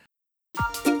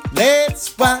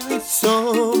Let's watch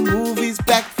some movies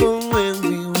back from when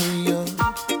we were young.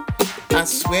 I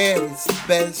swear it's the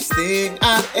best thing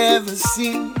I've ever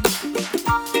seen.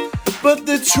 But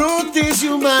the truth is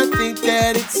you might think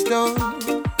that it's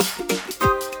done.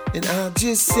 And I'll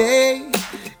just say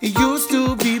it used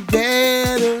to be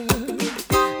better.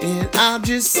 And I'll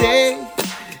just say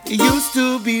it used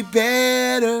to be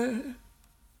better.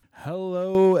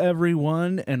 Hello,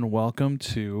 everyone, and welcome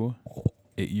to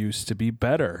It Used to Be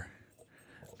Better,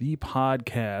 the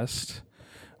podcast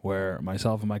where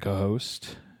myself and my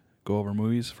co-host go over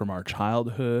movies from our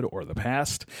childhood or the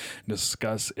past, and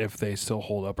discuss if they still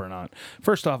hold up or not.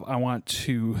 First off, I want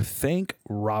to thank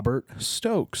Robert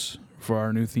Stokes for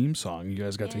our new theme song. You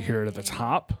guys got to hear it at the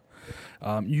top.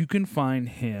 You can find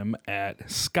him at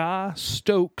Ska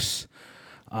Stokes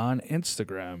on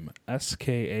Instagram,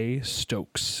 SKA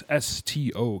Stokes,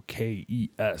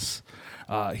 Stokes.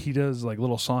 He does like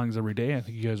little songs every day. I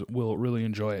think you guys will really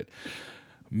enjoy it.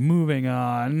 Moving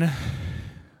on,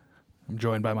 I'm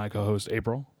joined by my co-host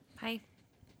April. Hi.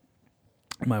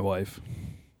 My wife.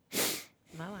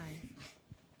 My wife.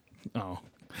 Oh,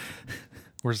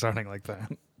 we're starting like that.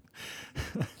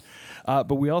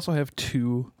 But we also have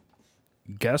two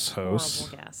guest hosts.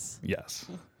 Horrible guess. Yes.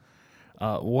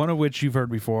 One of which you've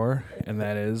heard before, and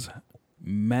that is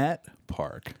Matt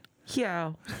Park.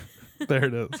 Yo. There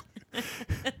it is.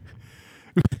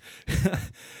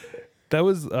 That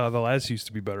was the last Used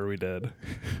to Be Better we did,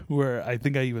 where I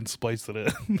think I even spliced it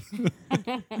in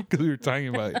because we were talking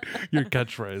about your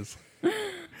catchphrase.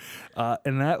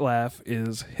 And that laugh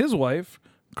is his wife,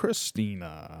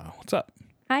 Christina. What's up?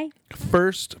 Hi.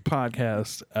 First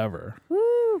podcast ever.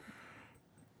 Woo.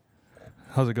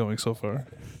 How's it going so far?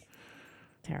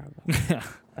 Terrible. Yeah.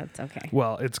 That's okay.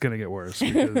 Well, it's going to get worse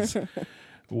because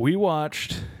we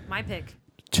watched My pick.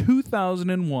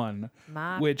 2001,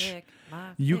 My which pick.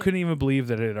 My you pick. couldn't even believe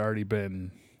that it had already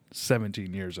been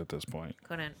 17 years at this point.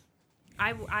 Couldn't.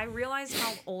 I realized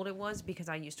how old it was because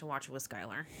I used to watch it with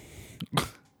Skylar.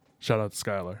 Shout out to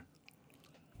Skylar.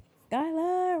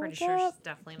 Skylar, Pretty what's sure up? she's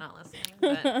definitely not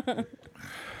listening.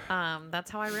 But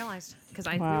that's how I realized because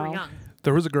we Wow. were young.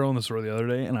 There was a girl in the store the other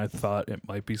day, and I thought it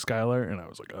might be Skylar, and I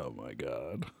was like, oh my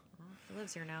God. Well, she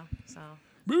lives here now, so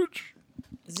Bitch.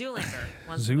 Zoolander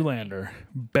was the movie. Zoolander.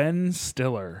 Ben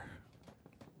Stiller.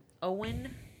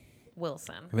 Owen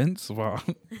Wilson. Vince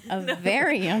Vaughn. A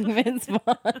very young Vince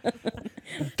Vaughn.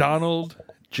 Donald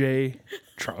J.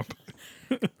 Trump.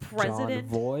 President.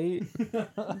 John Voight.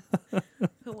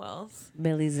 Who else?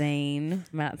 Billy Zane,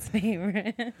 Matt's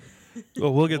favorite.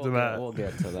 Well, we'll get to that. We'll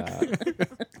get to that.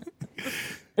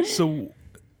 So,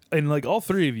 and like all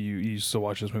three of you used to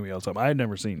watch this movie all the time. I had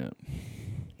never seen it.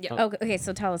 Yeah. Oh, okay,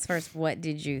 so tell us first, what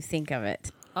did you think of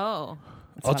it? Oh.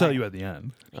 I'll tell you at the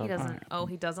end. He doesn't. Oh,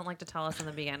 he doesn't like to tell us in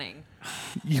the beginning.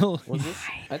 You'll. Was this,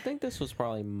 I think this was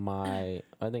probably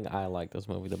I think I like this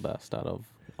movie the best out of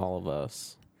all of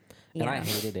us. And I Yeah.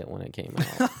 hated it when it came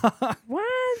out.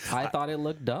 What? I thought it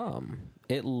looked dumb.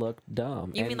 It looked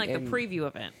dumb. You mean like the preview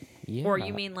of it? Yeah. Or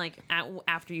you mean like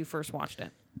after you first watched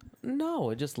it? No,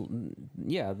 it just,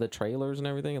 the trailers and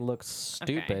everything, it looks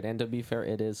stupid. Okay. And to be fair,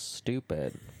 it is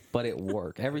stupid. But it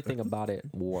worked. Everything about it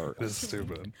worked. This is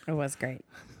stupid. It was great.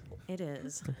 It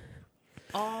is.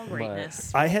 All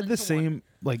greatness. I had rolled the into one. same,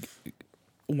 like,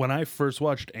 when I first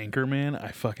watched Anchorman, I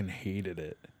fucking hated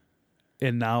it.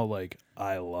 And now, like,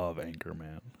 I love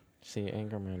Anchorman. See,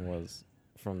 Anchorman was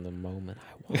from the moment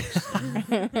I watched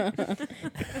it.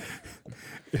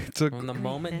 It took From the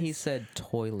moment he said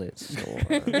toilet store,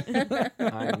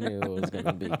 I knew it was going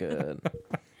to be good.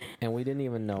 And we didn't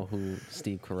even know who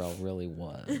Steve Carell really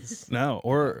was. no,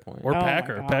 or point. or Oh my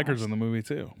Packer. gosh. Packer's in the movie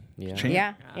too. Yeah. Champ.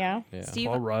 Yeah, yeah. Yeah. Steve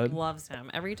Paul Rudd. loves him.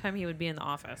 Every time he would be in the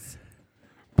office.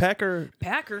 Packer.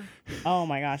 Packer. Oh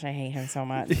my gosh, I hate him so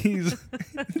much. He's.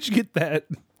 Did you get that?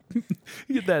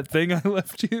 You get that thing I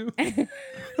left you?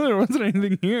 There wasn't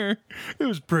anything here. It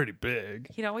was pretty big.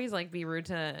 He'd always like be rude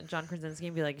to John Krasinski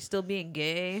and be like, "You still being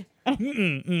gay?"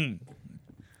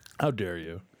 How dare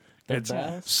you? The It's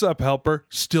best? sup helper,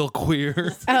 still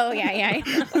queer. Oh, yeah.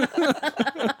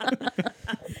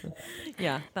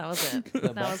 Yeah, that was it. The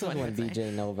That best was is what he when would say.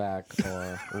 BJ Novak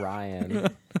or Ryan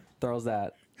throws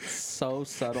that so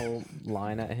subtle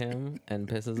line at him and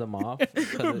pisses him off.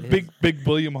 'cause of his- big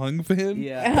William Hung fan.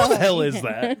 Yeah. What the hell is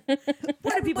that?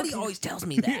 Everybody always tells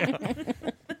me that.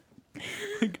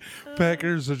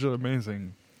 Packer's such an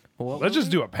amazing. What Let's just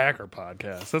movie? do a Packer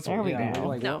podcast. That's There what we we go. do.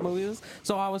 Like, No. what movie is this?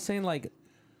 So I was saying, like,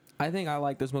 I think I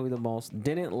like this movie the most.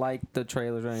 Didn't like the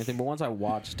trailers or anything, but once I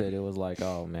watched it, it was like,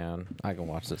 oh man, I can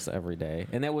watch this every day.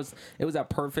 And it was a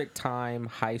perfect time,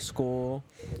 high school.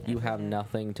 You have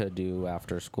nothing to do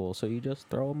after school, so you just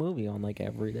throw a movie on like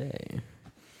every day.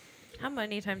 How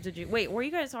many times did you wait? Were you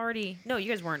guys already? No, you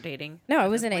guys weren't dating. No, I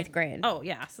was in 8th grade. Oh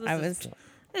yeah, so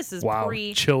this is Wow,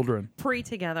 children. pre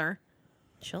together.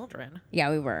 Children. Yeah,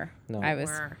 we were. No. I was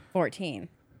Were. 14.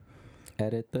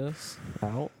 Edit this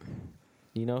out.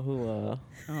 You know who? Oh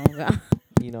god.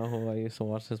 You know who I used to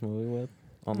watch this movie with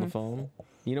on the phone?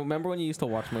 You know, remember when you used to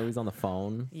watch movies on the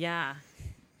phone? Yeah.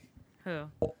 Who?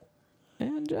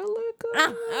 Angelica.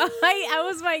 I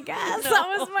was my guess.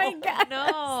 That was my guess.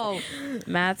 No.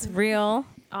 Matt's real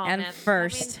Oh, and man,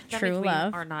 first that true means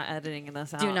love. We are not editing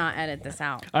this out. Do not edit this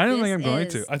out. I don't This think I'm going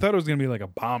is- to. I thought it was going to be like a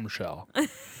bombshell.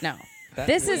 No.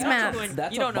 This is Matt.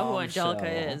 That's You don't a know who Angelica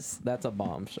bombshell. is. That's a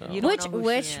bombshell. You don't know who she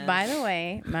Which, is. by the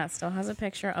way, Matt still has a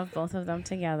picture of both of them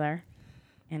together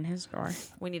in his drawer.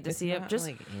 We need to It's see it. not, Just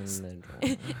like, in the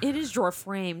drawer. it is drawer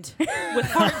framed with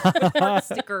hard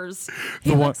stickers. He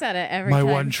The one- looks at it every My time.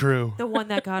 one true. The one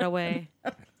that got away.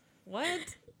 What?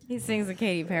 He sings a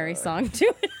Katy Perry song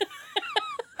too.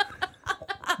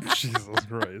 Jesus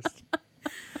Christ.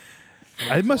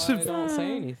 I must I have. don't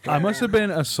say anything. I must have been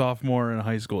a sophomore in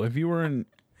high school. If you were in,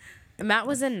 Matt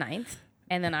was in 9th,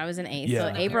 and then I was in 8th.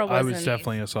 yeah, So April was I was in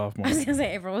definitely a I sophomore. was gonna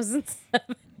say April was in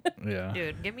 7th. Yeah,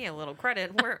 Dude, give me a little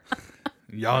credit. We're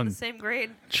in young the same grade.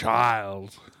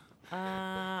 child.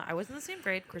 I was in the same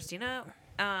grade. Christina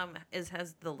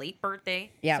has the late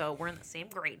birthday. Yeah. So we're in the same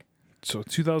grade. So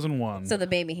 2001. So the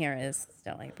baby here is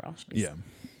still April. She's yeah,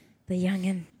 the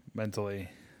youngin. mentally,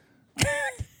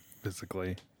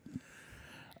 physically.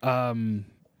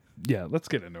 Yeah, let's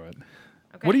get into it.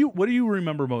 Okay. What do you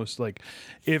remember most? Like,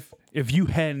 if you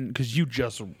hadn't, because you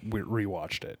just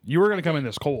rewatched it, you were gonna come in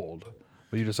this cold,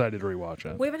 but you decided to rewatch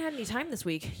it. We haven't had any time this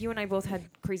week. You and I both had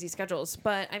crazy schedules.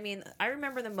 But, I mean, I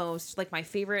remember the most, like,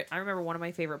 I remember one of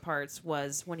my favorite parts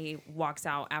was when he walks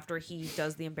out after he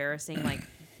does the embarrassing, like,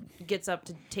 gets up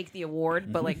to take the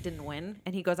award, but, like, didn't win.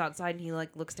 And he goes outside and he,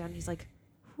 like, looks down and he's like,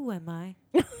 who am I?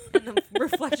 And the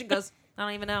reflection goes, I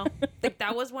don't even know. Like,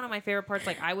 that was one of my favorite parts.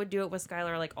 Like, I would do it with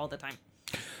Skylar, like, all the time.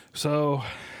 So,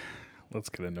 let's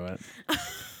get into it.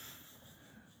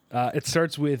 It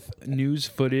starts with news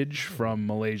footage from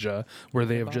Malaysia where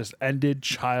they have just ended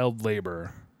child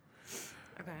labor.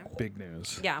 Okay. Big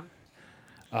news. Yeah.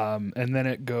 And then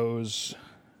it goes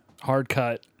hard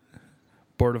cut,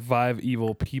 board of 5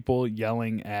 evil people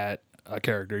yelling at a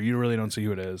character. You really don't see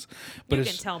who it is. But You as,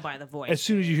 can tell by the voice. as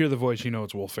soon as you hear the voice, you know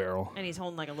it's Will Ferrell. And he's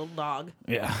holding, like, a little dog.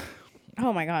 Yeah.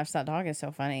 Oh my gosh, that dog is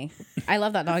so funny. I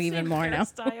love that dog even Same more now.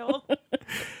 hairstyle.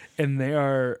 And they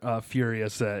are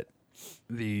furious that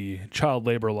the child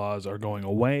labor laws are going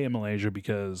away in Malaysia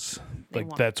because They like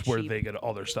want that's where cheap. they get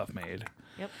all their stuff made.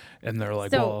 Yep. And they're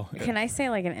like, So well, can I say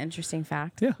like an interesting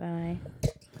fact? Yeah.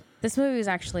 This movie was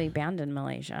actually banned in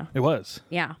Malaysia. it was.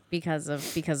 Yeah, because of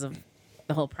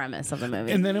the whole premise of the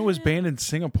movie. And then it was banned in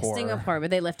Singapore. Singapore, but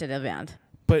they lifted the ban.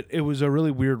 But it was a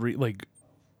really weird like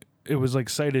it was like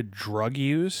cited drug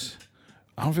use.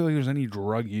 I don't feel like there's any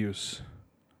drug use.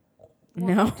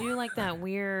 Well, No. they do like that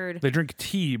weird. They drink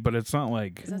tea, but it's not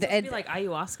like Is that supposed to be like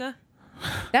ayahuasca?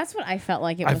 That's what I felt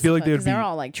like it I was. feel like they'd because they're be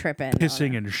all like tripping.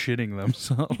 pissing and shitting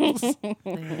themselves.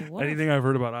 What? Anything I've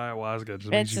heard about ayahuasca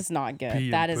just makes It's you just not pee good.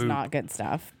 and That is poop. not good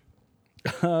stuff.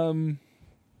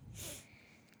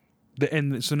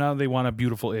 and so now they want a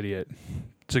beautiful idiot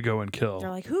to go and kill. They're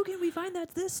like, who can we find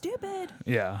that's this stupid?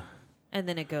 Yeah. And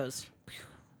then it goes.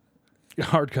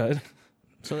 Hard cut.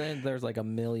 So then there's like a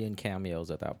million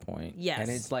cameos at that point. Yes. And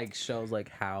it's like shows like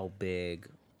how big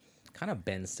kind of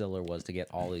Ben Stiller was to get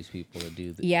all these people to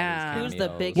do the Yeah. all Who's these the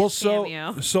cameos. biggest- Well, so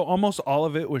cameo. so almost all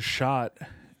of it was shot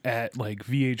at like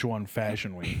VH1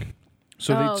 Fashion Week.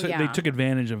 So Oh, they yeah. took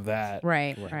advantage of that,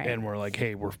 Right. and we're like,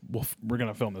 hey, we're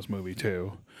gonna film this movie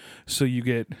too. So you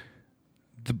get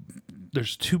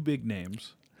there's 2 big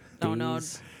names. Oh no.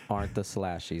 These aren't the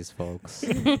slashies, folks.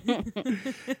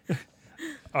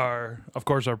 Of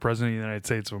course our president of the United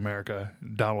States of America,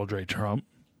 Donald J. Trump,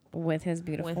 With his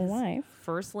beautiful With his- wife.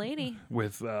 First lady.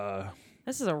 with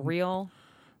This is a real.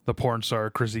 the porn star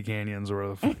Chrissy Canyons or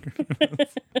the fuck,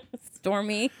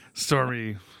 Stormy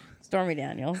Stormy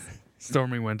Daniels.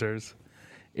 Stormy Winters,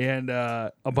 and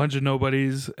a bunch of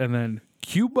nobodies, and then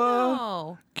Cuba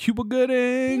Oh, Cuba there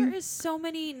Gooding. is so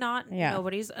many not Yeah.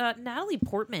 nobodies. Natalie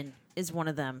Portman is one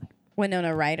of them.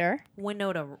 Winona Ryder.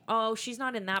 Winona. Oh, she's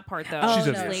not in that part though. Oh, She's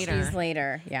in no, this. later. she's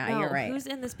later. Yeah, No, you're right. Who's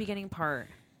in this beginning part?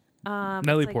 Nellie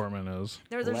it's like- Portman is.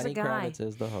 There's a Lenny guy. Kravitz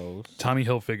is the host. Tommy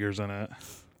Hilfiger's in it.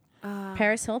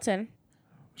 Paris Hilton.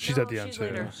 She's No, at the end she's too.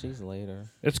 later. Oh, she's later.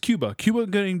 It's Cuba. Cuba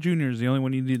Gooding Jr. is the only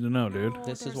one you need to know, dude. No.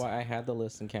 This is there's- why I had the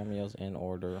list and cameos in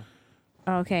order.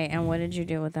 Okay, and what did you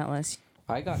do with that list?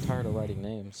 I got tired of writing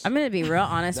names. I'm gonna be real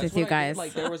honest That's with you what I did. guys.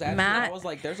 Like there was actually, Matt, I was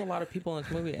like, there's a lot of people in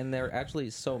this movie, and there are actually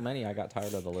so many. I got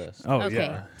tired of the list. Oh okay,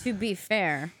 yeah. to be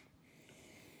fair,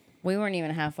 we weren't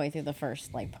even halfway through the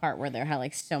first part where there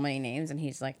had so many names, and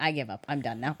he's like, "I give up. I'm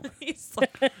done now." He's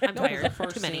like, I'm No, 'cause tired. the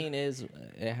first Too many. scene is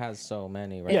it has so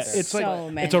many. Right Yeah, there. it's so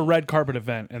like many. it's a red carpet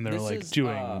event, and they're This like is,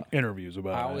 doing interviews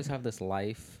about I it. always have this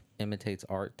life imitates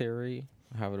art theory.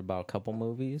 I have it about a couple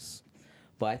movies,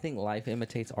 but I think life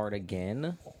imitates art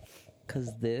again,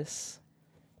 because this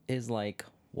is like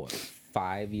what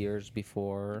 5 years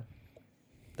before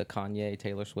the Kanye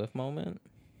Taylor Swift moment,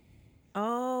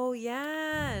 Oh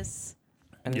yes.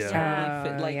 and it's Yeah.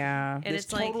 totally fit. Like yeah. And this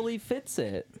it's like- totally fits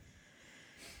it.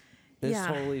 This Yeah.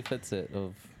 totally fits it.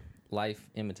 Of life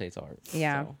imitates art.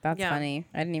 Yeah, So, that's Yeah. funny.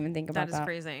 I didn't even think about That is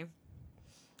crazy.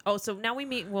 Oh, so now we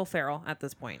meet Will Ferrell at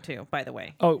this point too. By the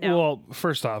way. Oh Now- well,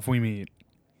 first off, we meet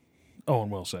Owen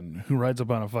Wilson, who rides up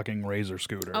on a fucking razor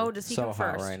scooter, Oh, does he so go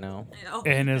hot first? right now. Oh,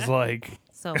 and is like,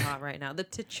 so hot right now. The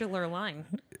titular line.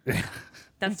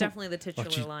 That's definitely the titular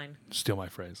geez. line. steal my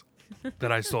phrase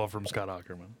that I stole from Scott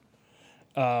Ackerman.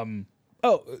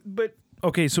 But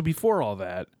okay, so before all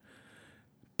that,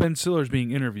 Ben Stiller's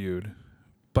being interviewed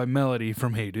by Melody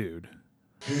from Hey Dude.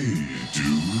 Hey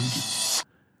Dude.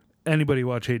 Anybody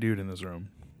watch Hey Dude in this room?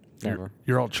 Never.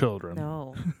 You're all children.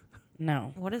 No.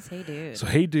 No. What is Hey Dude? So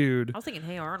Hey Dude, I was thinking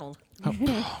Hey Arnold.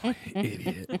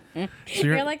 idiot. So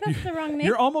You're like, that's the wrong name.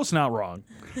 You're almost not wrong.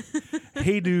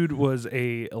 Hey Dude was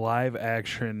a live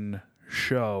action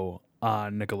show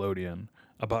on Nickelodeon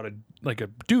about a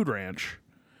dude ranch.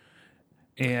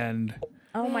 And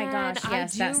Oh my Man, gosh, I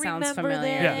yes, do that sounds remember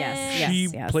familiar. this. Yes, she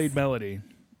yes. played Melody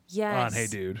Yes. on Hey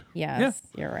Dude. Yes,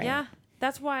 you're right. Yeah.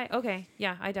 That's why. Okay.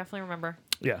 Yeah, I definitely remember.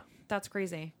 Yeah. That's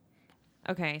crazy.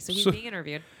 Okay, so he's So- being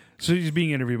interviewed. So he's being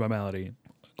interviewed by Melody,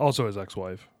 also his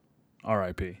ex-wife,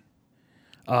 R.I.P.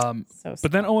 So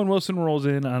But then Owen Wilson rolls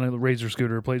in on a razor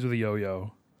scooter, plays with a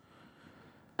yo-yo.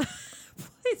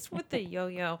 It's with the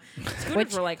yo-yo. Scooters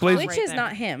Which- were like Blaze- hot which right is there.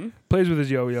 not him. Plays with his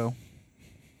yo-yo.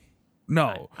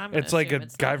 No, I'm gonna it's like a assume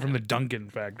it's guy not from him. the Duncan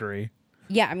factory.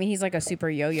 Yeah, I mean he's like a super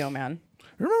yo-yo man.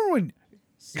 Remember when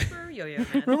Super yo-yo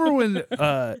man. Remember when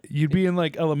you'd be in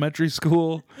like elementary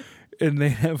school and they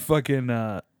have fucking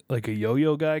like a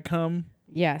yo-yo guy come?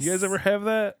 Yes. You guys ever have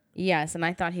that? Yes, and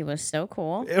I thought he was so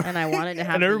cool, and I wanted to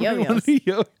have And the everybody yo-yos. wanted a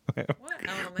yo- What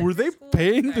elementary Were they school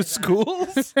paying you the guys at?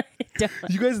 schools?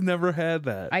 You guys never had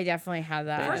that. I definitely had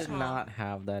that. I First did of all- not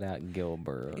have that at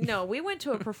Gilbert. No, we went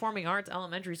to a performing arts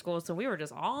elementary school, so we were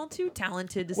just all too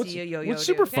talented to see a yo-yo. What's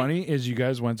super dude, okay? funny is you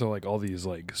guys went to like all these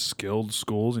like skilled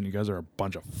schools and you guys are a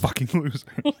bunch of fucking losers.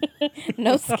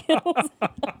 No skills.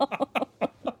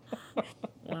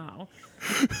 Wow.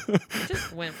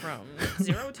 Just went from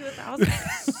 0 to 1,000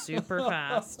 super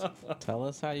fast. Tell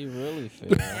us how you really feel.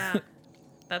 Yeah.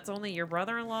 That's only your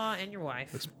brother-in-law and your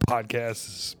wife. This podcast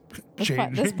is This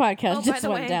changing. podcast Oh, by just the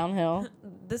went way- downhill.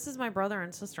 This is my brother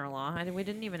and sister-in-law. We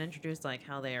didn't even introduce like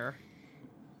how they are.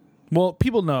 Well,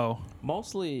 people know.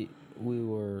 Mostly, we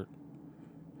were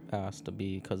asked to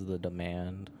be because of the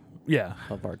demand Yeah.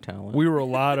 of our talent. We were a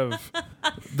lot of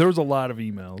there was a lot of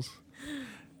emails.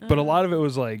 But a lot of it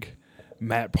was like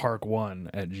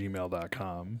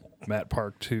mattpark1@gmail.com,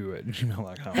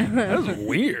 mattpark2@gmail.com. That was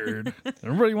weird.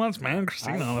 Everybody wants Matt and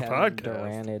Christina on the haven't podcast.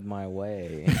 Duranted my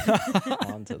way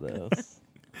onto this.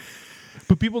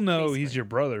 But people know he's your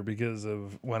brother because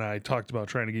of when I talked about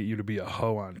trying to get you to be a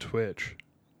hoe on Twitch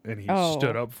and he Oh.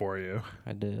 stood up for you.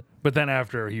 I did. But then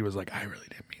after he was like, I really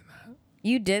didn't mean that.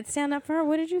 You did stand up for her.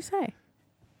 What did you say?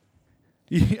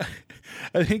 Yeah,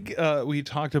 I think we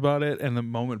talked about it, and the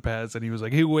moment passed, and he was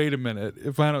like, "Hey, wait a minute!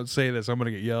 If I don't say this, I'm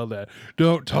gonna get yelled at.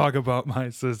 Don't talk about my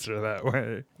sister that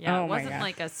way." Yeah, Oh it my wasn't God.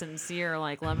 like a sincere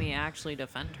like let me actually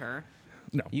defend her.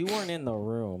 You weren't in the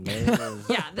room. There was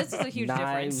Yeah, this is a huge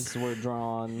knives difference. were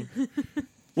drawn.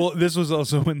 Well, this was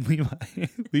also when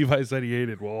Levi said he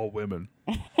hated all women.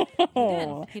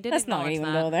 Oh, He did let's not acknowledge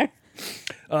even that.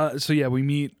 go there. So yeah, we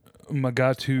meet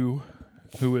Magatu,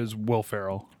 who is Will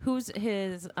Ferrell. Who's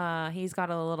his? He's got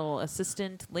a little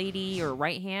assistant lady or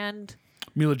right hand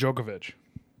Mila Djokovic.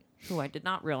 who I did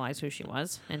not realize who she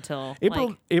was until April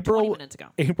like 20 April minutes ago.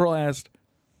 April asked,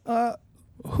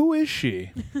 "Who is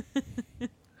she?" Yeah.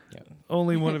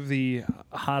 Only one of the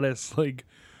hottest like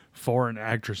foreign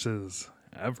actresses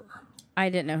ever. I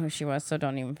didn't know who she was, so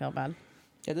don't even feel bad.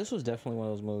 Yeah, this was definitely one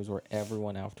of those movies where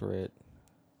everyone after it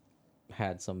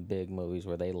had some big movies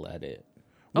where they led it.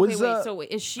 Okay, Was, wait. So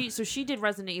is she? So she did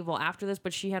Resident Evil after this,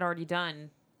 but she had already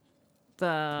done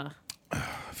the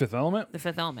Fifth Element?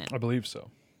 Fifth Element. I believe so.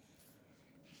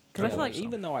 Because I feel like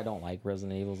even though I don't like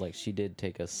Resident Evil, like she did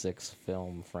take a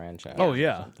 6-film franchise. Oh, or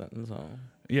yeah. something, so.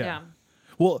 Yeah. yeah.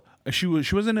 Well, she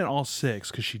wasn't in all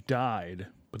 6 because she died,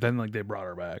 but then like they brought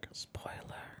her back. Spoiler.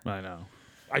 I know.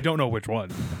 I don't know which one.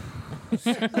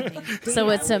 So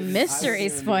it's a mystery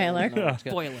spoiler.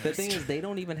 Spoilers. The thing is, they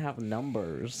don't even have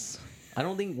numbers. I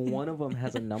don't think one of them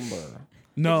has a number.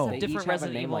 No. They Different each have a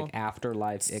Resident name Evil. like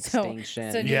Afterlife, So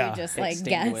Extinction, do Yeah. you just like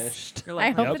guess? Extinguished. You're like, I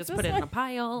hope no, it's just this put it in one. a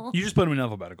pile. You just put them in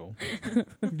alphabetical.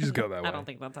 You just go that way. I don't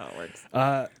think that's how it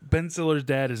works. Ben Stiller's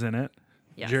dad is in it.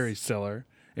 Yes. Jerry Stiller.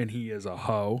 And he is a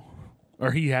hoe.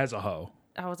 Or he has a hoe.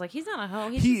 I was like, he's not a hoe.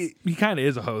 He's He kind of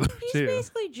is a hoe, he's too.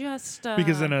 basically just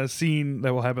Because in a scene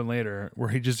that will happen later where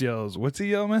he just yells, what's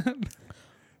he yelling at?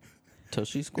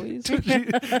 Tushy Squeeze?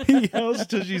 He yells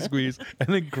till she squeeze and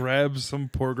then grabs some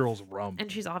poor girl's rump.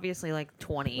 and she's obviously like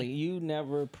 20. Like, you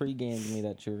never pre-gamed me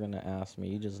that you were going to ask me.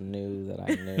 You just knew that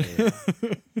I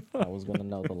knew I was going to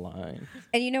know the line.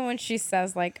 And you know when she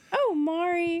says like, "Oh,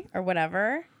 Mari" or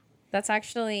whatever, that's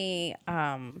actually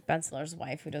Ben Stiller's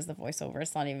wife who does the voiceover.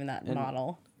 It's not even that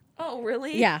model. Oh,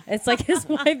 really? Yeah, it's like his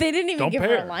wife. They didn't even Don't give pay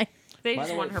her her. a line. They By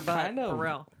just the want way, her butt kind of- for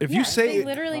real. If Yeah, you say, they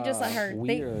literally just let her. They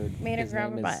Weird. made her His grab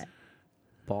her name butt. is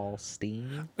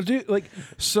Ballstein, dude, like,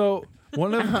 so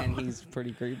one of and he's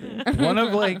pretty creepy. one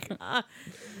of like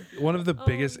one of the Oh,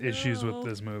 biggest issues no. with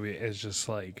this movie is just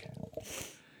like,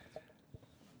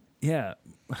 yeah,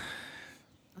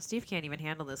 Steve can't even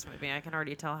handle this movie. I can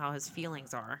already tell how his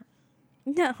feelings are.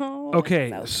 No. okay,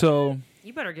 No. so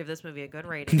You better give this movie a good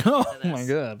rating. no, after oh my this.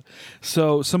 god,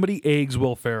 so somebody eggs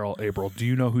Will Ferrell. April, do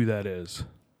you know who that is?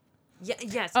 Yeah,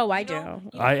 yes. Oh, I You know- do.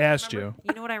 you know I what asked remember- you.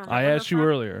 You know what I remember? I her asked you from?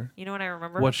 earlier. You know what I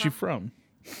remember? What's her she from?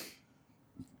 from?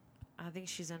 I think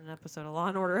she's in an episode of Law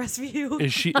and Order SVU.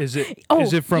 Is she? Is it? Oh,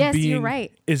 is it from yes, being? you're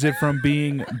right. Is it from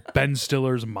being Ben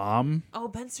Stiller's mom? Oh,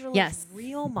 Ben Stiller's Yes.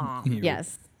 real mom. You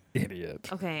Yes. idiot.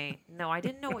 Okay, no, I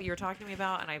didn't know what you were talking to me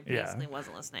about, and I Yeah. basically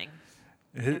wasn't listening.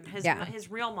 His- And his Yeah. his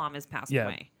real mom has passed yeah,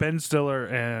 away, Ben Stiller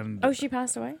and Oh, she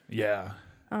passed away. yeah.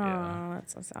 Oh, Yeah.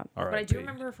 that's so sad. All right. but I do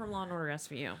remember her from Law and Order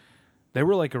SVU. They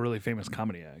were like a really famous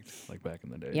comedy act, like back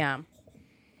in the day. Yeah.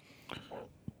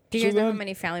 Do you So guys know how then-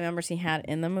 many family members he had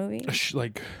in the movie?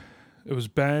 Like, it was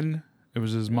Ben. It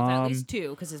was his At mom. least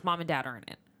 2, because his mom and dad are in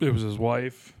it. It was his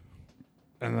wife,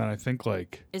 and then I think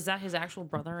like Is that his actual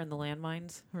brother in the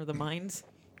landmines or the mines?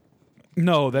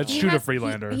 no, that's He Judah has-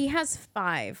 Freelander. He has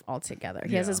 5 altogether.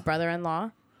 He has Yeah. his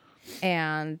brother-in-law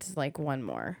and like one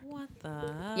more. What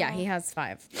the? Yeah, he has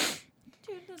 5.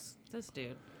 Dude, this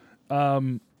dude.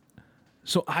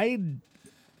 So I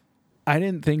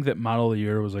didn't think that Model of the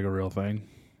Year was like a real thing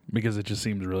because it just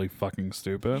seems really fucking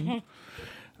stupid,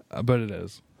 but it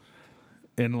is,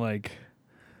 and like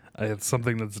it's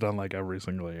something that's done like every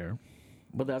single year.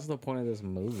 But that's the point of this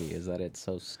movie, is that it's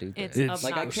so stupid. It's It's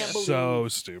like, I obnoxious. can't believe so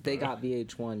stupid. they got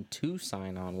VH1 to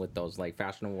sign on with those like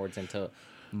fashion awards and to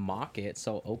mock it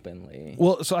so openly.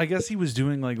 Well, so I guess he was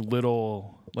doing like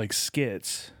little like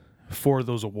skits for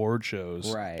those award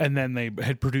shows, Right. And then they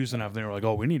had produced enough. And they were like,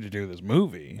 "Oh, we need to do this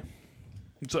movie."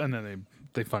 So and then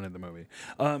they funded the movie.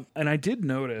 And I did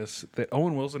notice that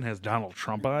Owen Wilson has Donald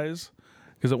Trump eyes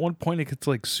because at one point it gets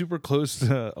like super close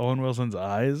to Owen Wilson's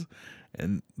eyes,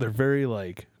 and they're very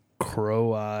like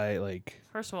crow eye. Like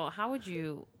First of all, how would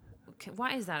you?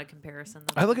 Why is that a comparison?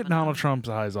 I look at Donald Trump's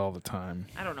eyes all the time.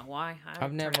 I don't know why.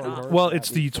 I've never heard Well, that it's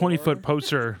the before. 20-foot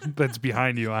poster that's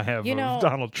behind you. I have You know, of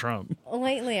Donald Trump.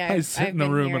 Lately, I I've, sit I've in the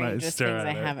been room and hearing I just stare things at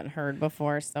I it. haven't heard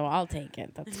before, so I'll take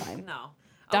it. That's fine. No.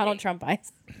 Donald Okay, Trump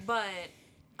eyes. But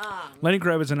Lenny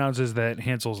Kravitz announces that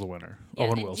Hansel's the winner. yeah,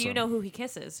 Owen and Wilson. do you know who he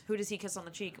kisses? Who does he kiss on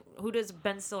the cheek? Who does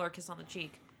Ben Stiller kiss on the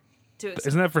cheek?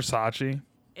 Isn't that Versace?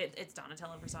 It's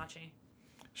Donatella Versace.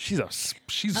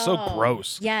 She's so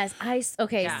gross. Yes,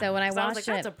 okay. Yeah. So when I 'Cause watched was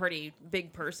like, it, that's a pretty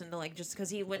big person to like, just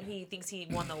because when he thinks he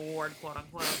won the award, quote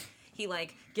unquote, he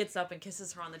like gets up and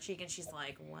kisses her on the cheek, and she's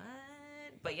like, "What?"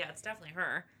 But yeah, it's definitely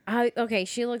her. okay,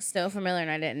 she looks so familiar,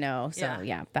 and I didn't know. So Yeah.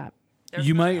 yeah, that. There's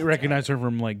You no might doubt. recognize her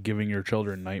from like giving your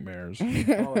children nightmares. Oh,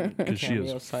 and Because she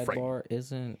cameo is sidebar,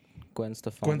 isn't Gwen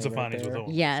Stefani Gwen right Stefani's with there?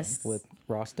 Owen. Yes. With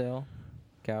Rossdale,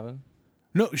 Gavin,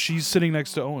 No, she's sitting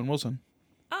next to Owen Wilson.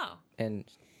 Oh, and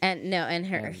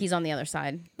And he's on the other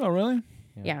side. Oh, really?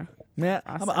 Yeah. Yeah,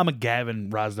 I'm a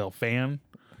Gavin Rosdale fan.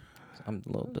 I'm a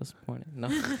little disappointed. No,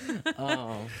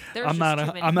 there's I'm just not. too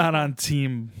many I'm not people. on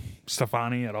Team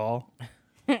Stefani at all.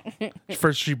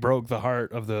 First, she broke the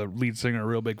heart of the lead singer, of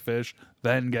Real Big Fish.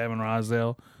 Then Gavin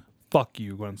Rosdale. Fuck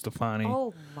you, Gwen Stefani.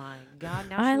 Oh my God!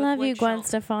 Now I she with love you, Blake Gwen Shelton.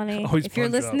 Stefani. Always If you're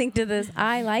punch up. listening to this,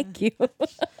 I like you.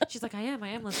 She's like, I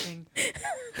am listening.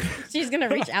 She's gonna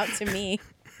reach out to me.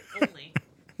 Only.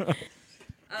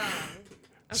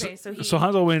 Okay, so he So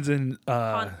Hanzo wins and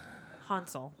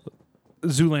Hansel.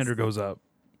 Zoolander goes up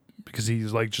because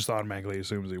he's like just automatically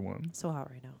assumes he won. So hot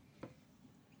right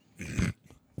now.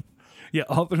 Yeah,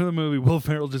 all through the movie, Will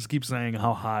Ferrell just keeps saying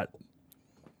how hot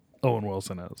Owen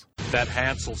Wilson is. That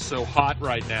Hansel's so hot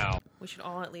right now. We should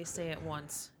all at least say it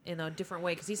once in a different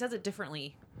way because he says it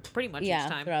differently pretty much each Yeah,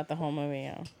 time. throughout the whole movie.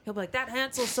 Yeah. He'll be like, "That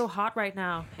Hansel's so hot right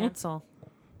now, Hansel,"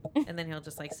 and then he'll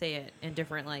just like say it in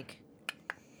different like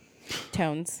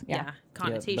Tones. yeah, Yeah.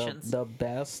 connotations. The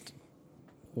best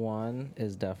one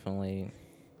is definitely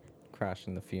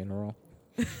Crashing the Funeral.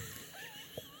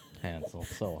 Hansel,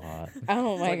 so hot.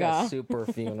 Oh It's my like god. a super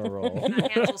funeral.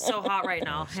 That Hansel's so hot right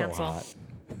now, So Hansel. hot.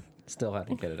 Still had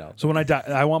to get it out. So when I die,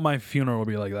 I want my funeral to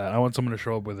be like that. I want someone to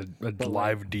show up with a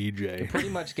live DJ. Pretty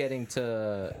much getting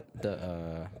to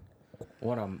the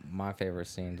one of my favorite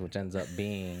scenes, which ends up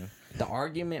being the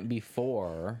argument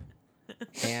before,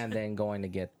 and then going to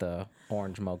get the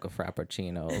orange mocha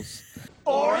frappuccinos.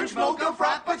 Orange mocha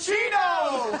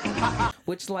frappuccino!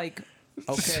 Which, like,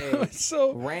 okay,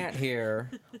 So rant here.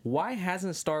 Why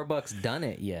hasn't Starbucks done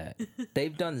it yet?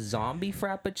 They've done zombie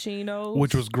frappuccinos,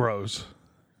 which was gross.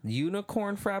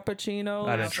 unicorn frappuccinos.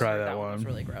 I didn't try that was one.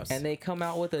 really gross. And they come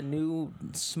out with a new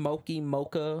smoky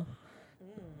mocha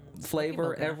flavor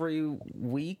mocha. every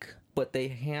week, but they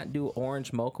can't do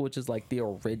orange mocha, which is like the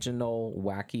original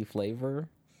wacky flavor.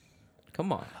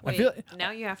 Come on. Wait, feel- now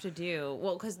you have to do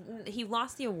well because he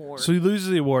lost the award, So he loses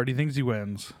the award. He thinks he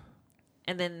wins.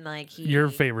 and then like he Your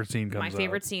favorite scene comes My up,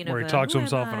 favorite scene where of he the, talks to "Who am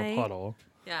himself in I?" a puddle.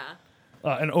 yeah.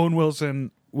 And Owen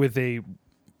Wilson with a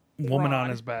woman on Broad.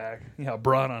 his back,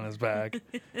 broad on his back,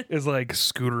 is like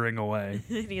scootering away.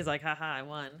 And he's like, haha, I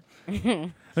won.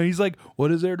 And he's like,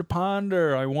 "What is there to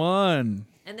ponder? I won."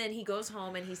 And then he goes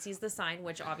home and he sees the sign,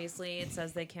 which obviously it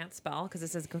says they can't spell because it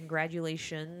says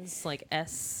congratulations, like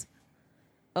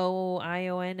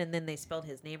SOION, and then they spelled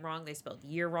his name wrong. They spelled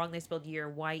year wrong. They spelled year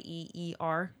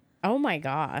YEER. Oh my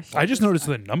gosh. I just noticed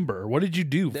the number. What did you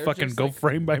do? They're Fucking just go like-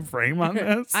 frame by frame on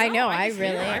this? I know. I just-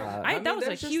 really. that was a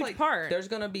there's just, huge part. There's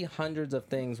gonna be hundreds of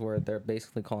things where they're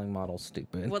basically calling models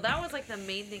stupid. Well, that was like the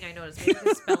main thing I noticed. Maybe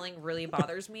the spelling really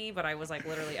bothers me, but I was like,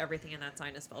 literally everything in that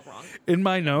sign is spelled wrong. In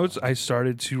my notes, I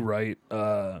started to write,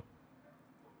 like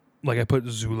I put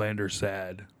Zoolander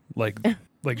sad, like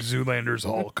Zoolander's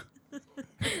Hulk.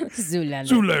 Zoolander.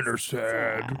 Zoolander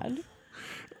sad.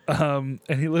 And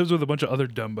he lives with a bunch of other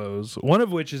Dumbos. One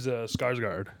of which is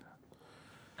Skarsgård,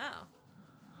 Oh.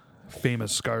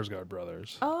 famous Skarsgård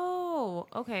brothers, Oh,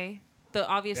 okay.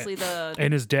 Obviously the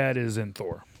and his dad is in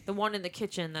Thor. one in the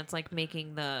kitchen that's like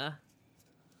making the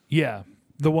Yeah,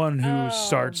 the one who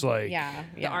starts like Yeah.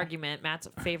 the Yeah. argument, Matt's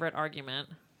favorite argument.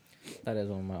 That is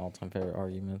one of my all-time favorite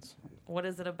arguments. What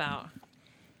is it about?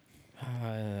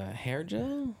 Hair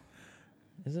gel?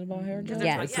 Is it about hair gel? they're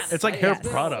Yes. talking- It's like hair It's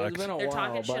been- product. It's been a They're while,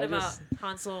 talking but shit I about just-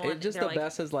 Hansel. It And just they're the like,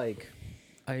 best is like,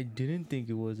 I didn't think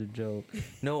it was a joke.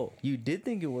 No, you did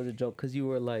think it was a joke because you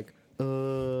were like,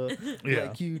 Yeah.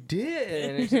 like you did,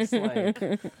 and it's just like.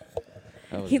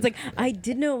 that was He's just- like, I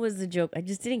did know it was a joke. I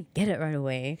just didn't get it right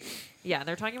away. Yeah,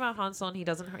 they're talking about Hansel, and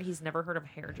he's never heard of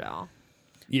hair gel.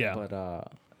 yeah. But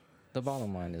the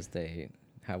bottom line is they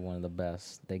have one of the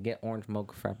best. They get orange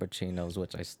mocha frappuccinos,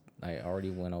 which I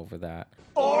already went over that.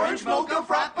 Orange mocha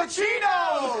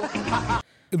frappuccino!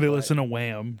 They listen to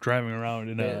Wham driving around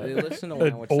in They a listen to an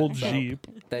one which old sets up Jeep.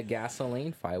 that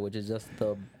gasoline fight, which is just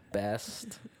the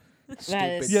best. That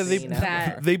is- Stupid Yeah, they scene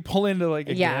that- ever. they pull into like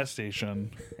a Yeah. gas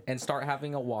station. And start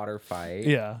having a water fight.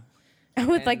 Yeah.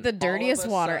 With like And the all of dirtiest a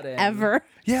water sudden- ever.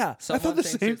 Yeah, I Someone thought the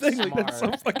thinks same it's thing. Like that's so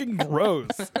smart. fucking gross.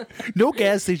 No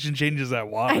gas station changes that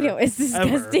water. I know. It's ever.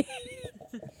 disgusting.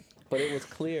 But it was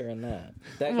clear in that.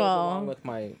 That goes Well, along with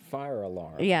my fire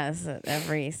alarm. Yes,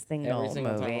 every single Every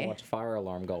single time I movie. watch fire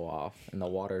alarm go off and the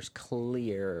water's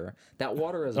clear, that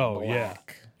water is Oh, yeah.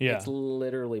 black. Yeah. It's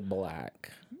literally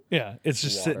black. Yeah, it's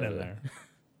just sitting in Water. there.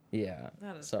 Yeah.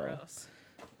 That is so gross.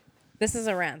 This is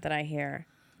a rant that I hear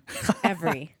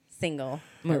every single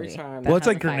every movie. time that Well, it's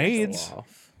has like a fire grenades. scene. go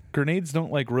off. Grenades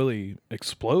don't like really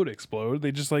explode.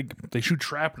 They just like they shoot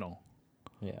shrapnel.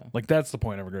 Yeah. Like that's the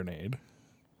point of a grenade.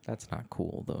 That's not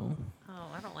cool though.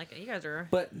 Oh, I don't like it. You guys are.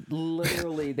 But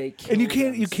literally they kill And you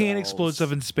can't explode themselves.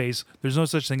 stuff in space. There's no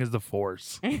such thing as the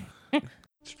Force.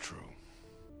 It's true.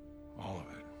 All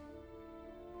of it.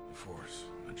 The Force,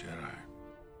 the Jedi.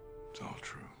 It's all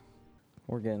true.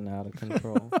 We're getting out of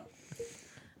control.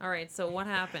 All right, so what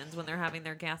happens when they're having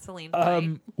their gasoline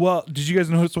fight? Well, did you guys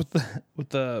notice what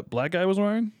the black guy was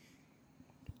wearing?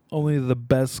 Only the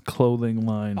best clothing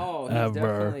line Oh, he's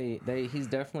ever. he's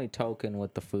definitely token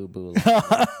with the FUBU.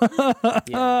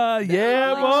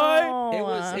 Yeah,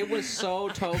 boy. It was so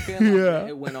token. Yeah.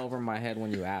 It went over my head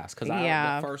when you asked because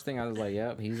Yeah. the first thing I was like,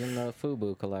 "Yep, he's in the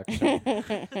FUBU collection."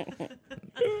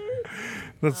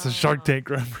 That's the Shark Tank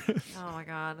reference. Oh my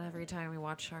god! Every time we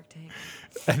watch Shark Tank,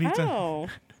 Anytime. Oh.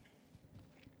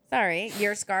 Sorry,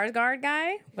 your Skarsgård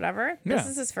guy, whatever. This Yeah.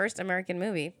 is his first American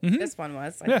movie. This one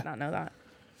was. I did not know that.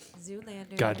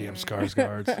 Zoolander. Goddamn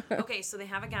Skarsgårds. Okay, so they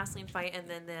have a gasoline fight, and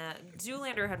then the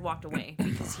Zoolander had walked away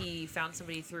because he found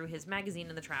somebody threw his magazine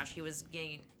in the trash. He was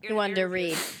getting. He wanted to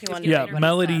read. He wanted Yeah, to read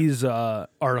Melody's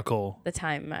article the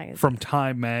Time magazine. from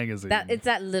Time magazine. It's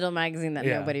that little magazine that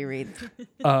Yeah. nobody reads.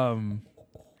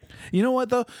 You know what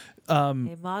though? A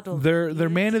model. Their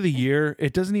man of the year.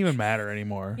 It doesn't even matter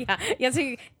anymore. Yeah.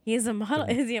 So he's a model.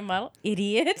 Is he a model?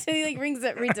 Idiot. And he like reads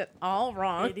it all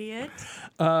wrong. Idiot.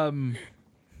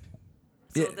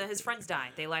 Yeah. So his friends die.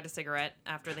 They light a cigarette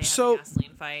after they have So- a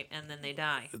gasoline fight, and then they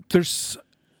die. There's,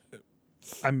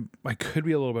 I could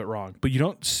be a little bit wrong, but you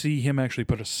don't see him actually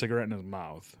put a cigarette in his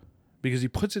mouth because he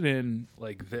puts it in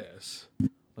like this.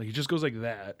 Like he just goes like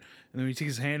that, and then when he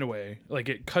takes his hand away, like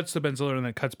it cuts the benziller and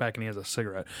then cuts back, and he has a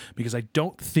cigarette. Because I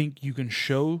don't think you can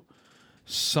show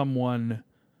someone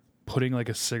putting like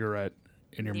a cigarette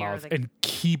in your Near mouth the- and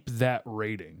keep that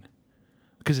rating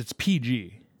because it's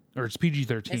PG or it's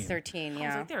PG-13. It's 13, I was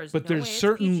yeah. like, there's But no there's way it's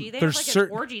certain- PG. They there's have like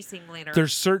certain- an orgy simulator.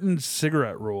 There's certain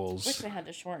cigarette Wish rules. they had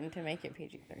to shorten to make it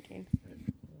PG-13.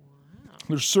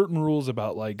 There's certain rules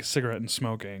about like cigarette and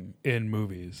smoking in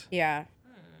movies. Yeah.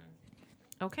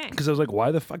 Okay. Because I was like,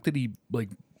 why the fuck did he like?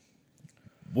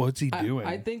 What's he doing?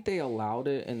 I think they allowed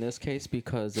it in this case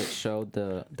because it showed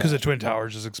Because the Twin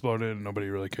Towers just exploded and nobody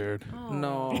really cared. Oh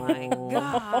No. my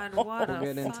god! What We'll a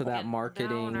get into that fucking marketing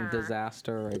downer.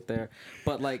 disaster right there.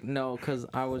 But like no, because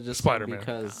I was just Spider-Man.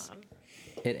 because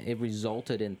it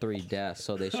resulted in 3 deaths,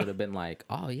 so they should have been like,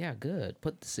 oh yeah, good,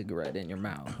 put the cigarette in your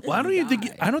mouth. Well, I don't even think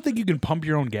Die. I don't think you can pump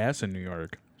your own gas in New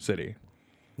York City,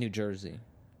 New Jersey,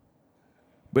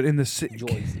 but in the city,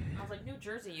 Jersey. I was like, New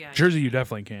Jersey, yeah. Jersey, you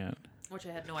definitely can't. Which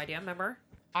I had no idea. Remember?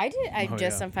 I did. I Oh,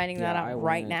 just yeah. am finding that Yeah, I out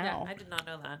right went- now. Yeah, I did not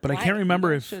know that. But I Why? can't remember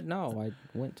You if should know.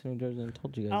 I went to New Jersey and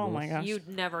told you guys. Oh this. my gosh. You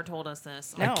never told us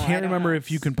this. No. I I can't don't remember know. if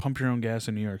you can pump your own gas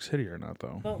in New York City or not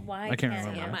though. But why I can't can't remember.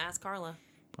 I'm you? gonna ask Carla.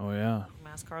 Oh yeah, I'm gonna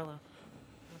ask Carla. I'm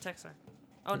gonna text her.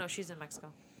 Oh no, she's in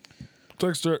Mexico.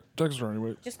 text her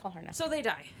anyway. Just call her now. So they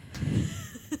die.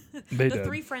 They The did.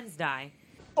 3 friends die.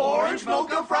 Orange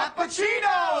mocha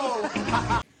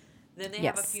frappuccino! Then they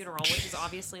have a Yes. funeral, which is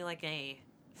obviously like a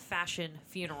fashion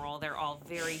funeral. They're all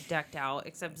very decked out,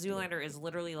 except Zoolander is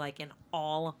literally like in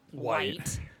all White.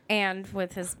 white. And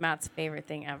with his Matt's favorite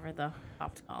thing ever, the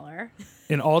popped collar.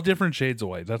 In all different shades of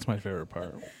white. That's my favorite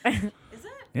part. Is it?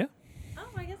 Yeah. Oh,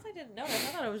 I guess I didn't notice.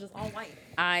 I thought it was just all white.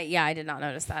 I did not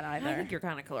notice that I either. think you're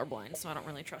kind of colorblind, so I don't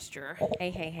really trust your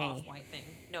Hey. off-white thing.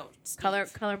 No, Steve.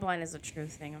 Colorblind is a true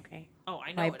thing, okay? Oh,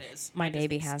 I know my- it is. my I just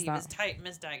baby think has Steve that. is tight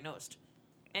misdiagnosed,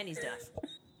 and he's deaf.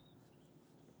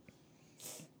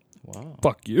 Wow.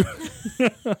 Fuck you.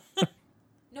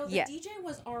 No, the Yeah. DJ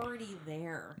was already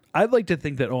there. I'd like to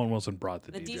think that Owen Wilson brought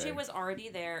the The DJ. DJ was already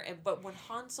there, but when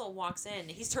Hansel walks in,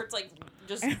 he starts like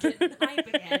just getting hype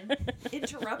again,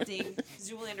 interrupting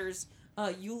Zoolander's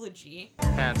eulogy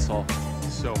Hansel,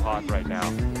 so hot right now.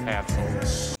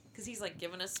 Hansel. because he's like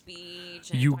giving a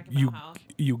speech and you talking you about how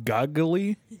you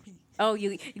goggly. Oh,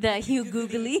 the Hugh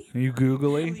Googly. You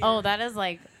googly. Oh, that is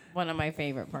like one of my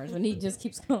favorite parts when he just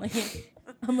keeps calling it,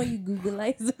 I'm a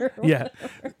Googleizer. Yeah.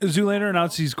 Zoolander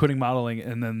announced he's quitting modeling,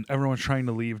 and then everyone's trying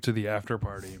to leave to the after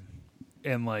party.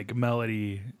 And, like,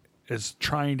 Melody is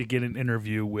trying to get an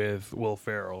interview with Will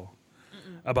Ferrell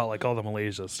about, like, all the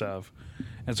Malaysia stuff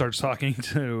and starts talking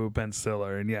to Ben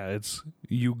Stiller. And, yeah, it's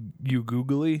you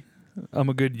googly. I'm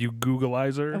a good you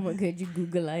Googleizer. Oh my god, you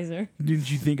Googleizer. Didn't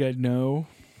you think I'd know?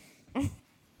 I'm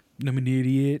an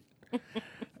idiot.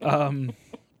 and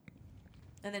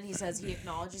then he says he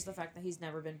acknowledges the fact that he's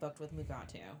never been booked with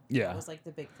Mugatu. Yeah. That was like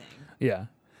the big thing. Yeah.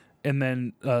 And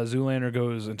then Zoolander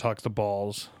goes and talks to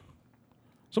Balls.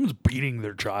 Someone's beating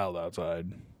their child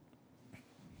outside.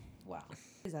 Wow.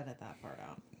 Please edit that part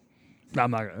out. No,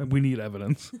 I'm not gonna. We need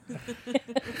evidence.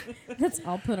 Let's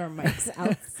all put our mics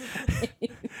outside.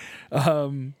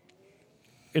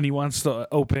 And he wants to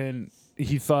open.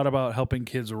 He thought about helping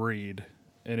kids read,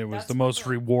 and it was That's the what most the-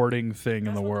 rewarding thing in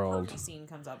That's the when world. The scene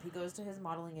comes up. He goes to his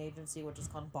modeling agency, which is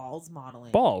called Balls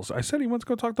Modeling. Balls. I said he wants to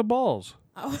go talk to Balls.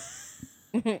 Oh.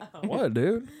 What,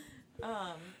 dude?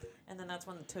 And And then that's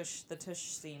when the tush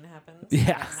scene happens.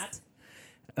 Yeah.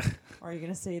 Are you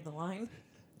gonna say the line?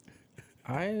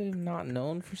 I'm not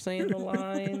known for saying the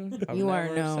line. I've You are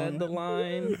never known. said the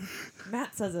line.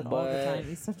 Matt says it all the But- time.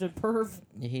 He's such a perv.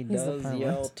 He a does pervert.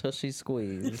 yell "tushy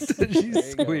squeeze." She There you go.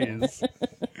 squeezed.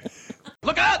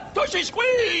 Look out! Tushy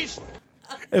squeeze!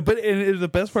 But the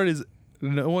best part is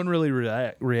no one really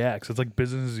reacts. It's like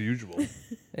business as usual.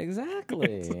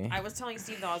 Exactly. I was telling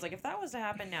Steve though, I was like, if that was to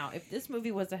happen now, if this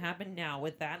movie was to happen now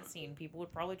with that scene, people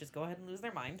would probably just go ahead and lose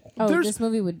their mind. Oh, There's- this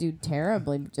movie would do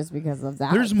terribly just because of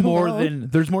that. There's more alone.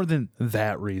 than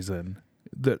that reason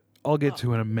that I'll get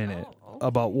to in a minute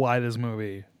about why this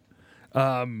movie.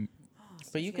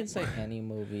 But you can say any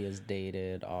movie is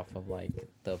dated off of like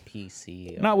the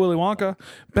PC. Not Willy Wonka.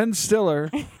 Ben Stiller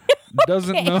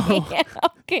doesn't know.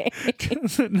 Okay.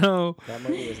 Doesn't know. That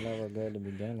movie was never good to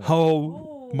begin with.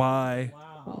 Oh my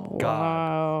God!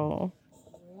 Wow.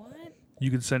 What?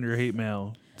 You can send your hate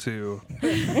mail to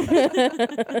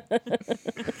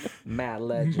Matt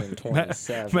Legend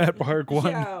 27. Matt Park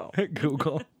 1 Yo. at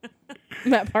Google.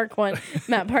 Matt Park 1,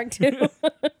 Matt Park 2.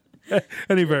 Any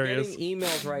Getting various.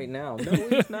 emails right now. No,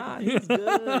 he's not. He's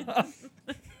good.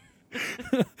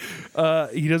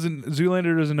 He doesn't.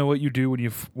 Zoolander doesn't know what you do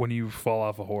when you fall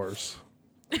off a horse.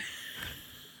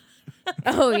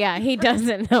 Oh yeah, he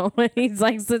doesn't know. He's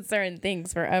like sits there and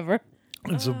thinks forever.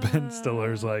 And so Ben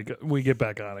Stiller's like, we get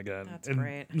back on again. That's and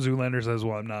great. Zoolander says,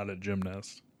 well, I'm not a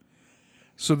gymnast.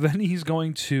 So then he's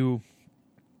going to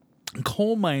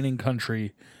coal mining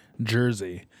country,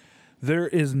 Jersey. There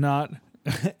is not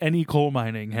any coal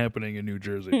mining happening in New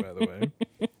Jersey, by the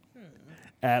way,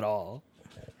 at all.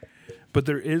 But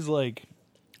there is like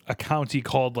a county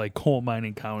called like Coal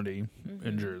Mining County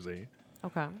in Jersey.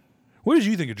 Okay. What did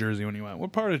you think of Jersey when you went?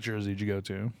 What part of Jersey did you go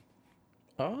to?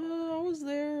 I was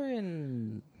there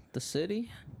in the city,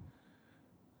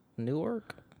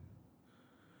 Newark.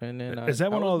 And then Is that I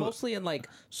when was all the- mostly in like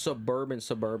suburban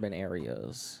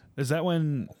areas. Is that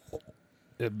when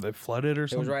it flooded or It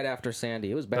was something? right after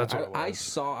Sandy. It was bad. That's what it I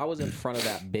was. I was in front of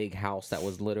that big house that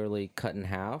was literally cut in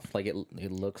half. Like it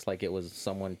looks like it was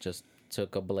someone just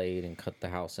took a blade and cut the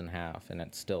house in half, and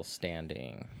it's still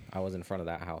standing. I was in front of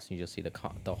that house, and you just see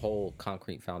the whole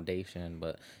concrete foundation.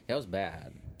 But it was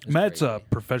bad. It was Matt's a crazy.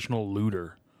 professional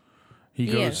looter. He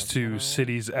He goes is. to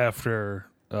cities after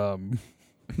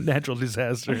natural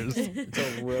disasters It's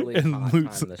a really and hot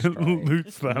loots, time to strike.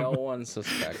 loots them. No one's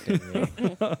suspecting me.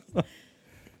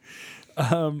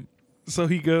 So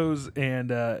he goes and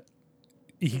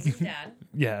His dad.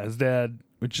 yeah, his dad,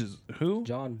 which is who?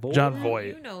 John Boyd. John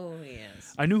Voight. You know who he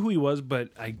is. I knew who he was, but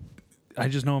I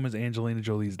just know him as Angelina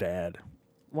Jolie's dad.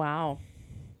 Wow.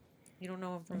 You don't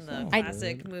know him from the I-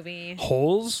 classic movie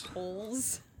Holes?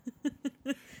 Holes.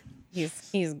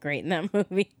 He's great in that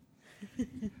movie.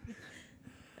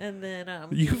 And then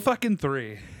You fucking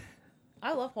three.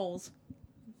 I love Holes.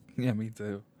 Yeah, me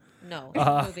too. No,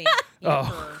 the movie. You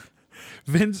perv.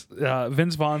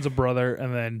 Vince Vaughn's a brother,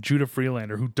 and then Judah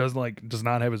Freelander, who does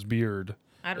not have his beard,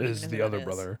 I don't is even know the who other that is.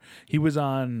 brother. He was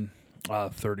on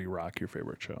 30 Rock, your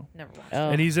favorite show. Never watched. Oh.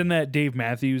 And he's in that Dave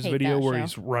Matthews Hate video that where show.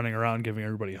 he's running around giving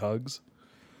everybody hugs.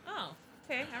 Oh,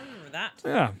 okay. I remember that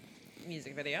Yeah.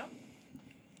 music video.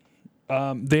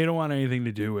 They don't want anything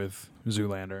to do with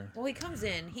Zoolander. Well, he comes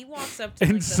in. He walks up to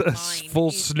In like, the a line. full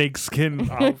He's- snakeskin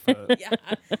outfit. Yeah.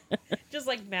 Just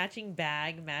like matching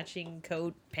bag, matching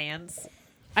coat, pants.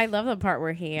 I love the part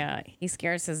where he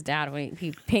scares his dad when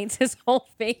he paints his whole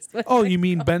face with. Oh, you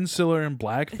mean Ben Stiller in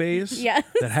blackface? Yes.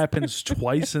 That happens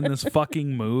twice in this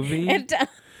fucking movie. And,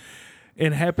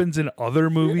 It happens in other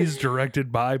movies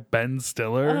directed by Ben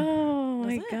Stiller. oh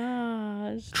my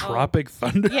gosh. Tropic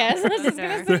Thunder. Yes, I was just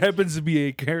gonna There happens to be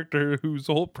a character whose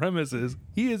whole premise is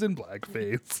he is in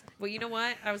blackface. Well, you know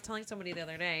what? I was telling somebody the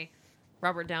other day,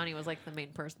 Robert Downey was like the main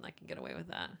person that could get away with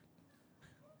that.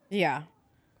 Yeah.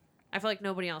 I feel like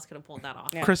nobody else could have pulled that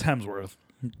off. Yeah. Chris Hemsworth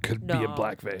could be in No.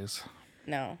 blackface.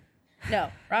 No.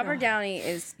 Robert Downey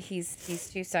is he's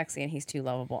too sexy and he's too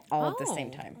lovable all at the same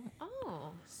Oh. time.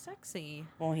 Oh, sexy.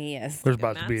 Well, he is. There's Look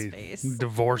about at to be Matt's face.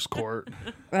 divorce court.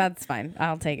 That's fine.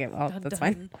 I'll take it. That's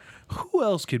fine. Who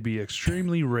else could be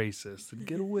extremely racist and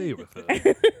get away with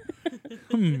it?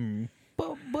 But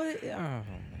oh my god,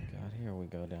 here we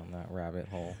go down that rabbit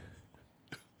hole.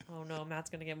 Oh no, Matt's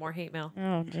gonna get more hate mail.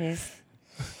 Oh, jeez.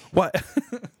 What?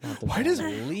 Why does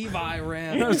Levi I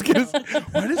ran? was gonna say,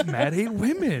 why does Matt hate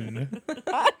women?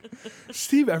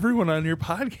 Steve, everyone on your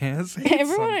podcast hates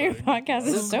Everyone on your something. podcast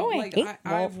is so like, hateful.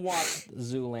 I've watched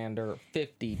Zoolander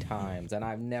 50 times, and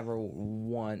I've never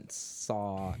once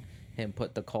saw him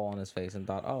put the coal on his face and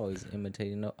thought, oh, he's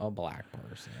imitating a black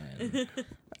person.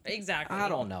 Exactly. I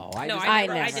don't know. I just, never. I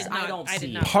I did I not. don't I did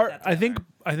see not it. put Part that I think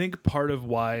together. part of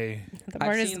why The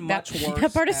part I've is seen that, much worse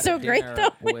that part is at so a great dinner though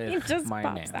when he with just my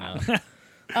pops nana. out.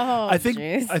 Oh, I think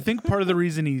jeez. I think part of the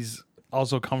reason he's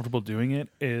also comfortable doing it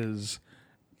is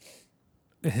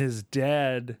his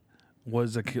dad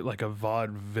was like a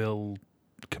vaudeville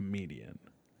comedian.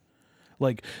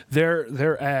 Like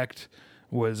their act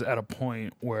was at a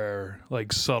point where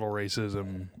like subtle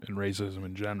racism and racism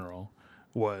in general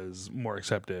was more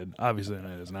accepted, obviously, than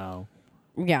it is now.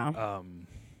 Yeah.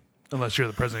 Unless you're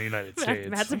the president of the United States.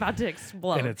 Matt's about to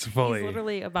explode. And it's fully- He's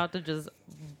literally about to just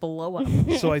blow up.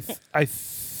 So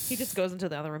He just goes into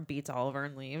the other room, beats Oliver,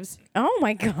 and leaves. Oh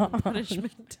my god.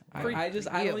 Punishment. for I just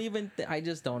you. don't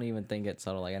even think it's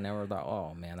subtle. Like I never thought,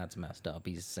 oh man, that's messed up.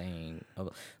 He's saying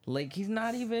like he's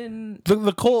not even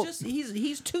the Cole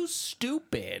he's too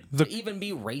stupid The- to even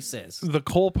be racist. the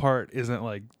Cole part isn't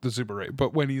like the super rape,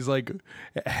 but when he's like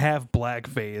half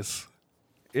blackface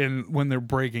when they're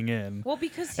breaking in. Well,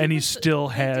 because And he was- still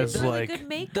they has, did really like- good The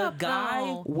makeup, guy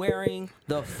though, wearing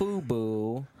the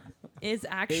FUBU is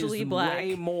actually is black.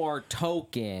 way more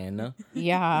token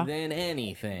Yeah. than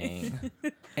anything.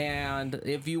 And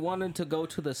if you wanted to go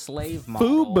to the slave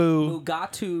model, FUBU.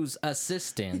 Mugatu's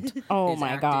assistant Oh is my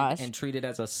acted gosh. and treated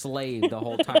as a slave the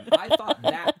whole time. I thought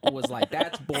that was like,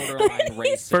 that's borderline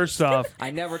racist. First off, I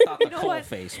never thought the coal what?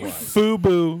 face was.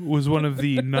 FUBU was one of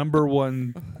the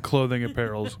 #1 clothing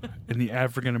apparels in the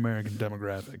African American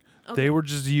demographic. They were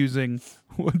just using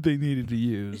what they needed to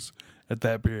use at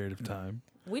that period of time.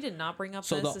 We did not bring up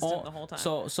So the the, assistant the whole time.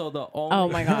 so the only Oh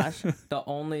my gosh. the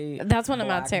only That's one of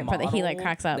black Matt's favorite part that he, like, model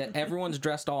cracks up. that everyone's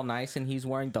dressed all nice and he's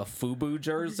wearing the FUBU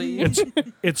jersey.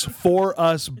 It's for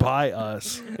us by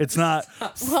us. It's not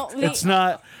Well, it's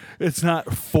not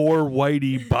for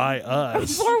whitey by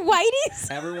us. for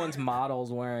whiteys. Everyone's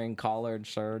models wearing collared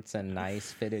shirts and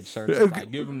nice fitted shirts. It's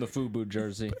like, give him the FUBU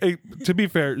jersey. Hey, to be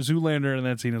fair, Zoolander in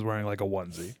that scene is wearing like a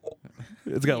onesie.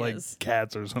 It's got He like is.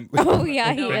 cats or something. Oh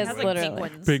yeah, he No, it is has, like, literally.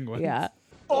 penguins. Penguins. Yeah.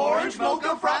 Orange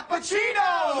mocha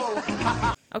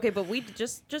frappuccino! Okay, but we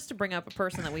just to bring up a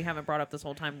person that we haven't brought up this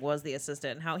whole time was the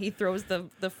assistant and how he throws the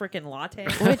freaking latte.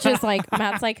 Which is like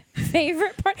Matt's like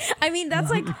favorite part. I mean,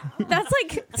 that's like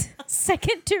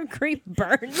second degree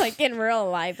burn like in real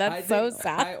life. That's so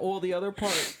sad. Well, the other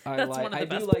part I That's like. one of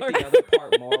the I do best like the other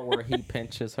part more where he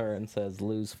pinches her and says,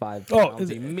 "Lose 5 pounds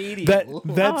immediately."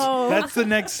 That's the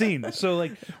next scene. So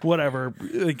like whatever.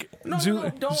 Like No,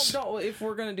 don't. If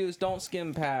we're gonna do this, don't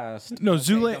skim past. No, okay,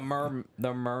 Zoolander.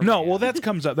 the merman. No, well that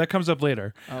comes up. That comes up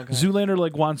later. Okay. Zoolander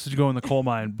like wants to go in the coal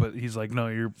mine, but he's like, no,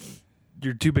 you're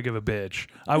too big of a bitch.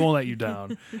 I won't let you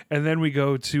down. And then we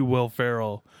go to Will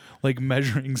Ferrell like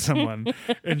measuring someone,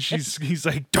 and he's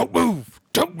like, don't move,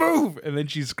 and then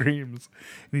she screams,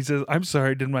 and he says, I'm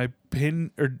sorry, did my pin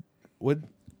or what?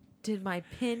 Did my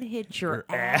pin hit your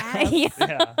ass? ass?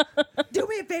 Yeah. Do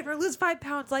me a favor, lose 5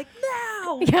 pounds. Like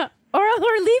now. Yeah. Or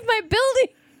leave my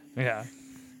building. Yeah.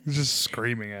 He's just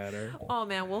screaming at her. Oh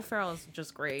man, Will Ferrell is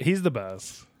just great He's the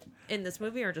best. in this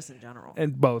movie or just in general.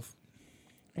 And both.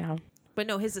 Yeah. But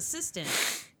no, his assistant.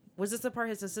 Was this the part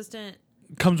his assistant?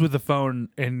 Comes with the phone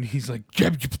and he's like,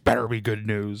 Jeb, you better be good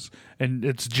news. And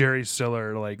it's Jerry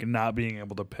Stiller like not being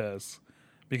able to piss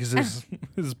because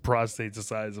his prostate's the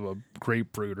size of a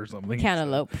grapefruit or something.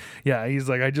 Cantaloupe. Yeah, he's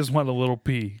like, I just want a little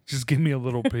pee. Just give me a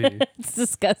little pee. It's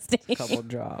disgusting. couple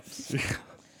drops.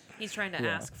 He's trying to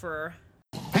ask for.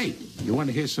 Hey, you want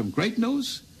to hear some great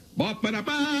news?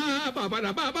 Ba-ba-da-ba,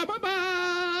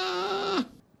 ba-ba-da-ba-ba-ba-ba.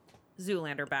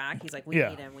 Zoolander back. He's like, we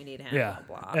need him. Yeah.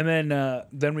 Blah, blah. And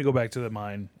then we go back to the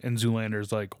mine and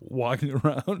Zoolander's like walking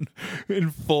around in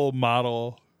full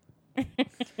model.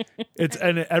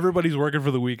 And everybody's working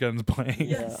for the weekends playing.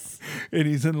 Yes. And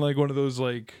he's in like one of those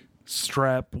like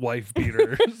strap wife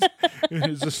beaters. And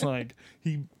it's just like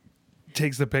he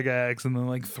takes the pickaxe and then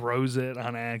like throws it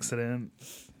on accident.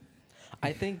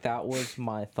 I think that was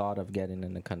my thought of getting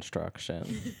into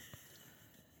construction.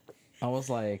 I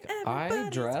was like, I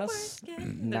Everybody's dress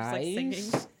working. They're just, like, nice,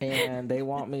 singing. and they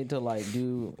want me to like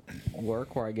do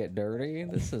work where I get dirty.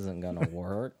 This isn't gonna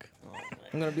work.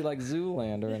 I'm gonna be like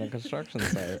Zoolander in a construction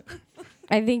site.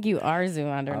 I think you are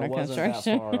Zoolander I in a wasn't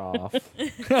construction.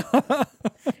 that far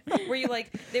off. Where you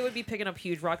like, they would be picking up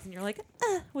huge rocks and you're like,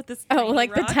 with this. Oh, tiny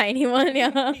like rock. the tiny one,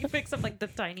 yeah. He picks up like the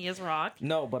tiniest rock.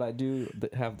 No, but I do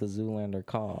have the Zoolander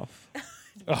cough.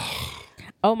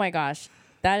 Oh my gosh.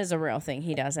 That is a real thing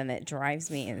he does, and it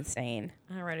drives me insane.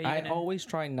 All right, I always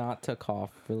try not to cough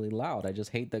really loud. I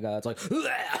just hate the guy that's like.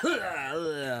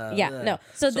 Yeah, no.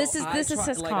 So this is his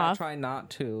I cough. try not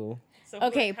to. So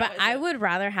Okay, how but is I it? would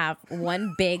rather have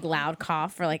one big loud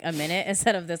cough for like a minute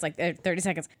instead of this like 30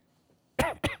 seconds.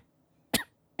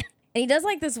 And he does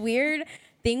like this weird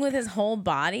thing with his whole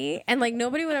body, and like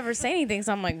nobody would ever say anything.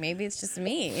 So I'm like, maybe it's just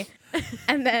me.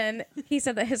 And then he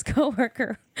said that his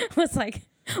coworker was like,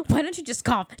 "Why don't you just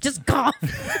cough? Just cough."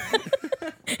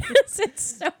 It's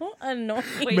so annoying.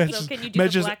 Wait, Mitch, so can you do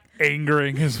Mitch the is black?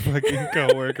 angering his fucking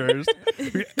coworkers.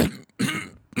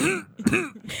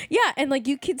 Yeah, and like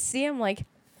you could see him like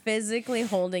physically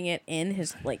holding it in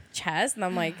his like chest, and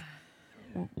I'm like,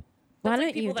 why That's don't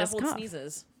like people you that just hold cough?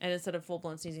 sneezes, and instead of full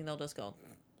blown sneezing, they'll just go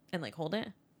and like hold it.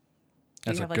 Do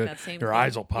That's you a have good. like that same? Your thing?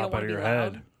 eyes will You don't pop wanna out of be your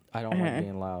loud? head. I don't like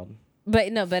being loud.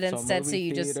 But no, but So instead, so movie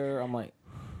you just theater, I'm like.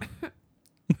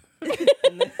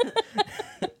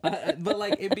 But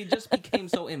like just became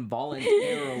so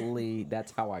involuntarily.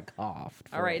 That's how I coughed.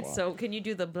 for All a right, while. so can you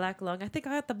do the black lung? I think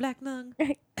I got the black lung.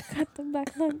 got the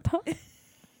back lung pop. I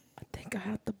think I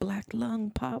had the black lung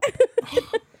pop.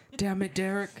 Damn it,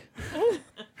 Derek.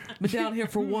 Been down here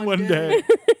for one day.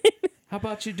 How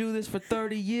about you do this for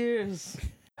 30 years?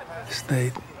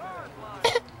 State.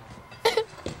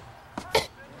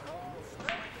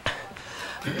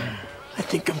 I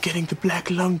think I'm getting the black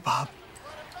lung, Bob.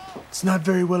 It's not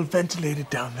very well ventilated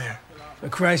down there. For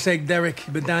Christ's sake, Derek,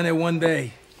 you've been down there one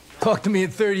day. Talk to me in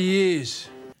 30 years.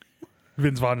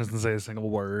 Vince Vaughn doesn't say a single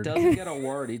word. Doesn't get a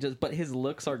word. But his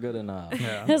looks are good enough.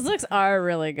 Yeah. His looks are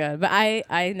really good, but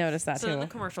I noticed that So then too. the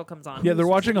commercial comes on. Yeah, they're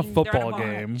Who's watching a winning? They're at football bar.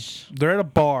 game. They're at a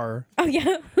bar Oh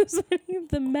yeah, who's winning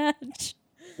the match?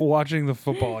 watching the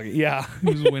football game. Yeah,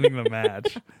 who's winning the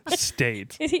match?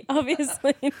 State. He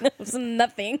obviously knows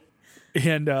nothing.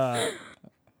 And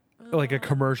like a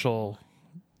commercial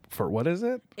for what is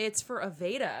it? It's for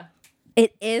Aveda.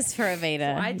 It is for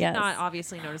Aveda. I did yes. not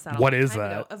obviously notice that. What a long is time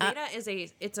ago. that? Aveda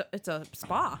is it's a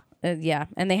spa. Yeah,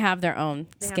 and they have their own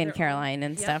They have their skincare own- line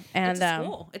and Yep. stuff. And it's a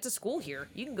school. It's a school here.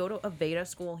 You can go to Aveda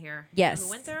school here. You know Yes. who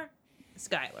went there?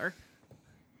 Skylar.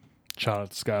 Shout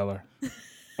out to Skylar.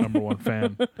 Number one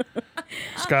fan.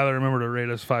 Skylar, remember to rate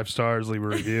us 5 stars, leave a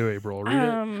review. April will read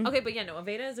it. Okay, but yeah, no.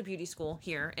 Aveda is a beauty school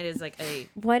here. It is like a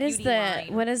what is beauty the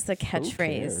line. what is the Who catchphrase?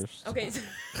 cares? Okay, so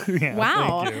Yeah,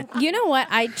 Wow. thank you. You know what?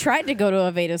 I tried to go to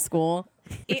Aveda school.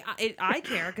 I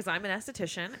care because I'm an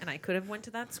esthetician and I could have went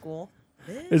to that school.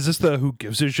 Is this the Who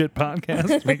Gives a Shit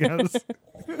podcast? Because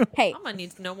Hey, I'm gonna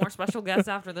need no more special guests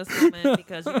after this moment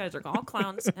because you guys are all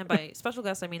clowns, and by special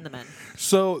guests I mean the men.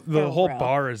 so the Oh, whole bro.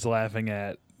 bar is laughing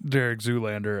at Derek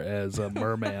Zoolander as a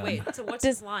merman. Wait, so what's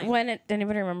does his line?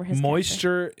 anybody remember his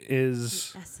Moisture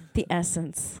is Essence. the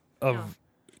essence? of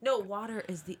No, water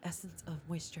is the essence of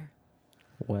moisture.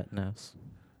 Wetness.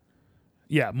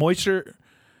 yeah, moisture.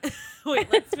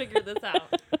 Wait, let's figure this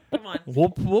out. Come on.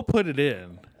 We'll put it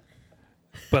in.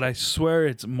 But I swear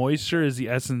it's moisture is the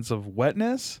essence of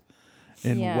wetness,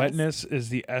 and Yes. wetness is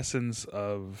the essence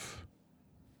of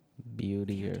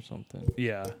Beauty or something.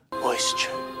 yeah.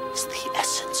 Moisture is the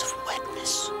essence of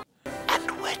wetness,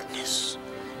 and wetness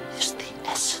is the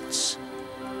essence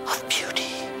of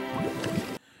beauty.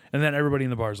 And then everybody in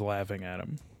the bar is laughing at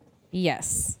him.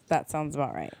 Yes, that sounds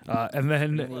about right. And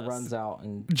then And he runs out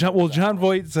and John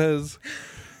Voight says,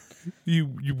 "You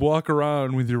walk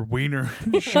around with your wiener,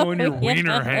 showing your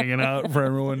wiener hanging out for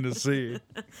everyone to see."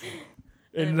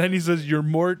 And then he says, "You're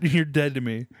dead to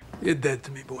me." You're dead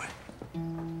to me, boy.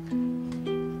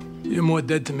 You're more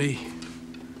dead to me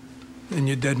than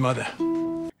your dead mother.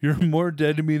 You're more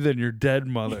dead to me than your dead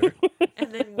mother.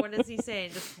 And then what does he say?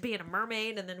 Just being a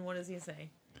mermaid, and then what does he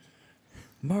say?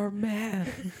 merman,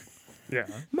 Yeah.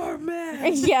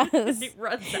 merman. Yes, He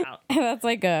runs out. and that's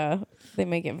like they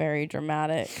make it very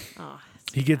dramatic. Oh,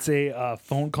 He gets a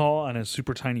phone call on his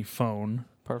super tiny phone,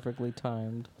 Perfectly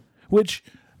timed. which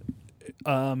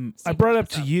I brought up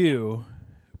to you,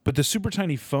 but the super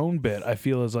tiny phone bit I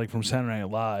feel is like from Saturday Night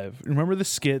Live. Remember the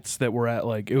skits that were at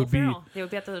like it would be They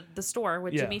would be at the store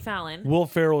with Yeah. Jimmy Fallon. Will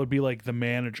Ferrell would be like the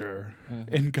manager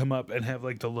and come up and have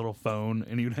like the little phone,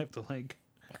 and you'd have to like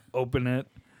open it.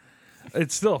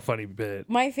 It's still a funny bit.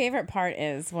 My favorite part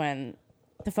is when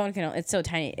the phone it's so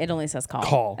tiny, it only says call.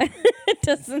 Call. It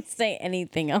doesn't say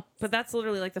anything else. But that's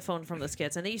literally like the phone from the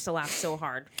skits, and they used to laugh so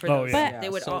hard for Oh, those. yeah. They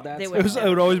Yeah, would. so All, that's they how- would. It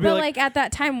would always be But like, like at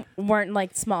that time, weren't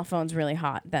like small phones really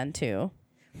hot then too?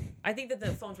 I think that the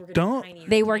phones were getting Don't- tinier.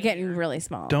 They and were tinier. getting really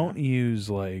small. don't use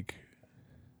like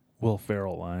Will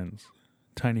Ferrell lines.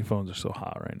 Tiny phones are so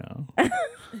hot right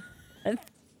now.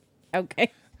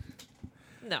 Okay.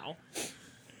 No,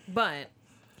 but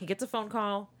he gets a phone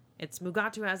call. It's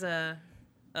Mugatu has a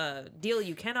deal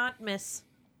you cannot miss.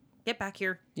 Get back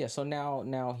here. Yeah, so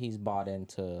now he's bought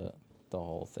into the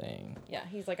whole thing. Yeah,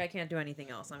 he's like, I can't do anything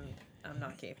else. I'm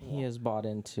not capable. He is bought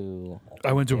into.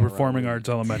 I went to a performing Derelict.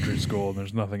 arts elementary school, and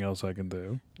there's nothing else I can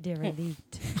do.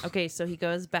 Derelict. Okay, so he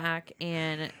goes back,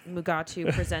 and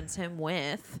Mugatu presents him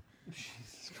with.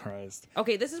 Jesus Christ.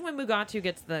 Okay, this is when Mugatu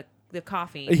gets the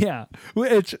coffee. Yeah,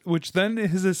 which then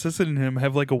his assistant and him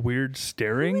have like a weird Who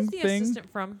staring is the thing.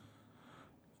 assistant from?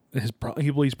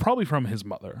 He's probably from his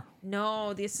mother.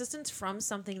 No, the assistant's from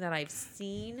something that I've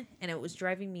seen, and it was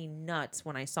driving me nuts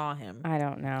when I saw him. I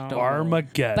don't know.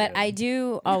 Armageddon. But I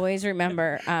do always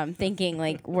remember thinking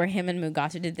like were him and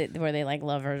Mugatu were they like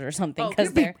lovers or something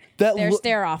because their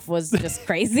stare off was just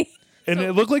crazy. And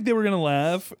it looked like they were gonna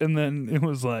laugh, and then it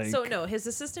was like. So no, his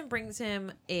assistant brings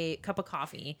him a cup of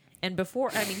coffee, and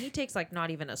he takes like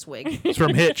not even a swig. It's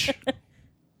from Hitch.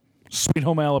 Sweet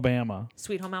Home Alabama.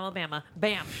 Sweet Home Alabama.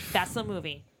 Bam. That's the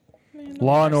movie.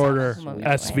 Law and Order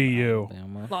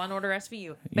SVU. Law and Order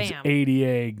SVU. He's Bam.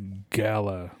 ADA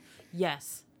Gala.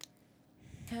 Yes.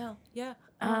 Hell yeah.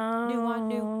 I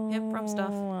knew him from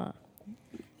stuff.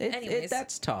 Anyways.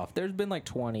 That's tough. There's been like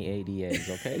 20 ADAs,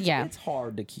 okay? Yeah. It's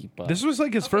hard to keep up. This was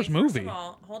like his first movie. First of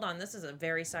all, hold on. This is a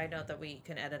very side note that we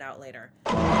can edit out later.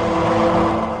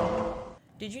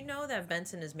 Did you know that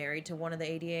Benson is married to one of the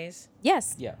ADAs?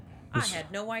 Yes. Yeah. I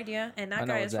had no idea, and that I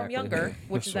know guy exactly is from Younger,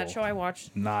 who. which is that show I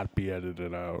watched. Not be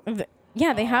edited out.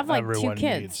 Yeah, they have like Everyone 2 needs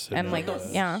kids to and know like that.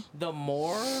 yeah. The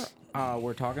more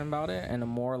we're talking about it, and the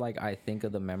more like I think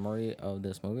of the memory of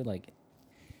this movie, like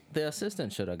the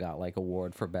assistant should have got like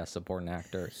award for best supporting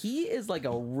actor. He is like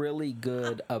a really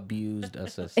good abused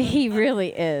assistant. He really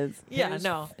is. Yeah,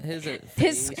 no.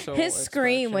 His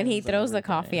scream when he throws the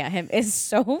coffee at him is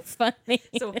so funny.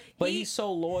 So but he's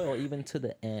so loyal even to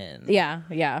the end.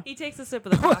 Yeah. He takes a sip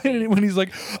of the coffee. When he's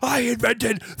like, I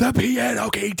invented the piano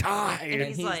guitar. And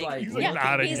he's like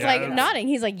nodding. He's yes. like nodding.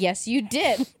 He's like, yes, you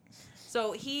did.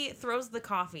 So he throws the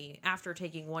coffee after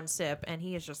taking one sip, and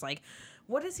he is just like,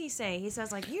 what does he say? He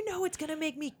says like, it's gonna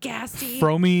make me gassy.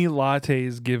 Fromy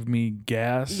lattes give me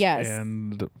gas Yes.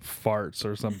 and farts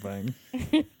or something.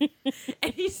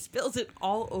 And he spills it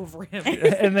all over him.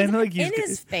 And then like In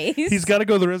his face. he's got to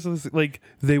go the rest of this. Like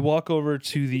they walk over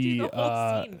to The the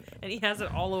whole scene, and he has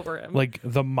it all over him. like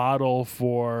the model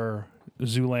for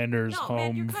Zoolander's No,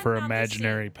 man, you're home cutting for out this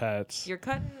imaginary scene. pets. You're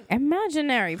cutting.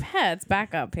 Imaginary pets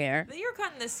back up here. You're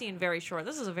cutting this scene very short.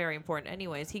 This is a very important.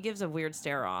 Anyways, he gives a weird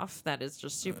stare off that is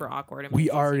just super awkward. and We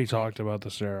makes it already seem talked about the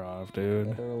stare off, dude.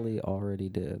 Literally already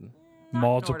did. not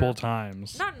Multiple in order.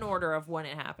 times. Not in order of when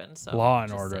it happened. So Law and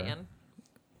just Order. saying.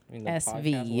 I mean, the SVU.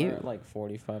 podcast, we're at like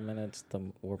 45 minutes.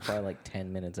 We're probably like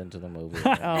 10 minutes into the movie.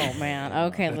 Oh man.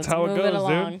 Okay, let's how it move it goes,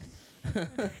 along.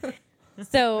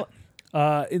 So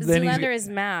Then Zoolander is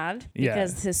mad Yeah.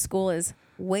 because his school is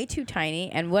way too tiny.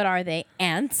 And what are they?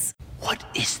 Ants. What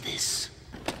is this?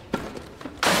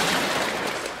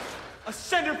 A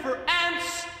center for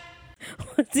ants?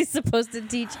 What's he supposed to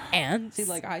teach ants? See,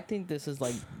 like, I think this is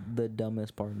like the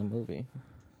dumbest part of the movie.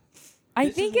 I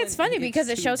this think is it's when funny it because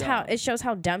gets it too shows dumb.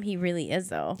 how dumb he really is,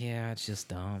 though. Yeah, it's just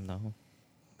dumb, though.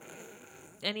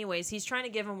 Anyways, he's trying to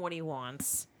give him what he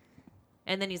wants,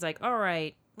 and then he's like, "All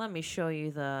right, let me show you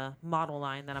the model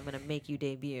line that I'm gonna make you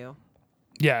debut."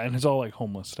 Yeah, and it's all like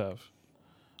homeless stuff.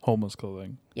 Homeless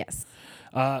clothing. Yes.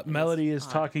 Melody is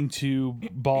talking to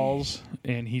Balls,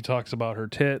 and he talks about her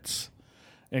tits,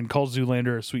 and calls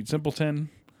Zoolander a sweet simpleton.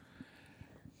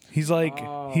 He's like,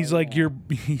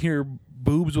 your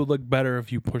boobs would look better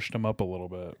if you pushed them up a little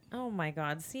bit. Oh my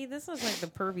God! See, this is like the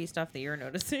pervy stuff that you're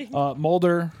noticing.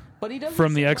 Mulder But he doesn't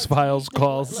from the say X Files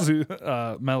calls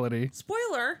Melody.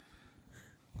 Spoiler.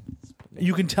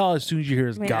 You can tell as soon as you hear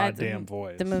his I mean, goddamn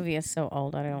voice. The movie is so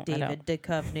old. I don't. David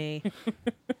Duchovny.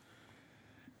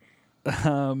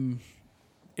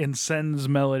 And sends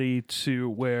Melody to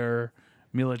where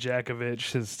Mila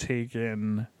Jovovich has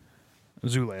taken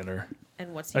Zoolander.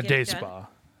 And what's he A day getting done? spa.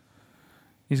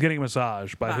 He's getting a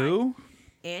massage. By By who?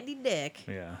 Andy Dick.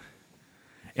 Yeah.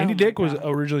 Oh Andy my Dick was God.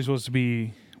 originally supposed to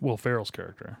be Will Ferrell's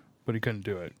character, but he couldn't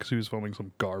do it because he was filming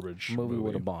some garbage movie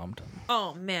would have bombed.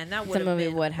 Oh man, that would The have movie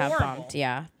been would have horrible. bombed,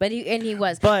 yeah. But he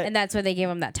was, But- and that's why they gave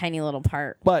him that tiny little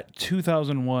part. But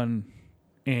 2001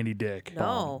 Andy Dick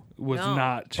No, was no.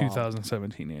 not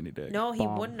 2017 Andy Dick. No, he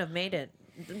Bomb. wouldn't have made it.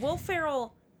 Will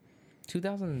Ferrell.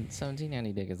 2017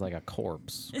 Andy Dick is like a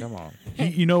corpse. Come on.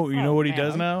 You know what he man.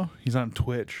 does now? He's on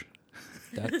Twitch.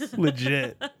 That's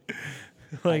Legit. I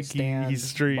Like stand he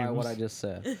streams. by what I just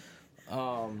said.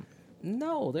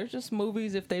 No, there's just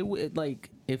movies. If they would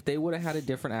have had a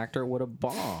different actor, it would have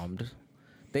bombed.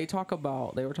 They were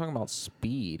talking about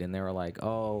Speed, and they were like,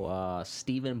 "Oh,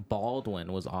 Stephen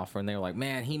Baldwin was offering." They were like,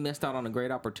 "Man, he missed out on a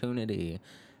great opportunity."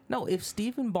 No, if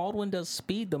Stephen Baldwin does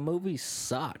Speed, the movie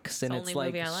sucks, and the it's only like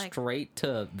movie I like. straight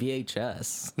to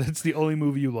VHS. That's the only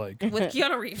movie you like. With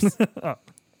Keanu Reeves.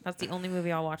 That's the only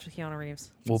movie I'll watch with Keanu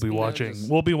Reeves. We'll be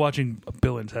watching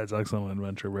Bill and Ted's Excellent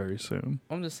Adventure very soon.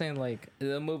 I'm just saying, like,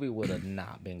 the movie would have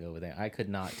not been good with it. I could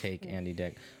not take Andy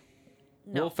Dick.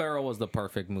 No. Will Ferrell was the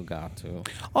perfect Mugatu.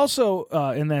 Also,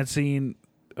 in that scene,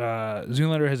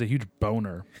 Zoolander has a huge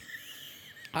boner.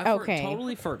 I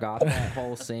totally forgot that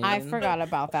whole scene. I forgot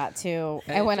about that too.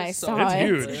 And when I saw It's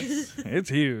it, huge. It's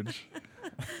huge.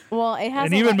 well, it has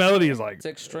And a even li- Melody is like, It's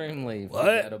extremely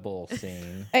forgettable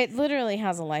scene. It literally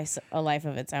has a life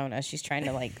of its own as she's trying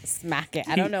to like smack it.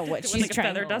 I don't know what With she's like a trying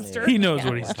feather to. duster. he knows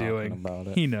what he's Talking doing. about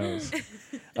it. He knows.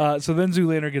 So then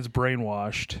Zoolander gets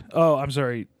brainwashed. Oh, I'm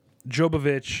sorry.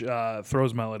 Jovovich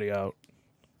throws Melody out.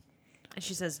 And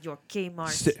she says, "Your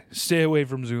Kmart's Stay away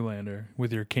from Zoolander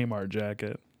with your Kmart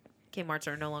jacket. Kmart's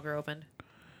are no longer open."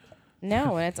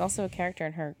 No, and it's also a character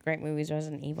in her great movies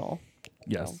Resident Evil.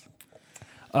 Yes.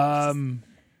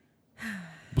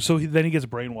 So then he gets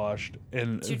brainwashed,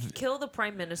 and To kill the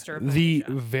Prime Minister of the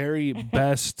Malaysia. very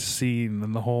best scene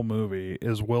in the whole movie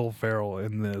is Will Ferrell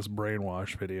in this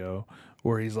brainwash video,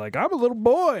 where he's like, "I'm a little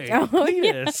boy,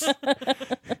 Cletus,"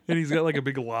 and he's got like a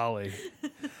big lolly.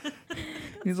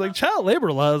 He's like, "Child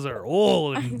labor laws are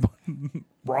old and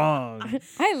wrong.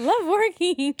 I love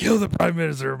working. Kill the Prime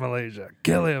Minister of Malaysia.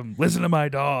 Kill him. Listen to my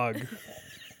dog."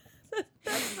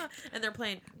 And they're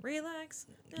playing Relax.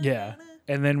 Yeah.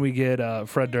 And then we get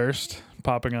Fred Durst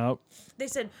popping up. They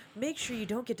said, make sure you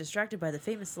don't get distracted by the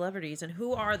famous celebrities. And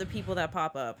who are the people that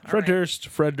pop up? All Fred right. Durst,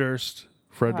 Fred Durst,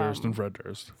 Fred Durst, and Fred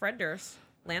Durst. Fred Durst.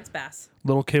 Lance Bass.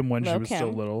 Little Kim when she Lil' was Kim.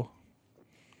 still little.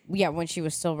 Yeah, when she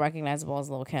was still recognizable as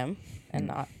Lil' Kim and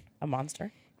not a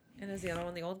monster. And is the other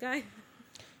one the old guy?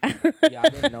 Yeah, I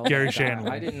didn't know Gary that guy. Shandling.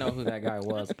 I didn't know who that guy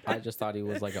was. I just thought he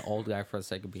was like an old guy for the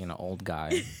sake of being an old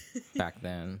guy back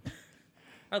then.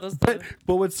 Are those But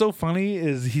what's so funny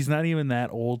is he's not even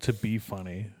that old to be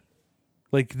funny.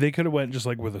 Like they could have went just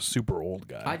like with a super old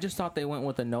guy. I just thought they went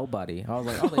with a nobody. I was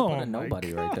like, oh, they put a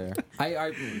nobody right there.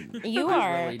 You I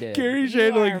are really did. Gary you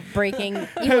Shandling are breaking. You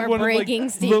had are one of, like, breaking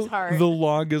Steve's heart. the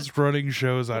longest running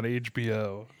shows on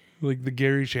HBO, like the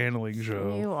Gary Shandling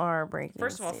show. You are breaking.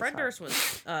 First of all, Steve's Fred heart. Durst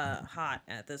was hot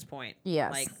at this point.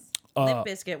 Yes. Like, Limp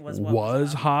Bizkit was what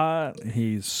Was up. hot.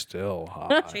 He's still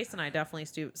hot. Chase and I definitely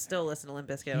still listen to Limp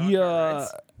Bizkit. On Yeah. our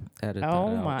rides. Edit Oh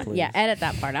that out, my! please. Yeah, edit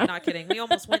that part out. Not kidding. We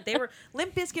almost went.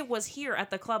 Limp Bizkit was here at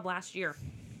the club last year.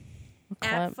 At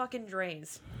club? fucking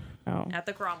Dre's. Oh, At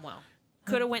the Cromwell.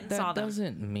 Could have went and saw That them.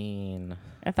 doesn't mean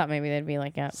I thought maybe they'd be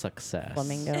like at success.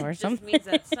 Flamingo or It just something. means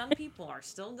that some people are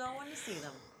still going to see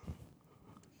them.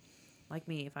 Like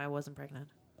me, if I wasn't pregnant.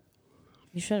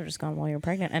 You should have just gone while you were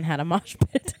pregnant and had a mosh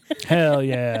pit. Hell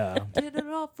yeah. Did it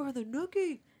all for the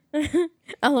nookie.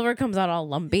 Oliver comes out all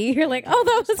lumpy. You're like, oh,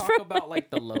 that was Let's talk from. about like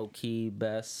the low key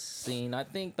best scene. I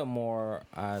think the more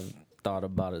I've thought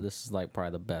about it, this is like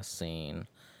probably the best scene.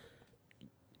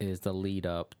 Is the lead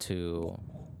up to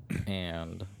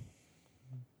and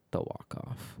the walk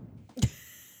off.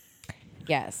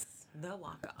 Yes, The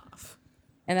walk off.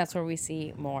 and that's where we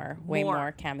see way More.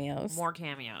 more cameos. More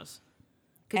cameos.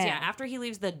 Because, yeah, And- after he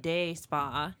leaves the day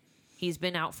spa, he's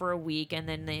been out for a week, and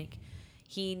then like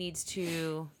he needs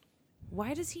to.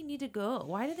 Why does he need to go?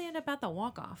 Why did they end up at the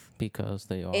walk off? Because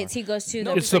they are. He goes to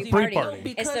No, the It's the pre-party. pre-party.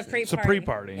 It's the Because- pre-party. It's a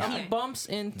pre-party. Okay. He bumps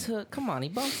into. Come on, he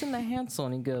bumps into Hansel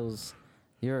and he goes,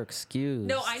 "You're excused."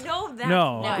 No, I know that.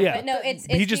 No, No, yeah. but no, it's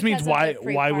he just means because of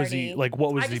the why was he pre-party. like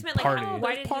what was I the just meant like, party?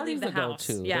 why did he parties leave the to go house?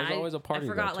 to. Yeah, There's always a party I to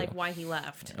go forgot to. like why he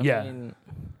left. I Yeah. mean,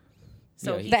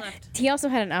 So Yeah, he That- left. he also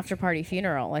had an after party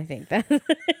funeral. I think that.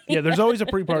 Yeah, there's always a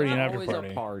pre-party and there's after always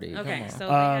party. a party. Okay, Come on. so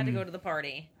they had to go to the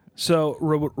party. So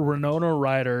Renona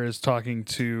Ryder is talking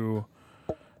to.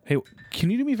 Hey, can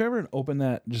you do me a favor and open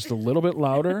that just a little bit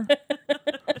louder?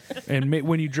 And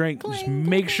when you drink, just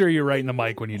make sure you're right in the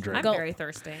mic when you I'm drink. very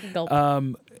thirsty. Gulp.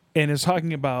 And is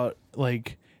talking about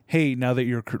like, hey, now that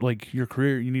your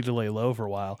career, you need to lay low for a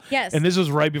while. Yes. And this was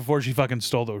right before she fucking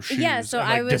stole those shoes. Yeah, so and,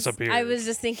 like, I disappeared. was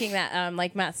just thinking that,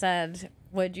 like Matt said,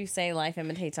 would you say life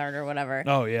imitates art or whatever?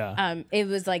 Oh yeah. It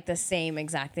was like the same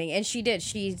exact thing, and she did.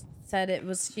 She said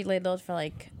she laid low for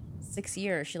like 6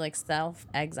 years. She like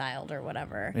self-exiled or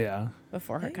whatever Yeah.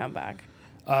 before her comeback.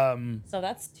 So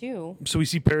that's 2. So we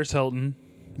see Paris Hilton.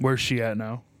 Where's she at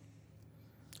now?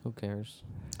 Who cares?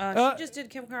 She just did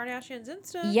Kim Kardashian's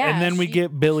Insta. Yeah, and then we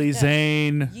get Billy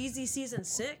Zane. Yeezy season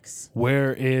 6.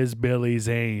 Where is Billy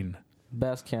Zane?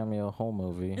 Best cameo whole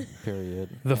movie. Period.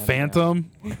 The Hands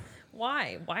Phantom.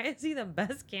 Why? Why is he the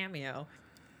best cameo?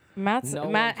 Matt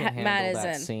can handle that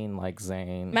isn't. scene like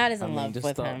Zane. Matt is in love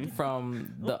with him.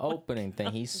 From the opening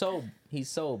thing. He's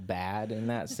so bad in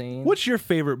that scene. What's your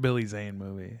favorite Billy Zane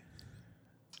movie?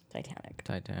 Titanic.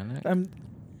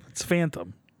 It's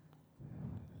Phantom.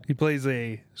 He plays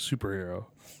a superhero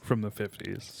from the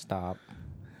 50s. Stop.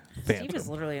 Phantom. Steve is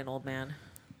literally an old man.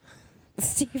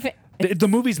 Steve. The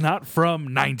movie's not from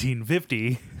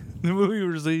 1950. The movie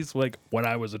was released like when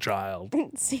I was a child.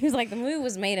 Seems like the movie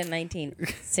was made in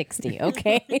 1960.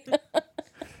 Okay.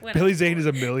 Billy Zane is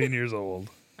 1,000,000 years old.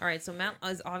 All right, so Matt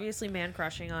is obviously man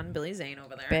crushing on Billy Zane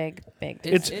over there. Big.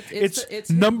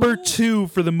 It's number 2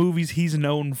 for the movies he's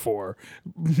known for.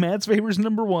 Matt's favorite's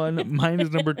number 1. Mine is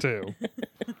number 2.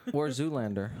 Or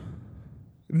Zoolander.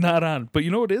 Not on. But you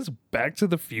know what it is? Back to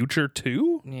the Future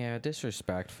 2? Yeah,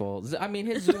 disrespectful. I mean,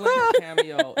 his Zoolander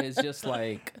cameo is just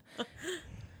like,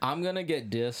 I'm going to get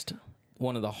dissed.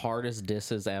 One of the hardest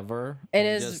disses ever. It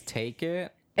is. Just take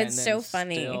it. It's and so then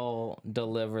funny. Still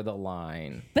deliver the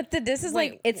line. But this is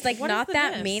Wait, like, it's like what not is the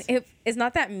that diss? mean. It's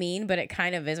not that mean, but it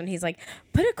kind of is when he's like,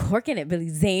 put a cork in it, Billy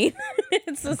Zane.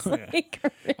 It's just like,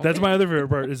 That's my other favorite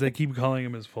part is they keep calling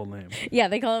him his full name. yeah,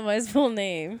 they call him by his full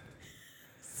name.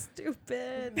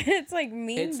 Stupid. It's like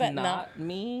mean, It's but not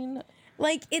mean.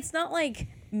 like it's not like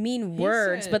mean He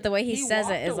words, said- but the way he says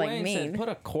it walked is away like and mean. said, put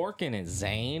a cork in it,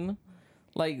 Zane.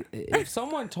 Like, if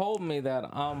someone told me that,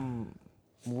 I'm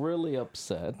really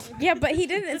upset. Yeah, but he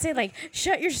didn't say like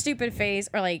shut your stupid face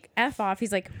or like F off.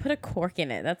 He's like put a cork in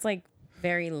it. That's like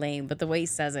very lame, but the way he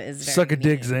says it is very Suck a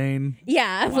dick, mean. Zane.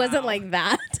 Yeah, it wasn't like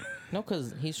that. No,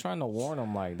 because he's trying to warn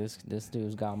him, like, this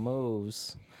dude's got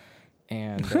moves.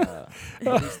 And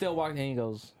but he still walked in and he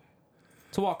goes,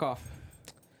 it's a walk off.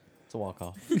 It's a walk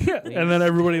off. Yeah, and then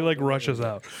everybody like rushes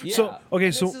out. Yeah. So okay,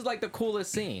 and so this is like the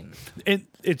coolest scene.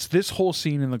 it's this whole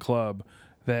scene in the club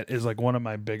that is like one of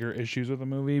my bigger issues with the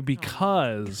movie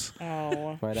because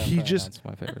Oh. Right He after just- that's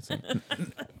my favorite scene.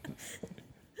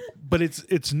 but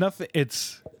it's nothing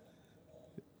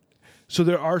so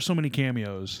there are so many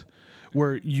cameos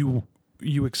where you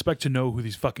expect to know who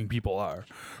these fucking people are.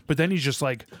 But then he's just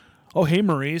like, "Oh, hey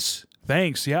Maurice.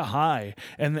 Thanks. Yeah, hi."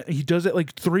 And he does it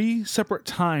like 3 separate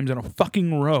times in a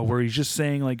fucking row where he's just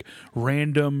saying like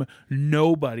random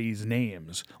nobody's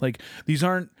names. Like these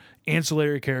aren't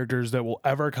ancillary characters that will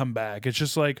ever come back. It's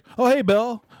just like, "Oh, hey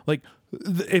Bill." Like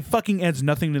it fucking adds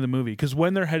nothing to the movie because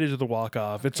when they're headed to the walk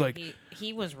off, it's like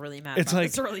he was really mad it's about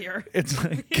like this earlier. It's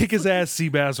like kick his ass,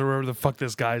 Seabass, or whatever the fuck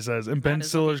this guy says. And Ben is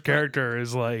Stiller's character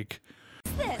is like,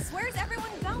 This? Where's everyone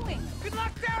going? Good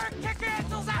luck, Derek! Kick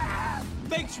Ansel's ass!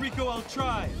 Thanks, Rico, I'll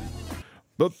try.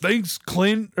 "But thanks,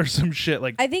 Clint," or some shit.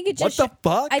 Like, I think it just what the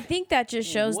fuck? I think that just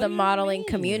shows What the do you modeling mean?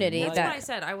 community That's what I that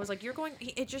said. I was like, "You're going."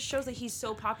 It just shows that he's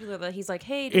so popular that he's like,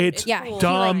 "Hey, dude, it's Yeah, cool."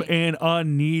 dumb Like, and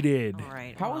unneeded. all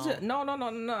right. How is well, it?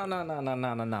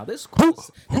 No. This is cool.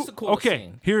 This is the coolest Okay,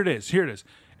 scene. here it is.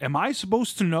 Am I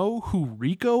supposed to know who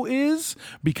Rico is?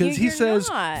 Because he You're says,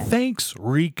 not. "Thanks,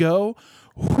 Rico."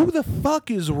 Who the fuck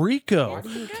is Rico? Why do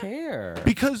you care?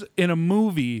 Because in a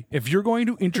movie, if you're going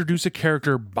to introduce a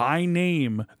character by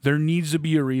name, there needs to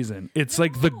be a reason. It's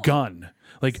like the gun.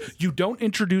 Like you don't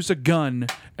introduce a gun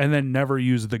and then never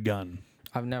use the gun.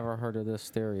 I've never heard of this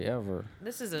theory ever.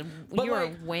 This is a But, you are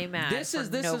like, way mad. this for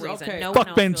is no reason. okay. No one Fuck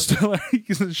else Ben feels- Stiller.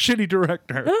 He's a shitty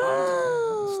director.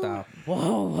 Stop.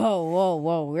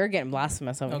 whoa. We're getting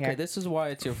blasphemous over Okay, here. this is why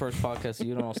it's your first podcast.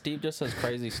 You don't know. Steve just says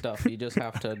crazy stuff. You just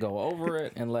have to go over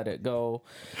it and let it go,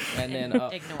 and then.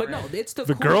 Ignore But no, it. it's the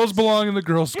The coolest- girls belong in the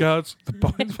Girl Scouts. The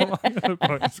boys belong in the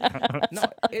Boy Scouts. No,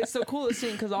 it's the coolest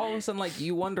scene because all of a sudden, like,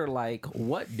 you wonder, like,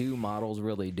 what do models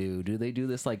really do? Do they do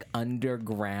this like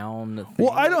underground thing?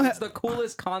 Well, I don't It's ha- the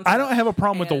coolest concept. I don't have a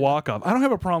problem with the And- walk off. I don't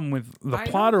have a problem with the I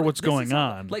plot know, or but what's this going is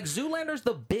how- on. Like Zoolander's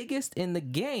the biggest in the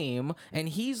game, and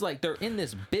he's like they're in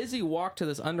this busy walk to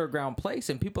this underground place,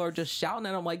 and people are just shouting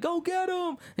at him like, "Go get him!"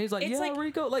 And he's like, It's "Yeah, like-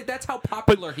 Rico." Like that's how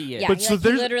popular he is. yeah, but he, so he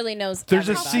there's- literally knows. there's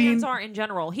a how everybody. scene- fans are in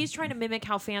general. He's trying to mimic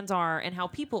how fans are and how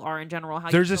people are in general. How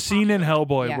There's you're a so scene in popular.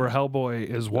 Hellboy Yeah. where Hellboy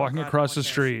is walking God, across no the one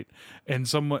cares. street,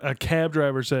 and a cab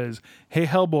driver says, "Hey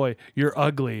Hellboy, you're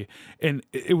ugly," and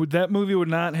that movie would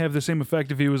not have the same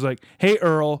effect if he was like, "Hey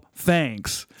Earl,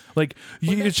 thanks." Like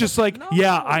it's just like, no,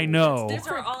 yeah, I know. These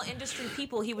are all industry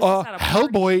people. He was just at a party.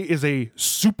 Hellboy is a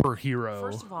superhero.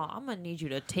 First of all, I'm gonna need you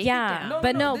to take Yeah, it down. No,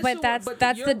 but no, no, this but is that's what- but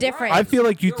that's you're the difference. I feel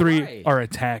like you You're three right. are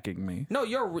attacking me. No,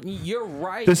 you're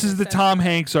right. This in is the the sense- Tom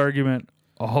Hanks argument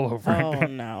all over Oh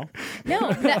again. no,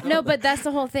 no, but that's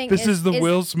the whole thing. This is the It's-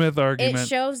 Will Smith argument. It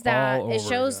shows that all it over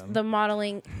shows again. the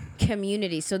modeling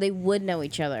community, so they would know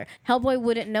each other. Hellboy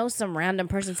wouldn't know some random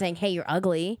person saying, "Hey, you're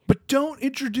ugly." But don't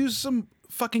introduce some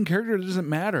fucking character that doesn't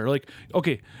matter. Like,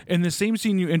 okay, in the same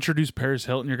scene you introduce Paris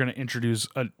Hilton, you're going to introduce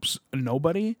a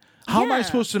nobody. How am I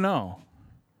supposed to know?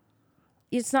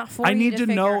 It's not for I you need to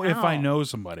know figure if I out. know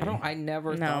somebody. I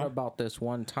never thought about this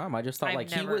one time. I just thought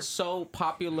he was so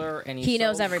popular and he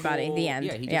knows so everybody. cool. The end.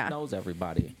 Yeah, he just knows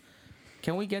everybody.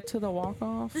 Can we get to the walk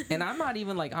off? And I'm not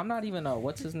even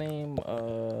what's his name?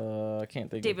 I can't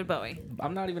think. David Bowie.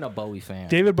 I'm not even a Bowie fan.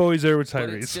 David Bowie's there with But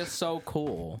Tyrese. it's just so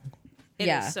cool. It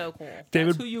is so cool.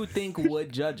 David, That's who you would think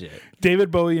would judge it.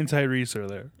 David Bowie and Tyrese are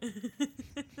there.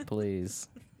 Please.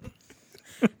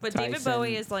 But David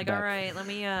Bowie is like, all right, let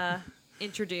me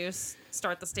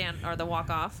start the walk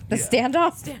off. The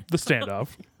standoff? The standoff.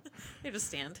 They just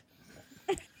stand.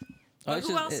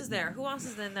 Who else is there? Who else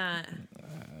is in that?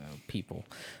 People.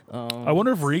 I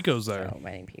wonder if Rico's there. So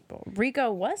many people.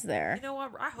 Rico was there. You know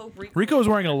what? I hope Rico was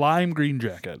wearing a lime green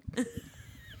jacket.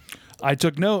 I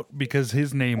took note because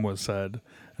his name was said.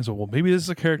 I said, well, maybe this is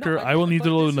a character I will need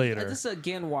to learn later. This is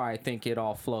again why I think it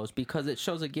all flows, because it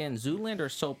shows again Zoolander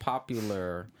is so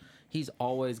popular. He's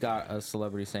always got a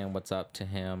celebrity saying what's up to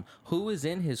him. Who is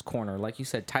in his corner? Like you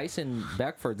said, Tyson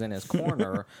Beckford's in his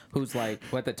corner, who's like,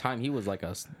 well, at the time, he was like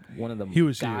one of the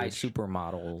guy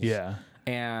supermodels. Yeah.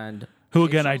 And who,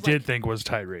 again, I did think was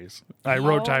Tyrese. I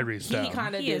wrote Tyrese down. He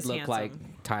kind of did look like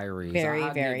Tyrese. Very,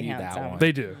 I'll very give you handsome. that one.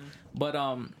 They do. But,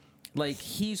 like,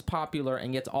 he's popular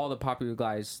and gets all the popular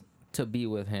guys to be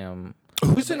with him.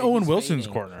 Who's But in Owen he's Wilson's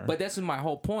fading. corner? But this is my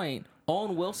whole point.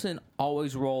 Owen Wilson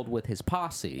always rolled with his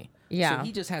posse. Yeah. So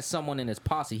he just has someone in his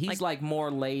posse. He's like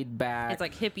more laid back. It's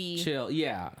like hippie. Chill.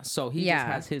 Yeah. So he just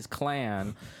has his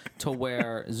clan to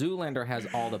where Zoolander has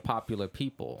all the popular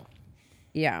people.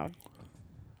 Yeah.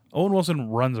 Owen Wilson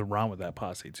runs around with that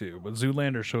posse, too. But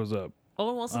Zoolander shows up.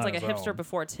 Owen Wilson's on like a his hipster own.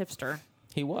 before it's hipster.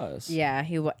 He was. Yeah,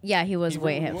 he was. Yeah, he was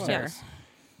way really hipster. was.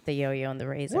 The yo-yo and the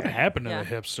razor. What happened to Yeah. the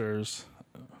hipsters?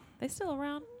 They still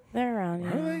around? They're around. Yeah.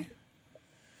 Are they?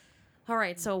 All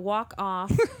right, so walk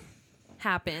off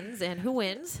happens, and who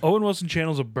wins? Owen Wilson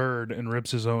channels a bird and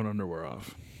rips his own underwear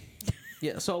off.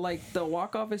 Yeah. So like the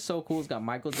walk off is so cool. It's got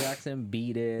Michael Jackson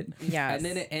beat it. Yes. And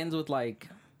then it ends with like,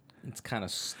 it's kind of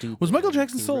stupid. Was Michael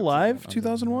Jackson He still rips alive? his own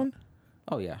 2001?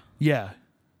 Oh yeah. Yeah.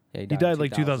 Yeah, He died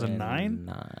like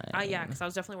 2009? Yeah, because I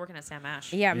was definitely working at Sam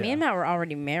Ash. Yeah, me and Matt were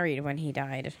already married when he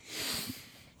died.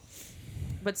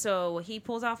 But so he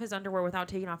pulls off his underwear without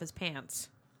taking off his pants.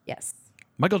 Yes.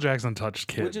 Michael Jackson touched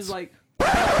kids. Which is like.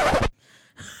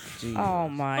 Oh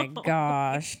my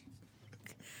gosh.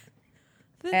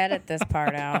 Edit this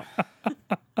part out.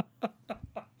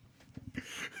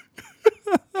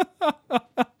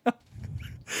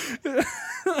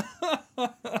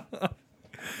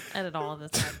 Edit all of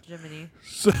this out, Jiminy.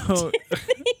 So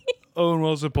Owen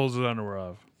Wilson pulls his underwear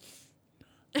off.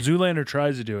 Zoolander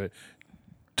tries to do it.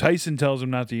 Tyson tells him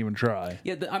not to even try.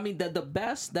 Yeah, I mean the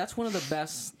best. That's one of the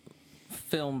best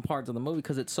film parts of the movie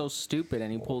because it's so stupid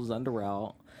and he pulls his underwear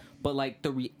out. But like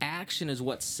the reaction is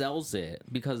what sells it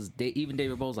because even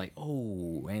David Bowie's like,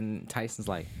 oh, and Tyson's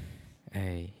like,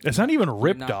 hey. It's not even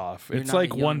ripped not- off. you're It's not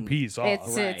like a one young- piece off.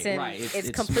 It's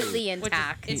completely smooth.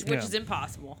 intact. Which is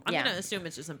impossible. I'm Yeah. gonna assume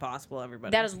it's just impossible.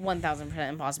 Everybody. That is 1,000%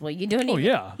 impossible. You don't Oh, even.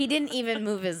 yeah. He didn't even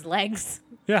move his legs.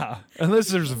 Yeah, unless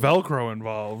there's Velcro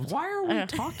involved. Why are we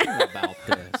talking about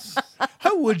this?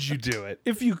 How would you do it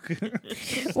if you could?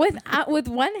 With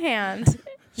one hand,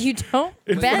 you don't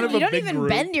In front bend. of You a don't big even group.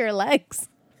 bend your legs.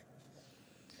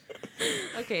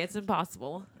 Okay, it's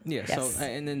impossible. Yeah. Yes. So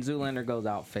and then Zoolander goes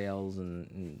out, fails,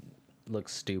 and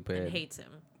looks stupid. And hates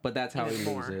him. But that's how he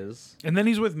even more. loses. And then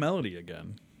he's with Melody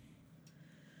again,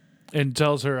 and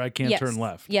tells her, "I can't Yes. turn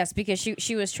left." Yes, because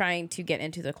she was trying to get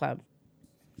into the club.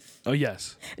 Oh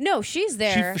yes, No, she's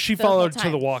there. she the whole followed to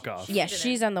time. the walk-off. Yes, She did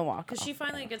she's it. on the walk. Because she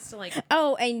finally gets to like,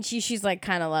 Oh, and she's like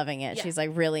kind of loving it. Yeah. She's like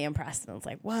really impressed, and it's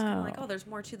like, wow. like, oh, there's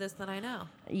more to this than I know.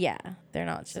 Yeah, they're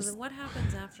not So just. then what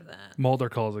happens after that? Mulder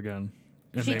calls again.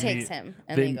 And She they takes meet- him,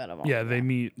 and they go to Mulder. Yeah, they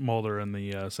meet Mulder in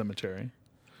the cemetery.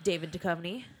 David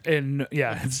Duchovny. And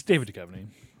yeah, it's David Duchovny,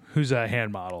 who's a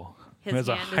hand model. His Who has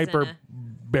a hand is in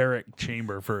hyperbaric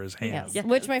chamber for his hand. Yes.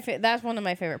 Which that's one of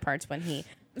my favorite parts when he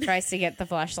tries to get the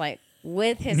flashlight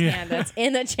with his hand that's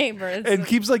in the chamber. It's And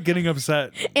keeps like getting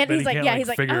upset. and that he's he like, can't, yeah, he's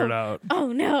like, figure oh, it out.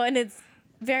 oh no, and it's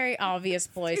very obvious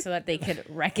ploy so that they could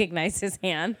recognize his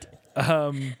hand.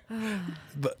 The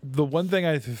one thing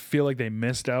I feel like they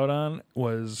missed out on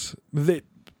was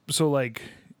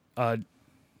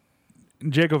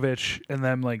Jakovich and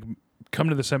them like come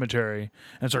to the cemetery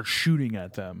and start shooting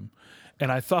at them.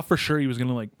 And I thought for sure he was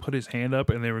gonna like put his hand up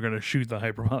and they were gonna shoot the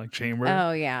hyperbolic chamber.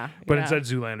 Oh yeah. But yeah. instead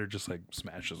Zoolander just like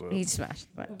smashes it. He smashed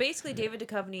it. Basically, David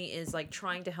Duchovny is like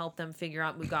trying to help them figure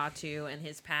out Mugatu and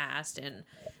his past, and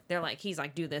they're like, he's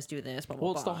like, do this, blah blah.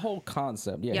 Well, it's the whole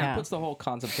concept. Yeah, Yeah. he puts the whole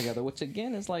concept together, which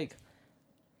again is like,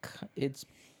 it's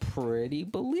pretty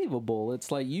believable.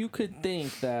 It's like you could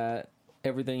think that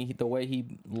everything, the way he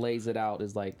lays it out,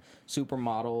 is like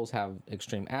supermodels have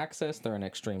extreme access, they're in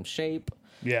extreme shape.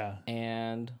 Yeah.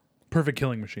 And perfect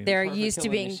killing machine. They're perfect used to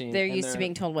killing being machine, they're and used to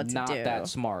being told what to not do. that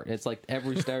smart. It's like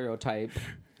every stereotype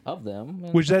of them.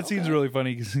 And Which it's that like, scene's okay. really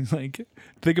funny because he's like,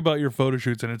 think about your photo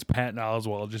shoots and it's Patton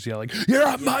Oswalt just yelling, "You're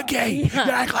a monkey! You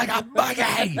act like a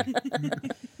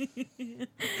monkey!"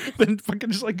 Then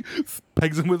fucking just like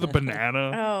pegs him with a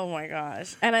banana. Oh my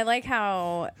gosh. And I like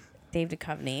how Dave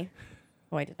Duchovny,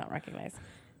 who I did not recognize,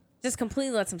 just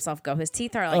completely lets himself go. His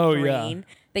teeth are like Oh, green. yeah.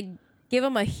 They give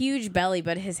him a huge belly,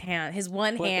 but his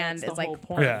one But hand that's is the like whole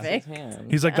point, Yeah. is his perfect,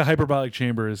 hand. He's like, the hyperbolic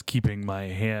chamber is keeping my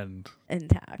hand.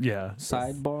 intact. Yeah.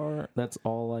 Sidebar, that's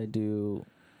all I do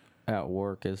at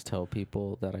work is tell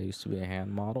people that I used to be a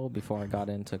hand model before I got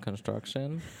into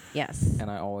construction. Yes. And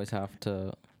I always have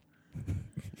to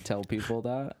tell people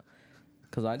that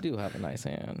because I do have a nice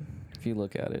hand if you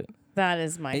look at it. That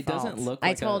is my It fault. doesn't look I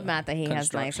like told a Matt that he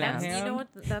has nice construction hands. hand. You know what?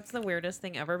 That's the weirdest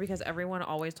thing ever because everyone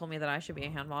always told me that I should be a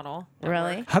hand model. at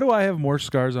Really? work. How do I have more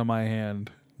scars on my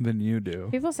hand than you do?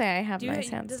 People say I have Do you, nice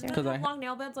hands does too. Matt 'Cause have I ha- long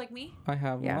nail beds like me? I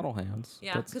have Yeah. model hands.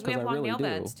 Yeah, That's because we have I long really nail do.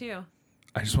 beds too.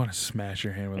 I just want to smash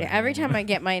your hand with Yeah, a every hammer. time I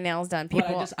get my nails done, But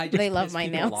people I just they love piss my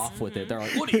people nails. off with it. They're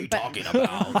like, "What are you talking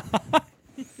about?"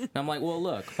 And I'm like, "Well,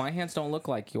 look, my hands don't look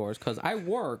like yours because I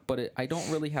work, but I don't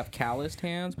really have calloused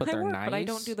hands, but I they're work, nice." but I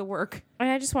don't do the work. And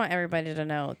I just want everybody to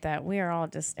know that we are all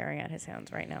just staring at his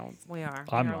hands right now. We are.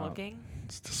 I'm we are not. looking.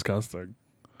 It's disgusting.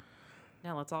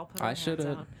 Now let's all put our I hands should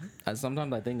have. out.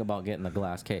 Sometimes I think about getting a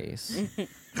glass case,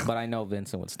 but I know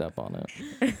Vincent would step on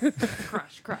it.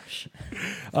 Crush.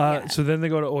 So then they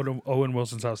go to Owen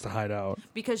Wilson's house to hide out.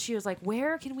 Because she was like,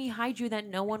 where can we hide you that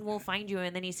no one will find you?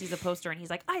 And then he sees a poster and he's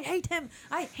like, I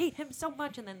hate him so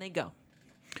much. And then they go.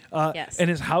 Yes. And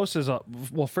his house is up.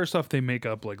 Well, first off, they make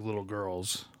up like little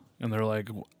girls, and they're like,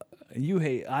 "You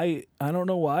hate. I don't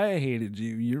know why I hated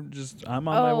you. You're just. I'm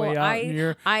on my way out, and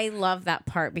you're." I love that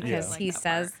part because Yeah. he Like that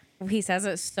says he says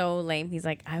it so lame. He's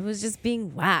like, I was just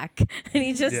being whack, and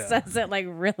he just Yeah. says it like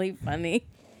really funny.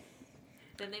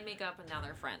 Then they make up and now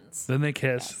they're friends. Then they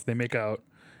kiss. They make out,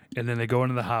 and then they go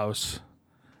into the house,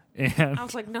 and I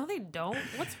was like, no, they don't.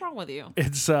 What's wrong with you?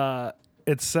 it's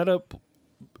set up.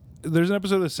 There's an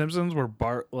episode of The Simpsons where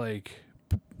Bart like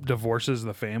divorces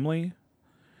the family,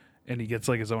 and he gets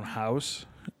like his own house,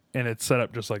 and it's set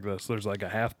up just like this. There's like a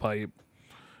half pipe,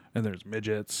 and there's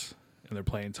midgets, and they're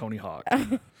playing Tony Hawk.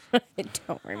 I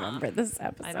don't remember this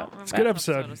episode. I don't remember a good that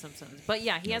episode. of Simpsons. But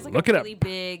yeah, he has like Look a it up. really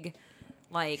big,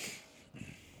 like,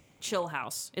 chill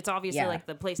house. It's obviously Yeah. like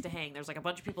the place to hang. There's like a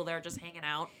bunch of people there just hanging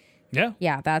out. Yeah,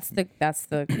 Yeah, that's the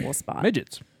cool spot.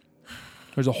 midgets.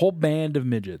 There's a whole band of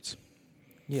midgets.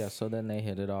 Yeah, so then they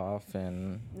hit it off,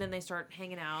 and And then they start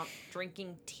hanging out,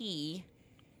 drinking tea.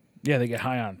 Yeah, they get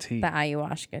high on tea. The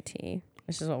ayahuasca tea,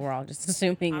 which is what we're all just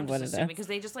assuming I'm what just it assuming is. because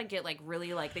they just like get like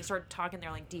really like they start talking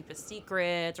their like deepest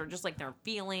secrets or just like their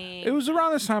feelings. It was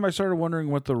around this time I started wondering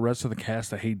what the rest of the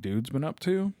cast of Hey Dude's been up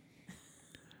to.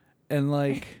 And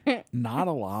like, not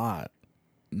a lot.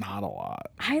 Not a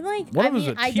lot. I like. One I of them is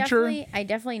mean, a I teacher.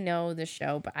 definitely know the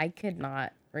show, but I could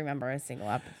not remember a single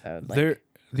episode. Like, They're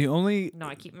the only No,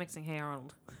 I keep mixing Hey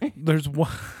Arnold there's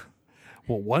one.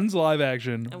 Well, one's live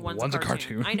action, and one's, a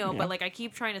cartoon. I know, but like I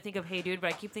keep trying to think of Hey Dude, but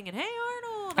I keep thinking Hey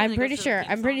Arnold. and I'm then it pretty goes to the sure.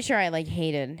 theme I'm pretty song. sure I like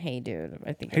hated Hey Dude.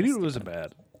 I think. Hey it was Dude wasn't stupid.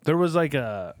 bad. There was like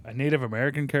a Native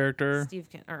American character.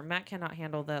 Matt cannot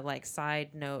handle the like side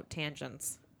note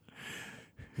tangents.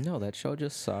 no, that show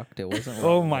just sucked. It wasn't.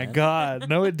 Oh my relevant. God!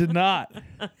 No, it did not.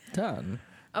 Done.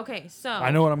 Okay, so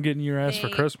I know what I'm getting your ass for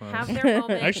they Christmas. have their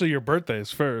moment. Actually, your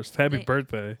birthday's first. Happy They-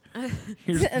 birthday!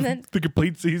 Here's And then- the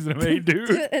complete season of Hey Dude.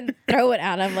 and throw it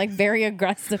at him like very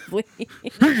aggressively.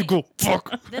 Here you go.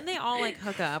 Fuck. Then they all like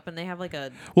hook up and they have like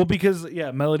a Well, because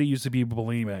Melody used to be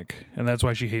bulimic, and that's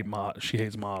why she hates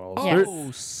models. Yes.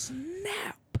 Oh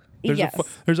snap! Yes.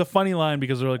 There's a funny line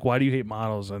because they're like, "Why do you hate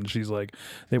models?" And she's like,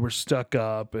 "They were stuck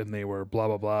up and they were blah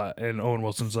blah blah." And Owen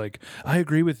Wilson's like, "I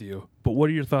agree with you, but what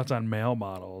are your thoughts on male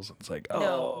models?" It's like, "Oh,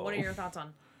 no. What are your thoughts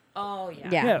on? Oh yeah,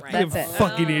 Yeah, right. you that's it.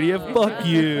 fucking idiot, fuck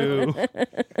you."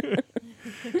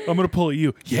 I'm gonna pull at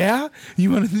you. Yeah, you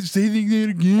want to say that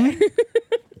again?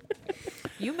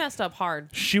 You messed up hard.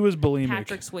 She was bulimic.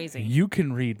 Patrick Swayze. You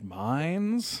can read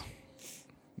minds.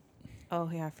 Oh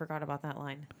yeah, I forgot about that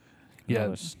line. Yeah.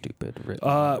 Another stupid.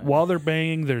 While they're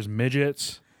banging, there's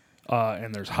midgets,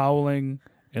 and there's howling,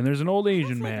 and there's an old I Asian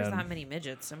don't feel like man. there's that many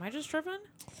midgets. Am I just tripping?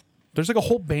 There's like a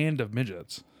whole band of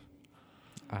midgets.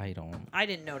 I don't. I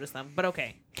didn't notice them, but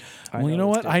okay. Well, you know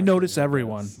what? I notice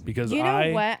everyone because You know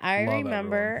I what? I love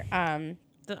remember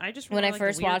I just when remember, I like,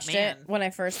 first the weird watched man. it. When I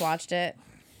first watched it,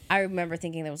 I remember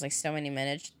thinking there was like so many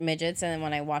midgets, and then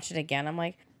when I watched it again, I'm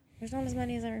like, there's not as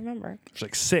many as I remember. There's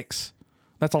like 6.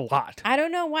 That's a lot. I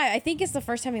don't know why. I think it's the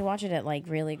first time you watch it, it like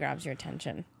really grabs your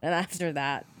attention, and after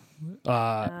that,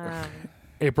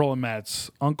 April and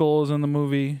Matt's uncle is in the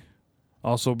movie,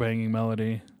 also banging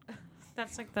Melody.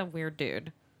 That's like the weird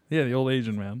dude. Yeah, the old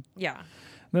Asian man. Yeah.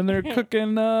 Then they're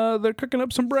cooking. They're cooking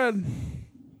up some bread,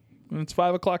 and it's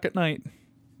 5:00 at night.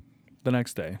 The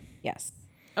next day. yes.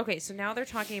 Okay, so now they're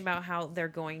talking about how they're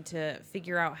going to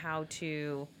figure out how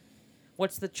to,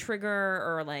 what's the trigger,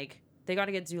 or like they got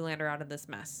to get Zoolander out of this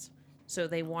mess. So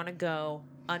they want to go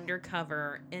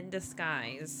undercover in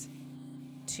disguise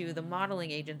to the modeling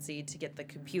agency to get the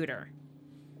computer.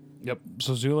 Yep.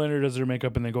 So Zoolander does their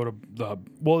makeup, and they go to the.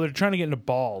 Well, they're trying to get into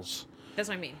balls. That's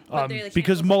what I mean. But they can't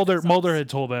Because look like Mulder themselves. had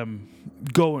told them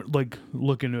go like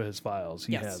look into his files.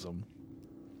 He Yes. has them.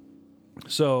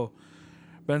 So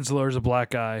Ben Stiller's a black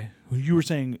guy. You were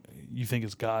saying you think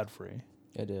it's Godfrey.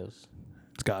 It is.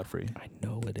 It's Godfrey, I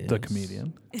know it is. the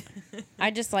comedian.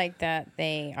 I just like that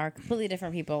they are completely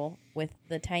different people with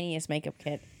the tiniest makeup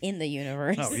kit in the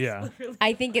universe. Oh yeah.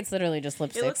 I think it's literally just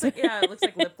It lipsticks. looks like it looks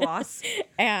like lip gloss.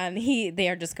 And they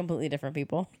are just completely different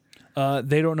people.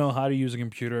 They don't know how to use a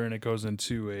computer, and it goes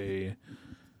into a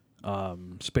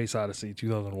Space Odyssey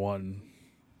 2001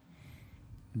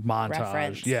 montage.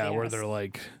 Reference, Yeah, where yes. they're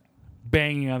like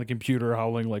banging on the computer,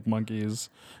 howling like monkeys,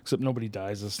 except nobody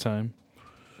dies this time.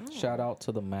 Shout out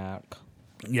to the Mac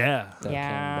Yeah. that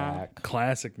Yeah. came back.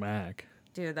 Classic Mac.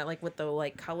 Dude, that like with the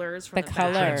like colors from The the, back.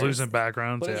 colors. Translucent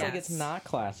backgrounds. But it's Yeah. like it's not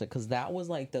classic because that was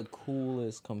like the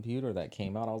coolest computer that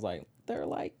came out. I was like, they're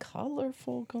like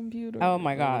colorful computers. Oh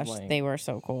my And it was gosh, like- they were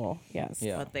so cool. Yes.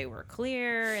 Yeah. But they were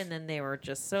clear, and then they were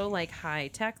just so like high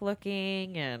tech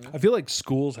looking, and I feel like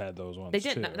schools had those ones they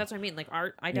did. too. That's what I mean. Like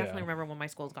art, I definitely Yeah. remember when my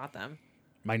schools got them.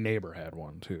 My neighbor had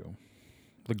one too.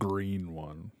 The green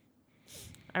one.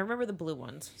 I remember the blue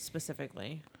ones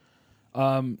specifically.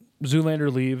 Zoolander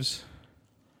leaves.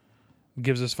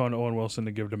 Gives his phone to Owen Wilson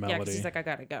to give to Yeah, Melody. because he's like, I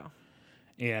gotta go.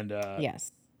 And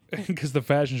Yes. because the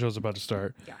fashion show's about to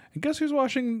start. Yeah. And guess who's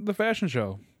watching the fashion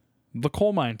show? The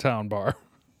Coal Mine Town Bar.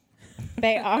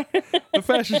 They are. The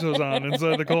fashion show's on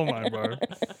inside the Coal Mine Bar.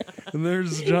 And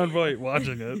there's John Voight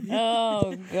watching it.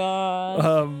 Oh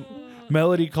god.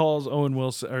 Melody calls Owen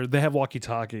Wilson, or they have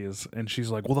walkie-talkies, and she's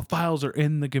like, well, the files are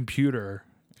in the computer.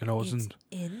 And Owen's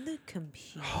In the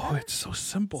computer. oh, it's so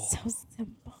simple. So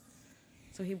simple.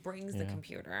 So he brings the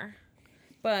computer.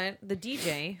 But the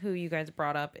DJ who you guys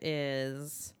brought up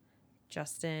is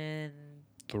Justin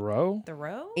Thoreau?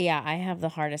 Thoreau? Yeah, I have the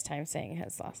hardest time saying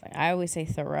his last name. I always say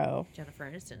Thoreau. Jennifer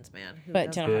Aniston's man. Who But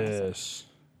does Jennifer that? Aniston. Yes.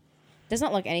 Does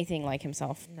not look anything like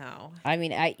himself. No. I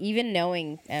mean, I even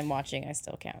knowing and watching, I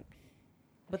still can't.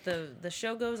 But the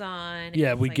show goes on.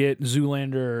 Yeah, It's we like- get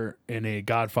Zoolander in a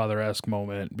Godfather-esque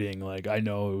moment being like, I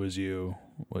know it was you.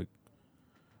 Like,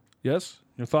 yes?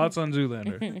 Your thoughts on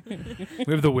Zoolander?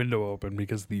 We have the window open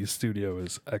because the studio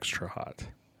is extra hot.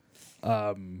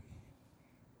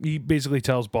 He basically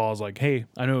tells Balls, like, hey,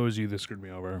 I know it was you that screwed me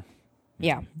over.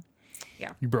 Yeah.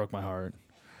 You broke my heart.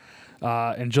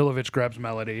 And Jilovich grabs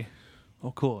Melody.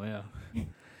 Oh, cool, yeah.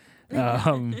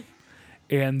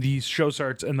 And the show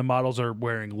starts, and the models are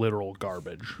wearing literal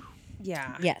garbage.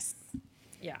 Yeah. Yes.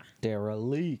 Yeah.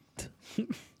 Derelict.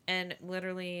 And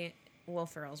literally, Will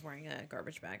Ferrell's wearing a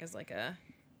garbage bag as like a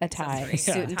A tie, accessory.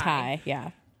 suit Yeah. and tie.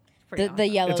 Yeah. pretty The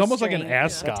yellow. It's almost like an string,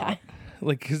 ascot. the tie.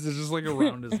 Like, because it's just like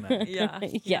around his neck. Yeah.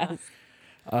 Yes.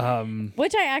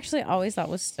 Which I actually always thought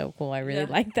was so cool. I really Yeah.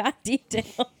 like that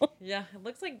detail. Yeah. It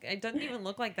looks like it doesn't even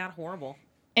look like that horrible.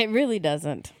 It really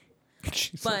doesn't.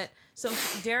 Jesus. But so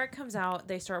Derek comes out.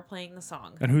 They start playing the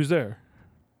song. And who's there?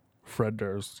 Fred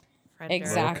Durst. Fred Durst,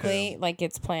 Exactly like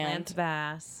it's planned. Lance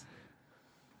Bass.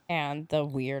 And the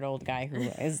weird old guy who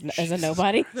is a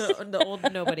nobody. The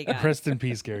old nobody guy. Rest in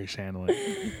peace, Gary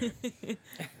Shandling.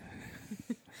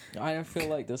 I feel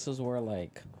like this is where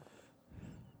like,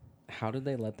 how did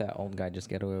they let that old guy just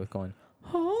get away with going,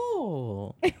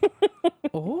 oh,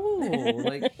 oh,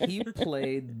 like he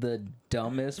played the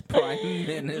dumbest prime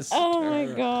minister. Oh my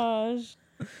gosh.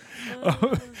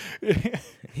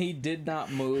 He did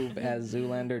not move as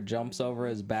Zoolander jumps over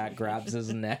his back, grabs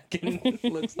his neck, and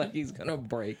looks like he's gonna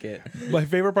break it. My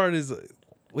favorite part is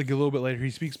like a little bit later, he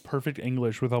speaks perfect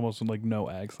English with almost like no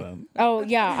accent. Oh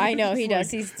yeah, I know he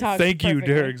does. He's talking. Thank you,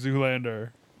 Derek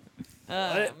Zoolander.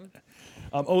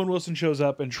 Owen Wilson shows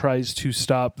up and tries to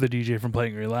stop the DJ from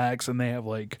playing Relax, and they have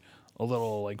like a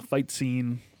little like fight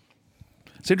scene.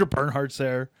 Sandra Bernhardt's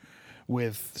there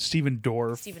with Stephen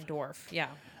Dorff. Stephen Dorff, yeah.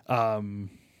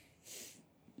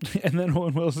 And then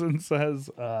Owen Wilson says,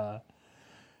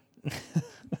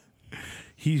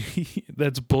 he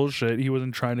that's bullshit. He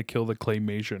wasn't trying to kill the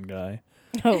claymation guy.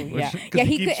 Oh yeah, yeah.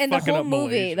 He could in the fucking whole up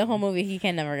movie. Malaysia. The whole movie, he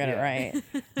can never get it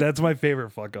right. That's my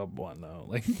favorite fuck up one though,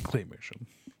 like claymation.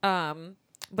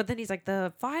 But then he's like,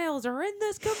 the files are in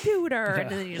this computer, and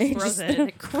then he just throws it and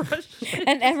it crushes it.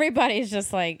 And everybody's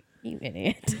just like, you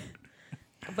idiot.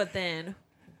 But then,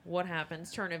 what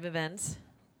happens? Turn of events.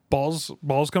 Balls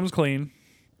comes clean,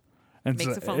 and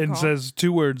Makes a phone call. says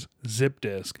 2 words: zip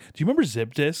disk. Do you remember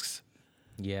zip disks?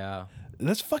 Yeah.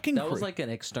 That's fucking. That was like an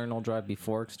external drive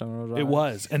before external drive. It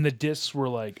was, and the discs were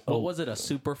like. What was it? A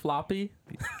super floppy?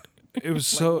 It was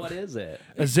so. What is it?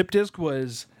 A zip disk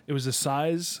was. It was the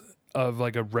size of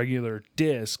like a regular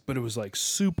disc, but it was like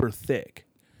super thick.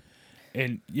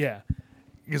 And yeah,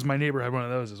 because my neighbor had one of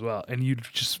those as well. And you'd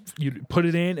put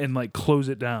it in and like close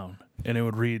it down, and it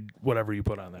would read whatever you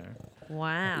put on there.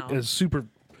 Wow. It's super.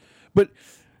 But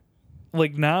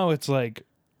like now it's like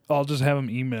I'll just have them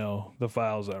email the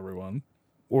files to everyone,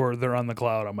 or they're on the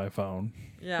cloud on my phone.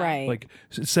 Yeah. Right. Like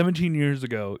 17 years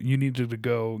ago, you needed to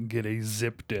go get a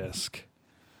zip disk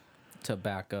To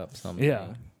back up something.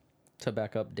 Yeah. To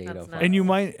back up data. That's files. and you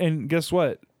might. And guess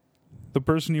what? The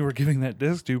person you were giving that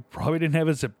disk to probably didn't have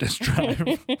a zip disk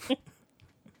drive.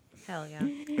 Hell yeah.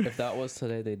 If that was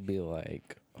today, they'd be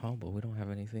like, "Oh, but we don't have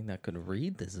anything that could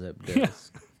read the zip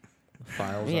disk.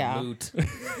 Files Yeah. are moot."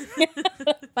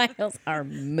 Files are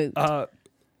moot.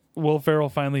 Will Ferrell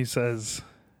finally says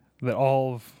that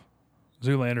all of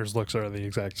Zoolander's looks are the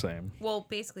exact same. Well,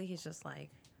 basically, he's just like,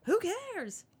 who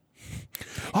cares?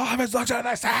 All of his looks are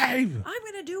the same. I'm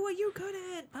going to do what you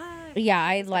couldn't. Bye. Yeah,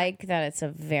 I like that it's a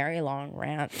very long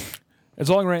rant. It's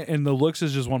long rant, and the looks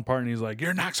is just one part, and he's like,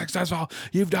 "You're not successful.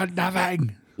 You've done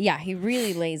nothing." Yeah, he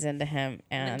really lays into him.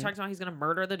 And then And talks about he's going to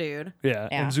murder the dude. Yeah,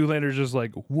 Yeah. and Zoolander's just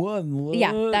like, "One look."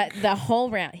 yeah, that the whole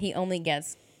rant, he only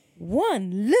gets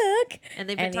one look. And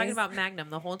they've been And talking he's- about Magnum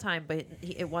the whole time, but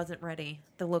it wasn't ready.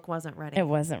 The look wasn't ready. It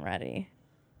wasn't ready.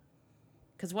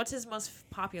 Because what's his most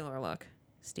popular look,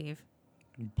 Steve?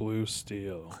 Blue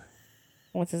Steel,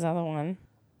 What's his other one?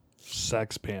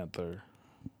 Sex Panther.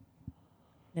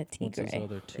 The What's his Tigre.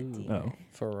 other two? Oh.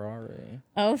 Ferrari.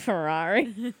 Oh,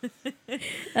 Ferrari.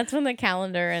 That's from the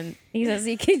calendar, and he says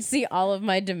he can see all of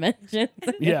my dimensions.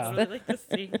 Yeah, Really like the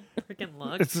same freaking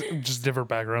look. it's just different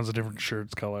backgrounds and different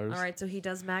shirts, colors. All right, so he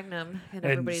does Magnum, and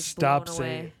And everybody's stops blown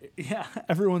away. it. Yeah,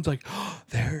 everyone's like, "Oh,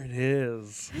 there it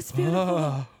is." It's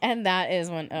beautiful. And that is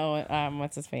when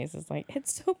what's his face is like,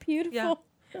 it's so beautiful.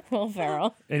 Will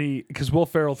Ferrell. And because Will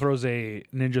Ferrell throws a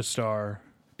ninja star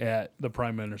at the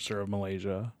Prime Minister of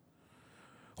Malaysia,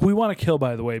 who we want to kill,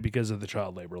 by the way, because of the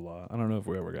child labor law. I don't know if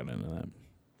we ever got into that.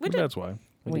 But that's why.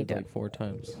 We did like 4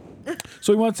 times.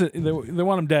 So he wants it. They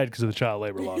want him dead because of the child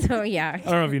labor law. So yeah. I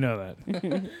don't know if you know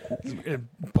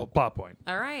that. Plot point.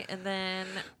 All right, and then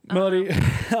Melody.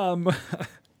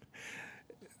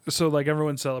 So like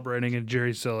everyone's celebrating, and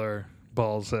Jerry Stiller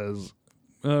Ball says,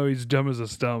 "Oh, he's dumb as a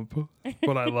stump,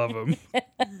 but I love him."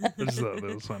 I just thought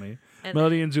that was funny. And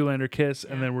Melody and Zoolander kiss,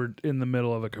 and then we're in the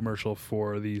middle of a commercial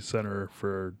for the Center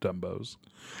for Dumbos.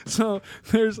 So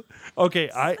there's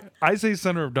I say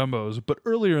Center of Dumbos, but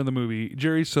earlier in the movie,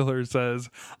 Jerry Stiller says,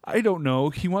 "I don't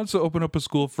know, he wants to open up a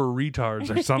school for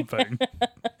retards or something."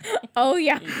 Oh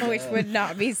yeah, which would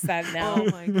not be said now. oh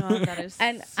my god, that is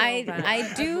And so bad.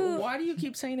 I do. Why do you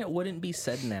keep saying it wouldn't be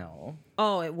said now?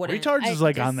 Oh, it wouldn't. Retards is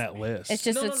like just- on that list. It's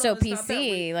just No, it's no, so it's not that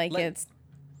PC. way. Like Like- it's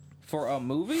For a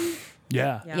movie?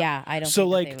 yeah. yeah. I don't. So,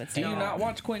 think like, that they would Do say you that. not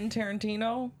watch Quentin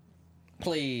Tarantino?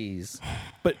 Please.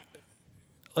 But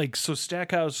like, so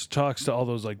Stackhouse talks to all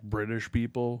those like British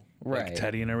people, like Right.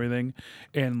 Teddy and everything,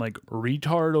 and like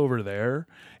retard over there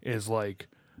is like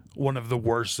one of the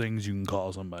worst things you can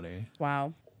call somebody.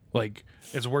 Wow. Like,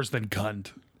 it's worse than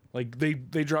cunt. Like they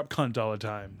drop cunt all the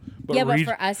time. But Yeah, but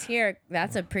for us here,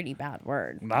 that's a pretty bad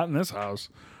word. not in this house.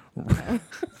 Nah.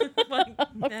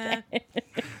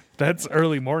 That's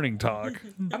early morning talk.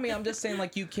 I mean, I'm just saying,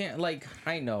 like, you can't, like,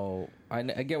 I know, I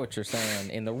get what you're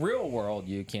saying. In the real world,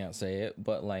 you can't say it,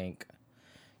 but, like,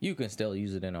 you can still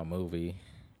use it in a movie.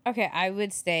 Okay, I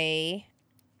would say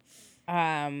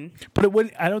But it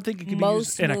wouldn't. I don't think it could be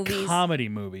used in a comedy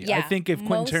movie. I think if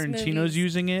Quentin Tarantino's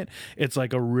using it, it's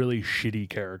like a really shitty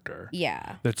character.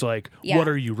 Yeah. That's like, what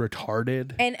are you,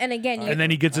 retarded? And again, and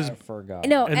then he gets his. Forgot.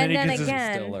 No, and then he gets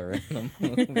again, his Stiller in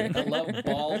the movie. I love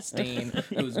Ballstein,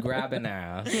 who's grabbing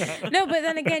ass. No, but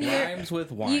then again, rhymes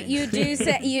with wine. You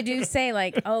do say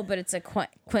like, oh, but it's a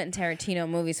Quentin Tarantino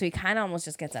movie, so he kind of almost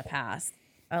just gets a pass.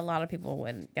 A lot of people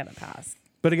wouldn't get a pass.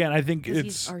 But again, I think it's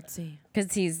he's artsy.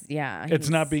 Because it's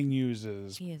not being used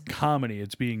as comedy.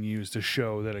 It's being used to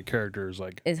show that a character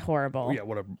is horrible. Yeah,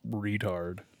 what a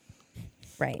retard.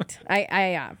 Right.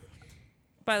 I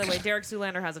By the way, Derek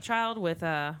Zoolander has a child with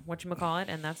whatchamacallit,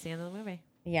 and that's the end of the movie.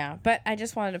 Yeah, but I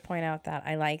just wanted to point out that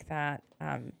I like that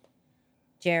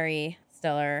Jerry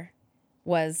Stiller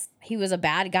was a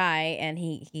bad guy, and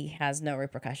he has no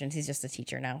repercussions. He's just a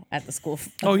teacher now at the school.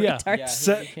 Oh yeah,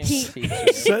 set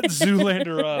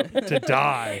Zoolander up to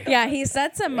die. Yeah, he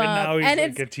sets him up, now he's and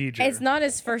like a teacher. It's not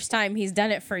his first time. He's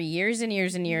done it for years and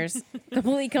years and years.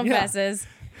 Completely confesses.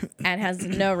 And has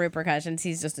no repercussions.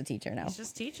 He's just a teacher now. He's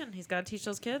just teaching. He's got to teach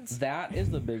those kids. That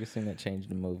is the biggest thing that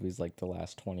changed in movies like the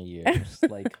last 20 years.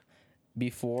 Like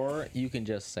before, you can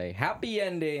just say happy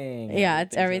ending. Yeah,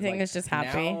 everything is just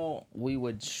happy. Now we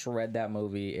would shred that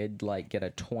movie. It'd like get a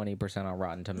 20% on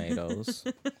Rotten Tomatoes.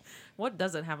 What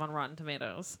does it have on Rotten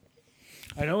Tomatoes?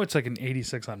 I know it's like an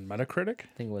 86 on Metacritic.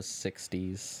 I think it was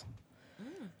 60s.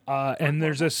 And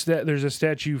there's a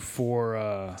statue for.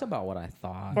 That's about what I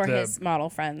thought. For his model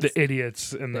friends, the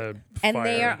idiots in the and fire.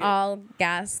 they are all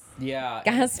gas. Yeah,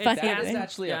 gas that funded. is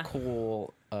actually a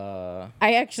cool. I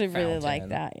actually really like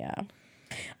that. Yeah.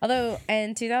 Although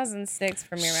in 2006,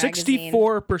 Premiere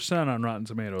 64% on Rotten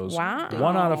Tomatoes. Wow.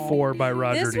 1 out of 4 by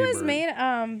Roger This Ebert. was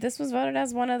made. This was voted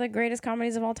as one of the greatest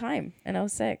comedies of all time in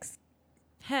 06.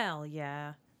 Hell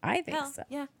yeah. I think so.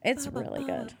 Yeah. It's really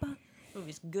good.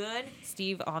 Movie's good.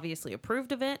 Steve obviously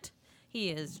approved of it. He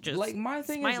is just like my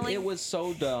thing smiling. is it was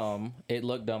so dumb. It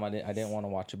looked dumb. I didn't want to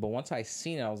watch it. But once I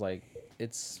seen it, I was like,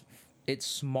 it's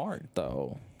smart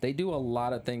though. They do a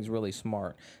lot of things really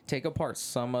smart. Take apart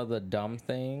some of the dumb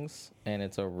things, and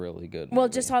it's a really good movie. Well,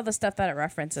 just all the stuff that it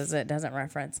references, it doesn't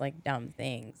reference like dumb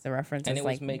things. It references and it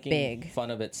was like making big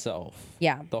fun of itself.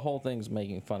 Yeah. The whole thing's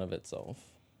making fun of itself.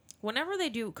 Whenever they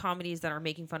do comedies that are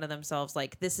making fun of themselves,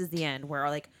 like This Is the End, where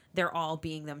like they're all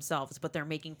being themselves, but they're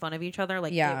making fun of each other,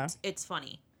 like it's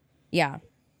funny. Yeah.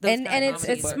 Those And kind of it's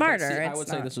comedies. smarter. See, I It's would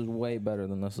say not- this is way better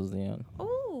than This Is the End.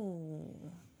 Ooh.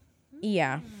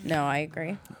 Yeah. No, I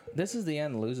agree. This Is the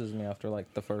End loses me after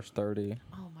like the first 30.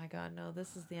 Oh my god, no!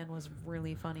 This Is the End was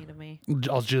really funny to me.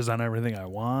 I'll jizz on everything I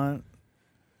want.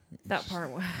 That part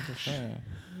was. Yeah.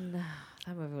 No,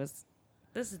 that movie was.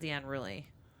 This Is the End, really.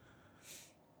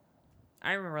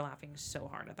 I remember laughing so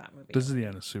hard at that movie. This Is the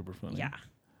End is super funny. Yeah.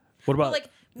 What about like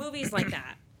movies like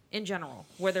that in general,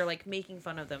 where they're like making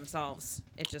fun of themselves?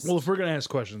 It just. Well, if we're gonna ask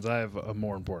questions, I have a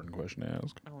more important question to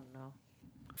ask. Oh no.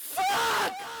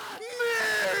 Fuck!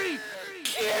 Mary!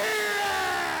 Kill!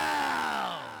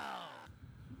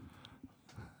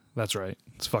 That's right.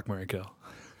 It's fuck, marry, kill.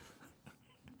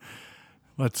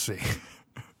 Let's see.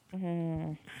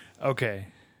 Okay.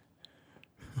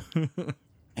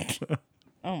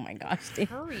 Oh my gosh, Steve.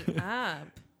 Hurry up.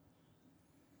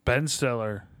 Ben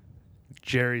Stiller,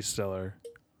 Jerry Stiller,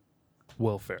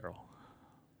 Will Ferrell.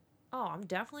 Oh, I'm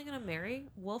definitely gonna marry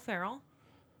Will Ferrell,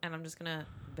 and I'm just gonna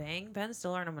bang Ben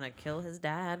Stiller, and I'm gonna kill his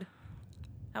dad.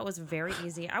 That was very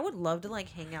easy. I would love to like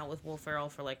hang out with Will Ferrell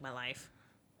for like my life.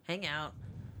 Hang out,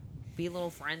 be little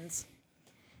friends.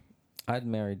 I'd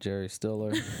marry Jerry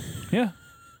Stiller. Yeah.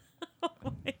 Oh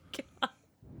my god.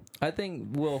 I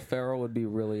think Will Ferrell would be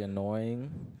really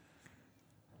annoying.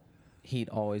 He'd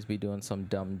always be doing some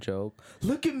dumb joke.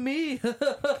 Look at me.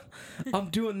 I'm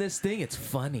doing this thing. It's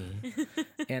funny.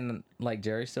 And like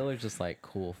Jerry Stiller's just like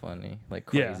cool funny. Like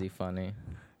crazy funny.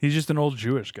 He's just an old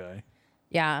Jewish guy.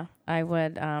 Yeah, I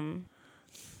would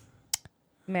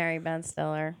marry Ben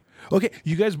Stiller. Okay,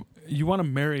 you guys, you want to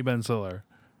marry Ben Stiller,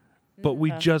 but we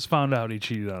just found out he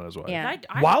cheated on his wife. Yeah.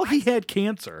 While he had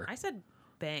cancer. I said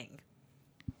bang.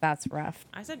 That's rough.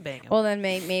 I said bang him. Well, then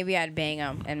maybe I'd bang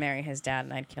him and marry his dad,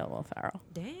 and I'd kill Will Ferrell.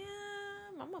 Damn,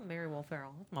 I'm gonna marry Will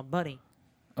Ferrell. That's my buddy.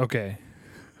 Okay.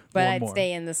 But One I'd more.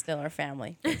 stay in the Stiller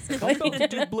family. I thought to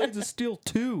do Blades of Steel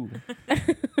 2.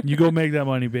 You go make that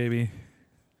money, baby.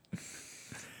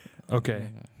 Okay.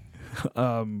 We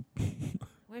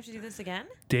have to do this again?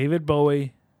 David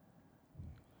Bowie,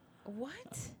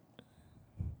 What?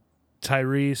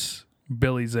 Tyrese,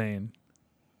 Billy Zane.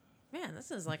 Man,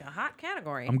 this is like a hot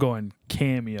category. I'm going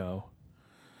cameo.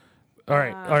 All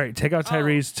right. Take out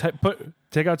Tyrese.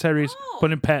 Take out Tyrese. Oh.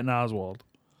 Put in Patton Oswalt.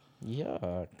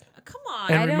 Yuck. Come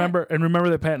on. And remember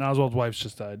that Patton Oswalt's wife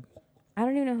just died. I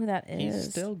don't even know who that is. He's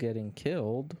still getting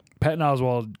killed. Patton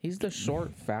Oswalt. He's the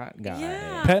short, fat guy.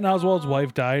 Yeah. Patton Oswalt's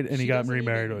wife died, and he got doesn't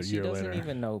remarried even- a year She later. doesn't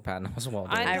even know Patton Oswalt.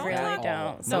 I really talk-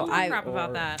 don't. So So I I- crap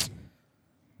about that.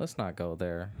 Let's not go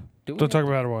there. Do we Don't talk have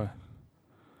to- about it. Why?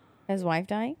 His wife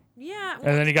dying? Yeah. And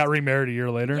then he got remarried a year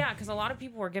later. Yeah, because a lot of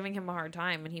people were giving him a hard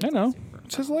time, and he I was know. like, super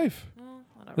It's his life. well,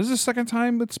 whatever. This is the second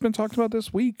time it's been talked about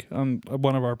this week on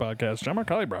one of our podcasts. John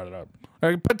Marcelli brought it up. All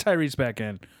right, put Tyrese back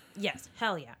in. Yes,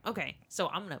 hell yeah. Okay, so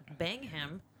I'm gonna bang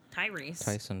him, Tyrese,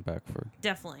 Tyson Beckford.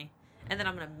 definitely, and then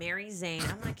I'm gonna marry Zayn.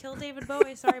 I'm gonna kill David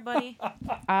Bowie. Sorry, buddy.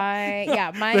 Mine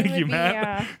Thank would you, be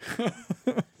Matt.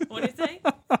 What do you say?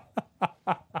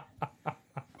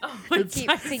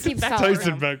 he keeps calling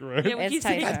Tyson him. Beckford. Yeah, we It's keep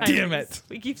saying Tyson. Tyrese. Damn it.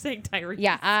 We keep saying Tyrese.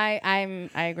 Yeah, I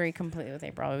agree completely with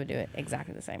April. I would do it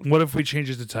exactly the same. What if we change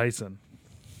it to Tyson?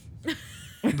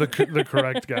 the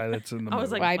correct guy that's in the I movie.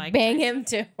 was like, I Mike bang Tyson. him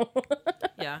too.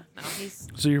 Yeah, no, he's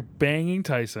So you're banging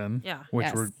Tyson, yeah, which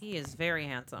Yes. we're he is very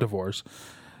handsome. divorced.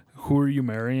 Who are you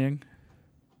marrying?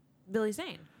 Billy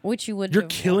Zane. Which you would You're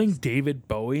divorce. killing David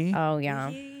Bowie? Oh yeah.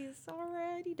 He's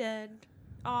already dead.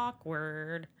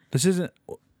 Awkward. This isn't.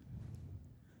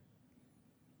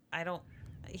 I don't.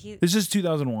 He. This is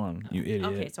 2001, you idiot.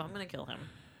 Okay, so I'm gonna kill him.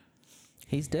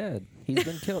 He's dead. He's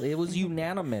been killed. It was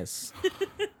unanimous.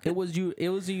 It was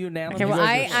a unanimous. Okay, well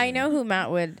I decision. know who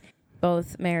Matt would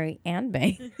both marry and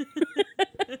bang.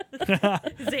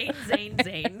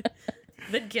 Zane.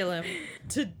 Then kill him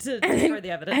to destroy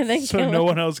the evidence. And then So kill no him.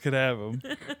 one else could have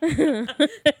him.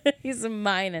 He's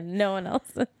mine and no one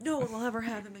else. No one will ever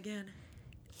have him again.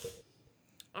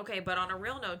 Okay, but on a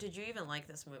real note, did you even like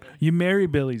this movie? You marry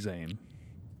Billy Zane.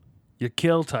 You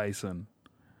kill Tyson.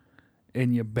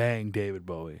 And you bang David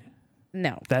Bowie.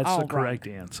 No. That's all the wrong. correct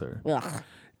answer. Ugh.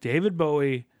 David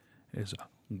Bowie is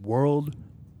world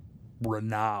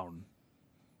renowned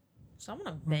So I'm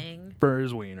gonna bang for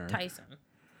his wiener. Tyson.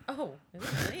 Oh, is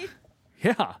it really?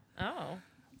 Yeah. Oh.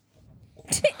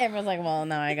 Everyone's like, well,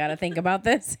 now I got to think about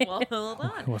this. Well, hold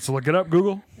on. Let's look it up,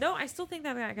 Google. No, I still think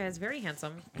that guy is very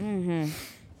handsome.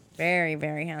 Very,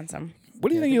 very handsome. What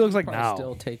do you think he looks like Probably now?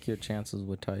 Still take your chances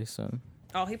with Tyson.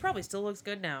 Oh, he probably still looks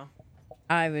good now.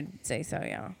 I would say so,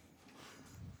 yeah.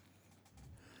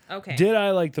 Okay. Did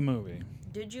I like the movie?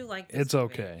 Did you like this It's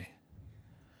movie? okay.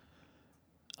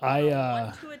 On a I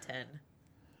 1 to a 10.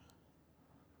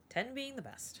 10 being the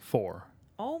best. 4.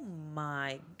 Oh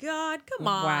my God! Come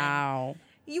on. Wow.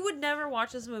 You would never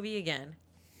watch this movie again.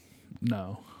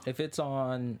 No. If it's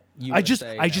on, I just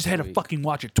USA had to next week. fucking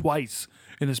watch it twice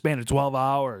in the span of 12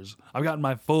 hours. I've gotten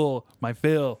my fill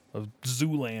of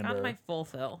Zoolander. Not my full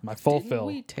fill. My full Didn't fill.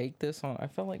 we take this on? I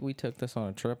felt like we took this on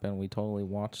a trip and we totally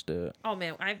watched it. Oh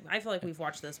man, I feel like we've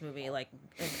watched this movie like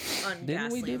an ungodly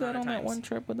Didn't we do that amount of on that times. one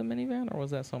trip with the minivan, or was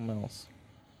that something else?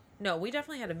 No, we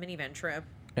definitely had a minivan trip.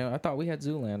 Yeah, I thought we had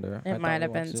Zoolander. I It thought might we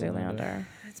have been watched Zoolander.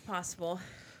 It's possible.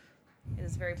 It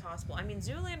is very possible. I mean,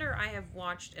 Zoolander I have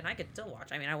watched, and I could still watch.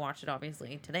 I mean, I watched it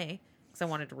obviously today because I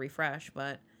wanted to refresh.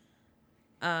 But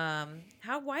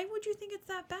why would you think it's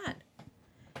that bad?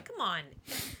 Come on,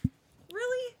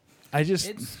 really? I just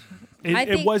It's- I it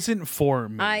think- wasn't for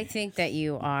me. I think that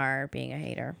you are being a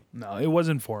hater. No, it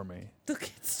wasn't for me. Look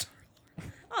at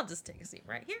Star-Lord. I'll just take a seat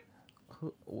right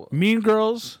here. Mean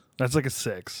Girls, that's like a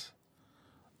 6.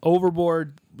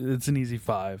 Overboard, it's an easy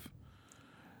 5.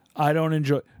 I don't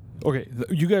enjoy. Okay,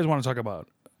 you guys want to talk about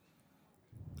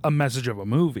a message of a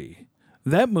movie?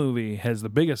 That movie has the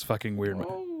biggest fucking weird.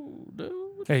 Oh, dude.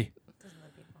 Hey,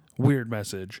 weird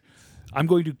message. I'm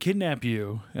going to kidnap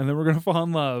you, and then we're gonna fall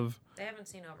in love, They haven't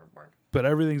seen Overboard. but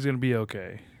everything's gonna be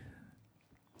okay.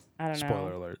 I don't Spoiler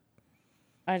know. alert.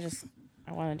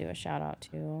 I want to do a shout out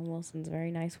to Owen Wilson's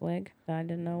very nice wig that I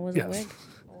didn't know was Yes. a wig.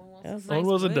 Wilson's Owen nice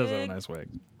Wilson does have a wig. nice wig,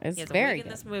 It's He has a very wig in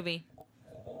good. this movie.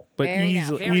 but Very nice.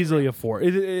 Very easily a 4.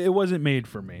 It wasn't made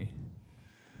for me.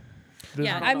 There's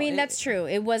Yeah, no- I mean, that's true.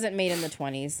 It wasn't made in the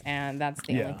 20s, and that's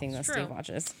the Yeah. only thing that It's Steve true.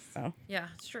 watches. So, Yeah,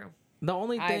 it's true. The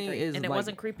only I thing agree. is, And it like,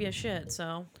 wasn't creepy as shit,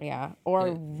 so. yeah. Or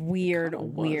It weird kinda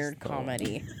was, weird though.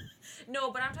 comedy.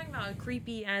 No, but I'm talking about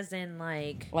creepy as in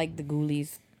like Like the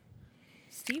Ghoulies.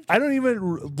 Steve. I don't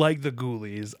even like the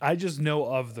Ghoulies. I just know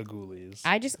of the Ghoulies.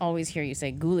 I just always hear you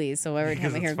say Ghoulies, so every time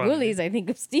Because I hear it's funny. Ghoulies, I think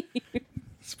of Steve.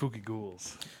 Spooky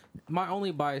ghouls. my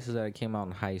only bias is that it came out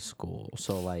in high school.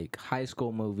 So like high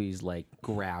school movies like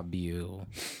grab you,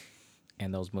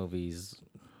 and those movies.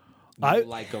 You I-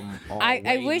 like them I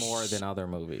way wish- more than other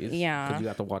movies. Yeah. because you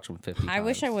have to watch them 50 I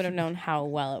wish I times. would have known how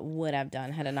well it would have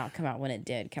done had it not come out when it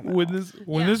did come out. When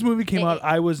Yeah. this movie came It- out,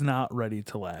 I was not ready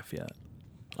to laugh yet.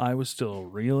 I was still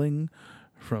reeling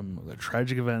from the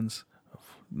tragic events of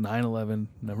 9/11.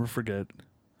 Never forget.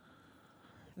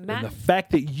 And the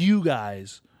fact that you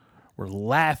guys were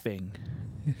laughing.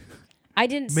 I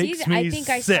didn't see Makes that. me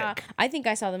I sick. think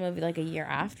I saw the movie like a year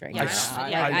after it Yeah, came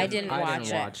out. I I didn't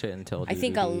watch it until I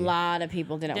think a DVD. lot of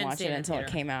people didn't Didn't watch see it it in until it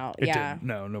theater. came out. It Yeah. didn't.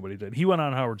 No, nobody did. He went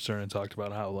on Howard Stern and talked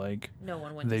about how like No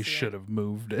one went they to see should it. have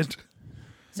moved it.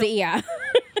 Yeah.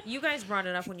 You guys brought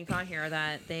it up when you got here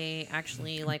that they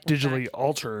actually like went Digitally back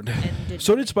altered. did-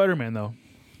 so did Spider-Man though.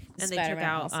 and they took Spider-Man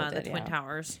out also the did, Twin yeah.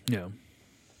 Towers. Yeah.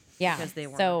 Yeah. Because they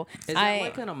weren't. So Is that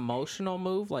like an emotional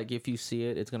move? Like if you see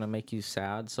it, it's gonna make you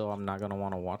sad, so I'm not gonna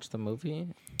want to watch the movie.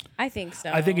 I think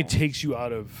so. I think it takes you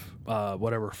out of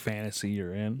whatever fantasy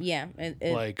you're in. Yeah.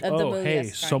 Like, the oh, movie hey,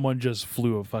 is fine. someone just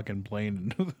flew a fucking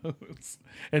plane into those.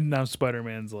 And now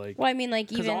Spider-Man's like, Well, I mean, like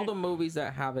Because even all the movies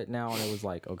that have it now, and it was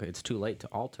like, okay, it's too late to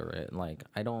alter it. Like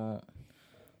I don't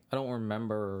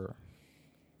remember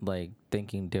like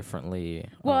thinking differently.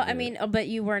 well, of I it. mean, but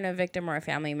you weren't a victim or a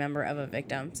family member of a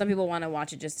victim. Some people want to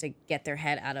watch it just to get their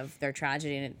head out of their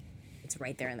tragedy, and it's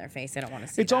right there in their face. They don't want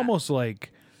to see. it's that. almost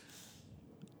like,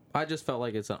 I just felt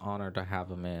like it's an honor to have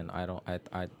him in.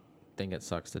 I think it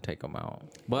sucks to take him out.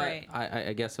 But Right.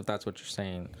 I guess if that's what you're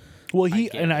saying, well, I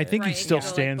get I it. think he Right, still it could go,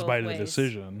 like, stands by both the ways.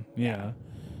 decision. Yeah.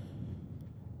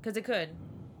 Because it could.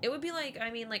 It would be like,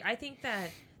 I mean, like, I think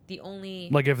that the only.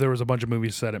 Like if there was a bunch of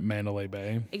movies set at Mandalay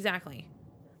Bay. Exactly.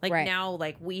 Like Right. now,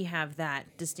 like we have that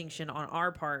distinction on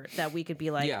our part that we could be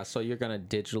like, yeah. So you're gonna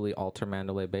digitally alter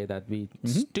Mandalay Bay? That'd be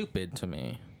stupid to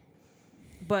me.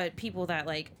 but people that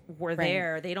like were Right.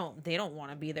 there, they don't want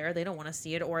to be there. They don't want to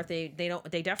see it, or if they don't,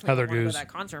 they definitely Heather don't want to go Goose. to that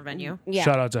concert venue. Yeah.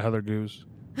 Shout out to Heather Goose.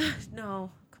 No,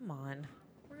 come on,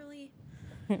 really?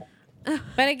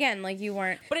 But again, like you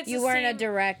weren't. But it's you the weren't a same-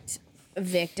 direct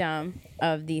victim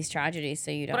of these tragedies, so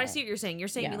you don't. But I see what you're saying. You're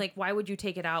saying Yeah. like, why would you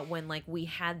take it out when like we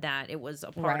had that? It was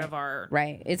a part Right. of our.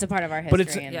 Right. It's a part of our history But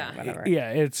it's and Yeah. whatever.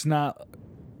 yeah, it's not.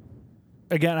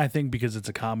 Again, I think because it's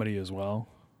a comedy as well.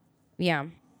 Yeah.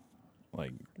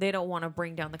 Like They don't want to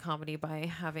bring down the comedy by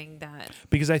having that.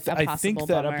 because I A think possible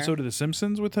that bummer. episode of The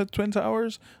Simpsons with the Twin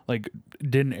Towers like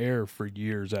didn't air for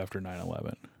years after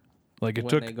 9/11. Like it When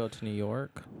took they go to New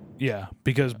York, yeah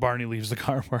because Barney leaves the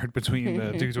car parked between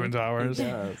the two Twin Towers.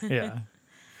 does. Yeah,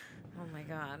 Oh my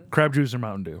god! crab juice or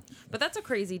Mountain Dew. But that's a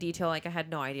crazy detail. Like I had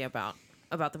no idea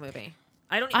about the movie.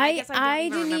 I don't. I guess I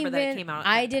don't even remember that it even came out.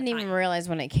 I at that didn't even time. realize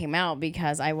when it came out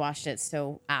because I watched it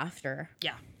so after.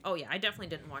 Yeah. Oh yeah. I definitely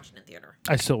didn't watch it in theater.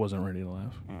 I still wasn't ready to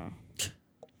laugh.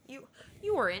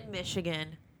 You were in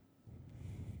Michigan.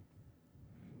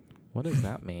 What does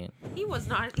that mean? He was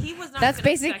not. He was not. That's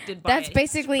even basic. affected by That's it. He was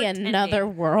basically pretending. another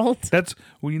world. That's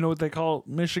well, you know what they call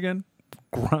Michigan?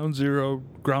 Ground zero,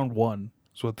 ground one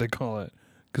is what they call it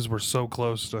because we're so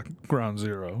close to ground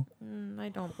zero. I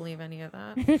don't believe any of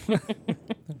that. I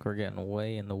think we're getting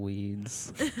way in the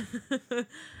weeds.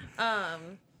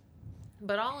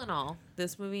 But all in all,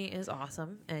 this movie is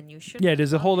awesome, and you should. Yeah,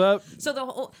 does it hold up? So the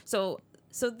whole so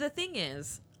the thing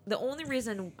is, the only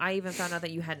reason I even found out that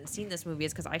you hadn't seen this movie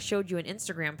is because I showed you an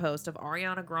Instagram post of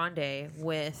Ariana Grande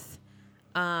with,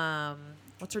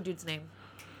 what's her dude's name?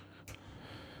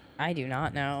 I do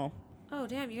not know. Oh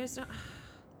damn, you guys don't.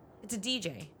 It's a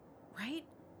DJ, right?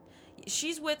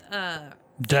 She's with Dead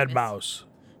famous- Mouse,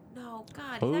 No,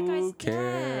 God, that Who guy's dead.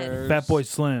 cares? Fat Boy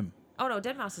Slim. Oh no,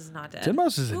 Dead Mouse is not dead. Dead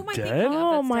Mouse Who isn't am I dead? thinking of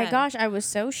Oh that's my dead? gosh, I was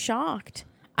so shocked.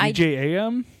 DJ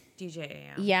AM. DJ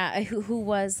AM. Yeah, who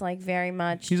was like very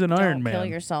much. He's an don't Iron Kill Man.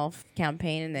 yourself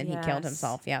campaign, and then he killed Yes.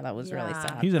 himself. Yeah, that was really Yeah.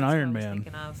 sad. He's an That's what I Iron was Man.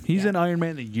 thinking of. He's Yeah. an Iron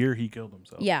Man the year he killed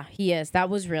himself. Yeah, he is. That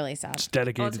was really sad. It's Oh,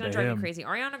 dedicated it's gonna to drive him. me crazy.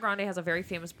 Ariana Grande has a very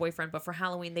famous boyfriend, but for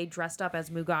Halloween they dressed up as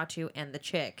Mugatu and the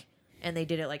chick, and they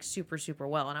did it like super super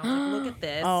well. And I was like, look at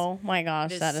this. Oh my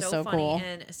gosh, It that is so funny. cool.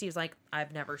 And Steve's like,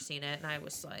 I've never seen it, and I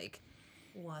was like,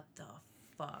 what the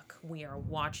fuck? We are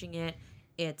watching it.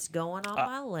 It's going on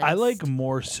my list. I like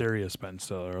more serious Ben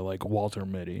Stiller, like Walter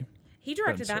Mitty. He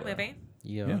directed Ben that Stiller. movie.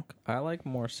 Yuck. Yeah. I like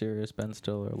more serious Ben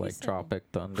Stiller, like said- Tropic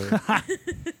Thunder.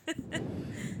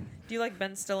 Do you like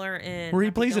Ben Stiller in? Where he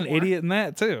Happy plays an Gilmore? idiot in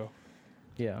that too.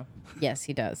 Yeah. Yes,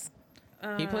 he does.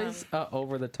 He plays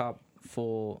over the top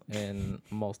fool in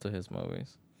most of his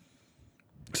movies.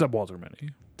 Except Walter Mitty.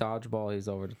 Dodgeball, he's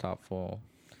over the top fool.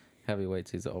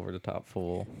 Heavyweights, he's over the top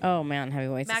fool. Oh man,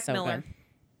 Heavyweights Mac is so Miller.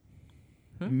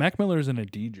 good. Mac Miller's in a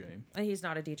DJ. He's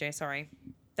not a DJ. Sorry,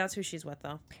 that's who she's with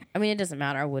though. I mean, it doesn't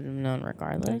matter. I wouldn't have known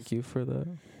regardless. Thank you for that.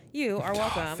 You are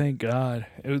welcome. Thank God.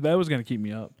 That was gonna keep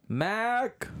me up.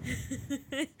 Mac!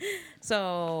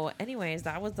 So, anyways,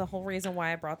 that was the whole reason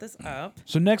why I brought this up.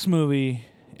 So next movie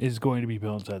is going to be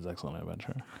Bill and Ted's Excellent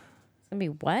Adventure. It's gonna be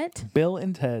what? Bill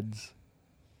and Ted's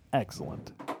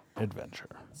excellent adventure.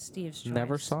 Steve's choice.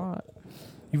 Never saw it.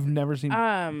 You've never Steve's choice.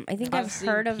 Never saw it. You've never seen. I think I've seen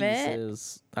heard of it.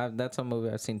 pieces. That's a movie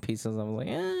I've seen pieces. I was like,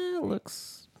 it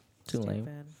looks too lame.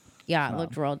 Stupid. Yeah, it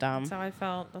looked real dumb. That's how I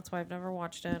felt. That's why I've never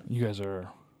watched it. You guys are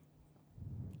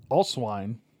all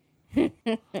swine.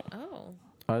 Oh.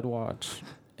 I'd watch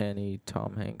any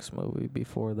Tom Hanks movie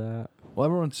before that. Well,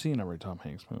 everyone's seen every Tom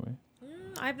Hanks movie.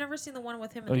 I've never seen the one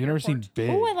with him. Oh, you've never seen Big?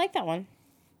 Oh, I like that one.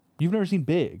 You've never seen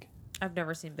Big? I've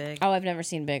never seen Big. Oh, I've never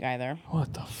seen Big either.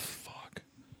 What the fuck?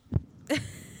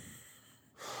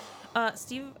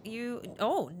 Steve,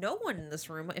 no one in this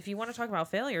room, if you want to talk about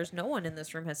failures, no one in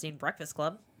this room has seen Breakfast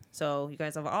Club. So you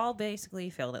guys have all basically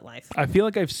failed at life. I feel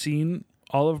like I've seen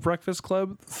all of Breakfast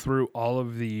Club through all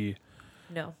of the,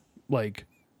 No. like,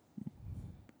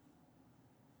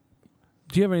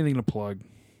 do you have anything to plug?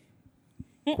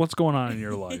 What's going on in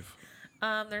your life?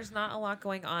 There's not a lot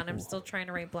going on. I'm still trying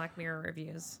to write Black Mirror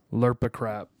reviews. Lerpa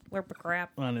crap Lerpa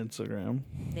crap. on Instagram.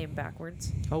 Name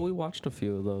backwards. Oh, we watched a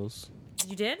few of those.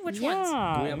 You did? Which We ones?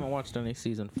 haven't watched any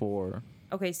season 4.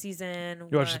 Okay, season.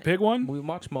 You watched the pig one? We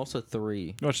watched most of 3.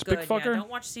 You watched the Good. pig fucker? Yeah, don't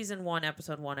watch season 1,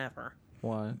 episode 1 ever.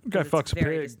 Why? The guy It's fucks a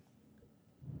very pig.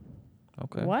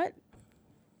 Okay. What?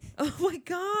 Oh my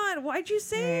god! Why'd you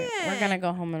say it? We're gonna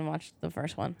go home and watch the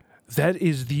first one. That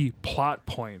is the plot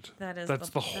point. That's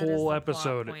the whole plot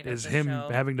episode point of is the him show.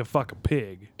 having to fuck a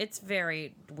pig. It's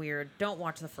very weird. Don't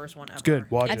watch the first one ever. It's good.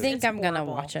 Watch I it. think It's I'm gonna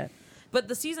horrible. watch it. But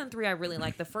the season 3 I really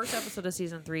like. The first episode of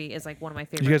season 3 is like one of my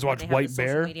favorites. Did you guys when watch they have White the Bear?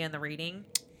 Social media and the rating.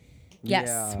 Yes,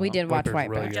 Yeah. we did White watch Bear's White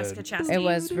really Bear. good. Jessica Chastain. It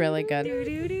was really good.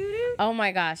 Do-do-do-do. Oh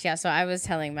my gosh, yeah. So I was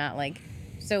telling Matt, like,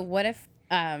 so what if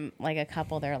like a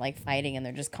couple, they're like fighting and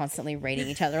they're just constantly rating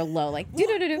each other low, like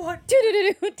do-do-do-do.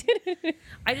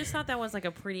 I just thought that was like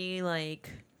a pretty like.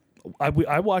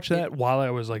 I watched that while I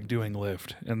was like doing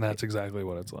Lyft, and that's exactly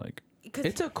what it's like.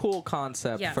 It's a cool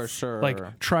concept Yes. for sure.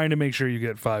 Like trying to make sure you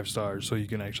get 5 stars so you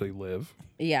can actually live.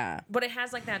 Yeah. But it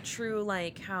has like that true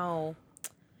like how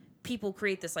people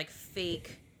create this like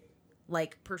fake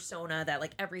like persona that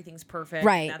like everything's perfect.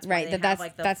 Right, and that's why right. they That have, that's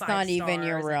like, the that's 5 not even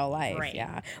your stars real and- life. right.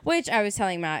 Yeah. Which I was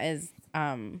telling Matt is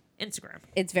Instagram.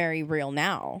 it's very real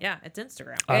now. Yeah, it's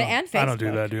Instagram. And Facebook. I don't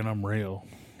do that, dude. I'm real.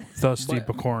 Thus Steve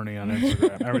Picorni on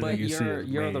Instagram. Everything but you see is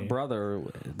you're me. the brother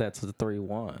that's the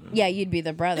 3-1. Yeah, you'd be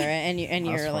the brother, and That's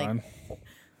you're like. fine.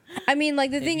 I mean,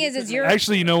 like the thing you is could you're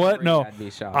Actually, you know what? No, I'd be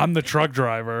shocked. I'm the truck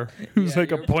driver who's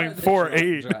like a You're probably the truck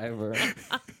 .48, driver.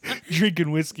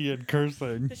 drinking whiskey and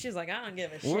cursing. She's like, I don't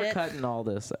give a We're shit. cutting all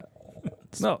this out.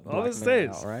 No, all this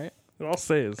Blackmail stays. out, right? It all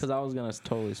stays. Because I was going to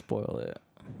totally spoil it.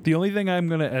 The only thing I'm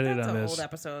gonna edit That's on an this, old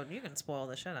episode. You can spoil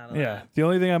the shit out of yeah, that. the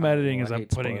only thing I'm editing Oh, is I I'm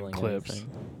hate putting in spoiling clips anything.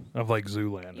 of like You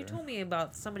Zoolander. told me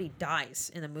about somebody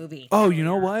dies in the movie. Oh, you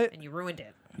know earlier, what? And you ruined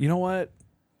it. You know what?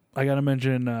 I gotta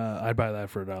mention I'd buy that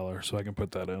for $1, so I can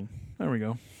put that in. There we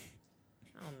go.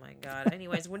 Oh my god.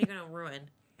 Anyways, what are you gonna ruin?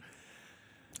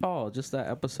 Oh, just that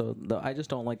episode. I just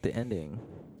don't like the ending.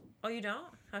 Oh, you don't?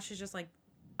 How she's just like,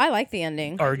 I like the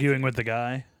ending. Arguing with the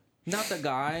guy. Not the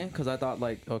guy, because I thought,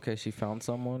 like, okay, she found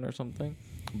someone or something.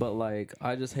 But, like,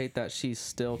 I just hate that she's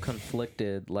still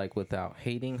conflicted, like, without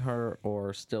hating her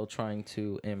or still trying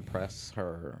to impress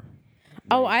her.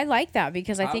 Oh, I like that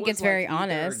because I think was it's very like,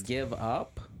 either honest. give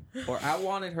up, or I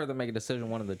wanted her to make a decision,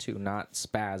 one of the two, not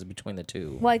spaz between the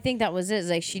two. Well, I think that was it.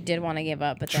 Like she did want to give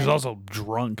up, but She's then also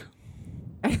drunk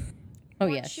oh well,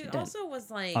 yeah, she she did. also was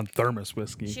like, on thermos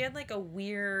whiskey. she had like a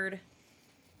weird,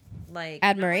 like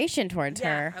Admiration towards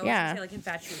yeah, her. I was Yeah, gonna say like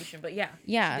infatuation, but yeah,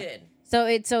 yeah. she did.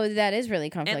 So that is really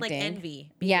And conflicting. like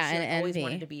envy. Because Yeah, she and like, always envy.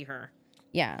 wanted to be her.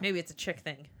 Yeah, Maybe it's a chick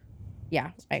thing.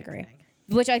 yeah, I agree. Thing.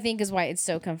 Which I think is why it's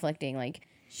so conflicting. Like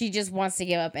she just wants to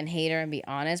give up and hate her and be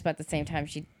honest, but at the same time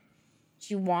she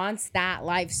wants that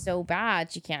life so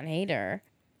bad she can't hate her.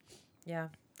 Yeah,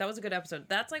 that was a good episode.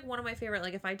 That's like one of my favorite.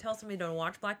 Like if I tell somebody to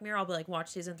watch Black Mirror, I'll be like, watch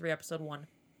season 3, episode 1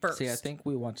 first. See, I think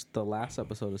we watched the last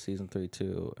episode of season 3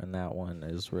 too, and that one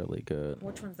is really good.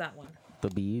 Which one's that one? The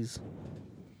bees.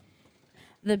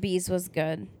 The Bees was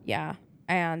good, yeah,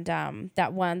 and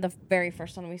that one, the very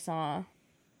first one we saw,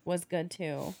 was good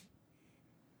too.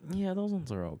 Yeah, those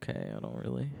ones are okay. I don't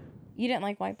really. You didn't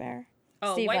like White Bear?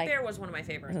 Oh, Steve, White like- Bear was one of my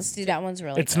favorites. See, that one's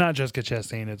really. It's good. not Jessica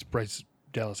Chastain. It's Bryce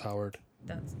Dallas Howard.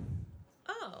 That's.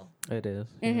 Oh, It is.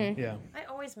 Mm-hmm. Yeah. I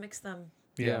always mix them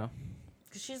Yeah.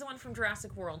 because she's the one from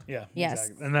Jurassic World. Yeah. Yes.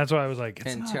 Exactly. And that's why I was like,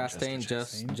 it's And not Chastain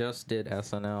Jessica Chastain. just did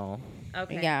SNL.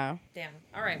 Okay. Yeah. Damn.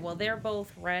 All right. Well, they're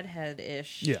both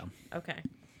redhead-ish. Yeah. Okay.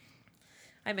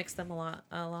 I mix them a lot.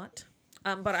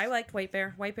 But I liked White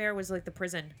Bear. White Bear was like the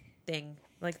prison thing,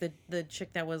 like the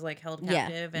chick that was like held Yeah,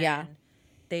 captive and yeah.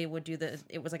 they would do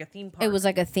it was like a theme park. It was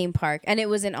like a theme park, and it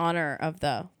was in honor of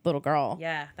the little girl.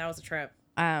 Yeah, that was a trip.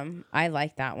 I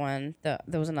like that one. There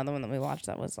was another one that we watched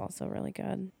that was also really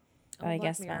good. But I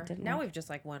guess Matt didn't. Now like. we've just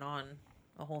like went on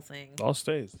a whole thing. All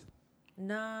stays.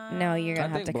 No, you're gonna I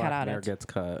have think to Black cut out Mirror it. gets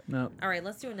cut. No. All right,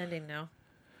 let's do an ending now.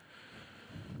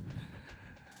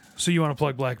 So you want to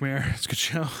plug Black Mirror? It's a good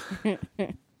show.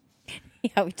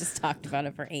 Yeah, we just talked about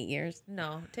it for 8 years.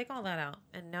 No, take all that out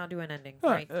and now do an ending. Oh,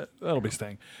 Right. that'll be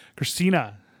staying.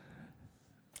 Christina,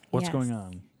 what's Yes. going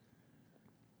on?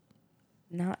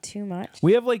 Not too much.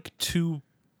 We have like 2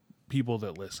 people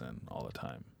that listen all the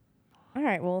time. All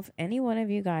right. Well, if any one of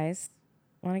you guys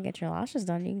want to get your lashes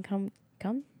done, you can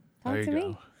come talk There to you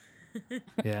me. go.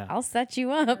 Yeah. I'll set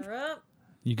you up. You're up.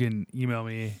 You can email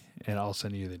me and I'll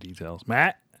send you the details.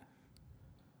 Matt?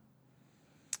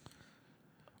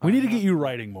 We need to get you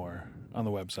writing more on the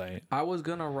website. I was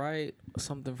gonna write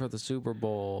something for the Super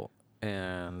Bowl,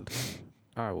 and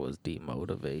I was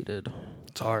demotivated.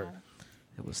 It's hard.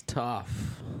 It was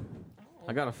tough.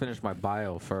 I gotta finish my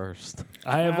bio first.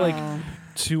 I have like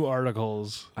 2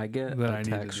 articles. I get that a I need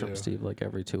to text from do. Steve like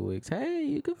every 2 weeks. Hey,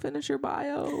 you can finish your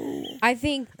bio. I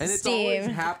think And it's Steve.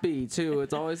 always happy too.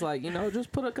 It's always like,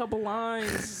 just put a couple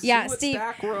lines. Yeah, See what Steve,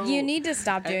 Stack wrote. you need to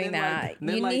stop And doing then, that. and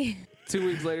then, You like, need. 2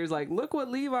 weeks later, he's like, look what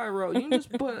Levi wrote. You can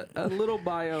just put a little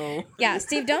bio. Yeah,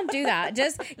 Steve, don't do that.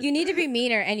 You need to be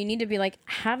meaner, and you need to be like,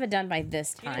 have it done by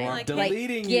this time. Or I'm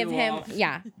deleting give you him, off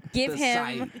give the him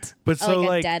site. But so like a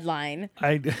like deadline.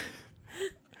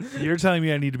 you're telling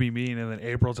me I need to be mean, and then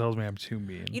April tells me I'm too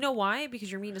mean. You know why? Because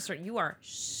you're mean to certain. You are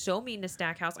so mean to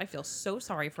Stackhouse. I feel so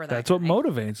sorry for that. That's what guy.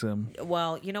 motivates him.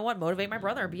 Well, you know what? Motivate my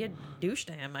brother. Be a douche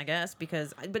to him, I guess.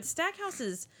 But Stackhouse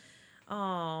is.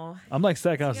 Oh. I'm like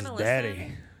Stackhouse's gonna daddy.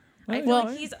 listen? I feel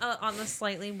like he's on the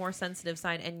slightly more sensitive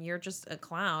side, and you're just a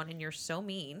clown, and you're so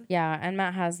mean. Yeah, and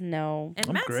Matt has no. And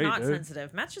I'm Matt's great, not dude.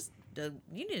 sensitive. Matt's just.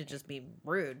 You need to just be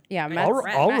rude. Yeah, Right? Matt's- I'll,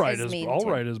 Red. I'll Matt write is his mean, I'll too.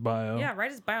 write his bio. Yeah,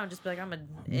 write his bio and just be like, I'm a.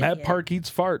 Matt idiot. Park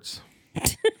eats farts.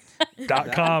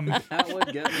 .com. That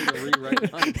would get me to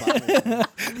rewrite my bio.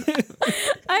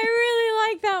 I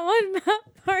really like that one.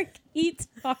 Matt Park eats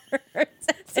farts.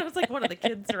 Sounds like one of the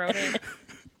kids wrote it.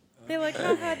 They're like,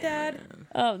 haha, Dad.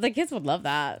 Oh, the kids would love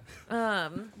that. All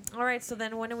right, so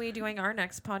then when are we doing our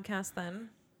next podcast then?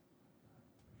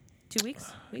 2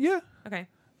 weeks? Yeah. Okay.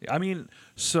 I mean,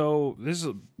 so it's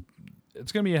going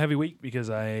to be a heavy week because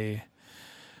I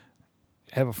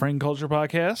have a Frank Culture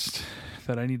podcast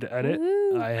that I need to edit.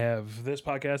 Woo. I have this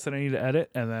podcast that I need to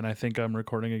edit, and then I think I'm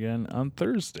recording again on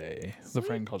Thursday. The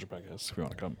Frank Culture podcast, if you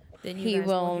want to come. Then you He guys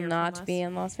will hear from not us. be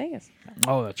in Las Vegas.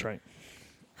 Oh, that's right.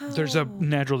 There's a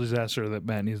natural disaster that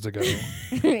Matt needs to go.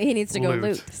 He needs to go Loot.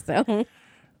 loot. So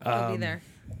I'll be there.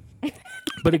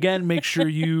 But again, make sure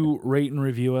you rate and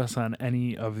review us on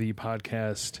any of the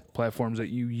podcast platforms that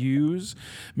you use.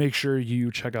 Make sure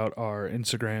you check out our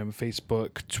Instagram,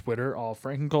 Facebook, Twitter, all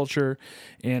Frankenculture.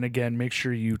 And again, make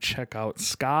sure you check out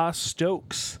Ska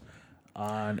Stokes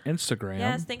on Instagram.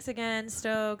 Yes, thanks again,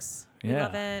 Stokes. We Yeah.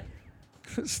 love it.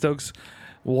 Stokes,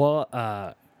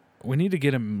 well, we need to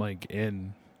get him like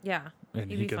in Yeah. and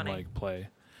he'd he be can funny. like play.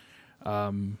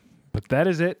 But that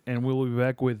is it, and we'll be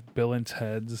back with Bill and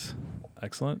Ted's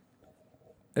Excellent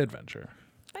Adventure.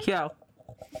 Yeah.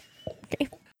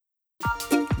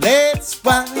 Let's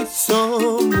watch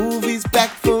some movies back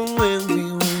from when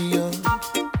we were young.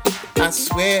 I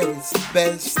swear it's the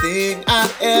best thing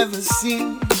I've ever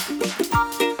seen.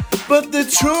 But the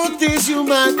truth is you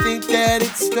might think that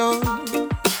it's done.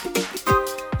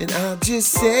 And I'll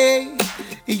just say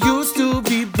it used to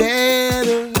be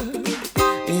better.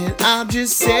 And I'll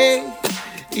just say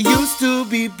it used to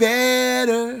be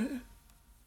better.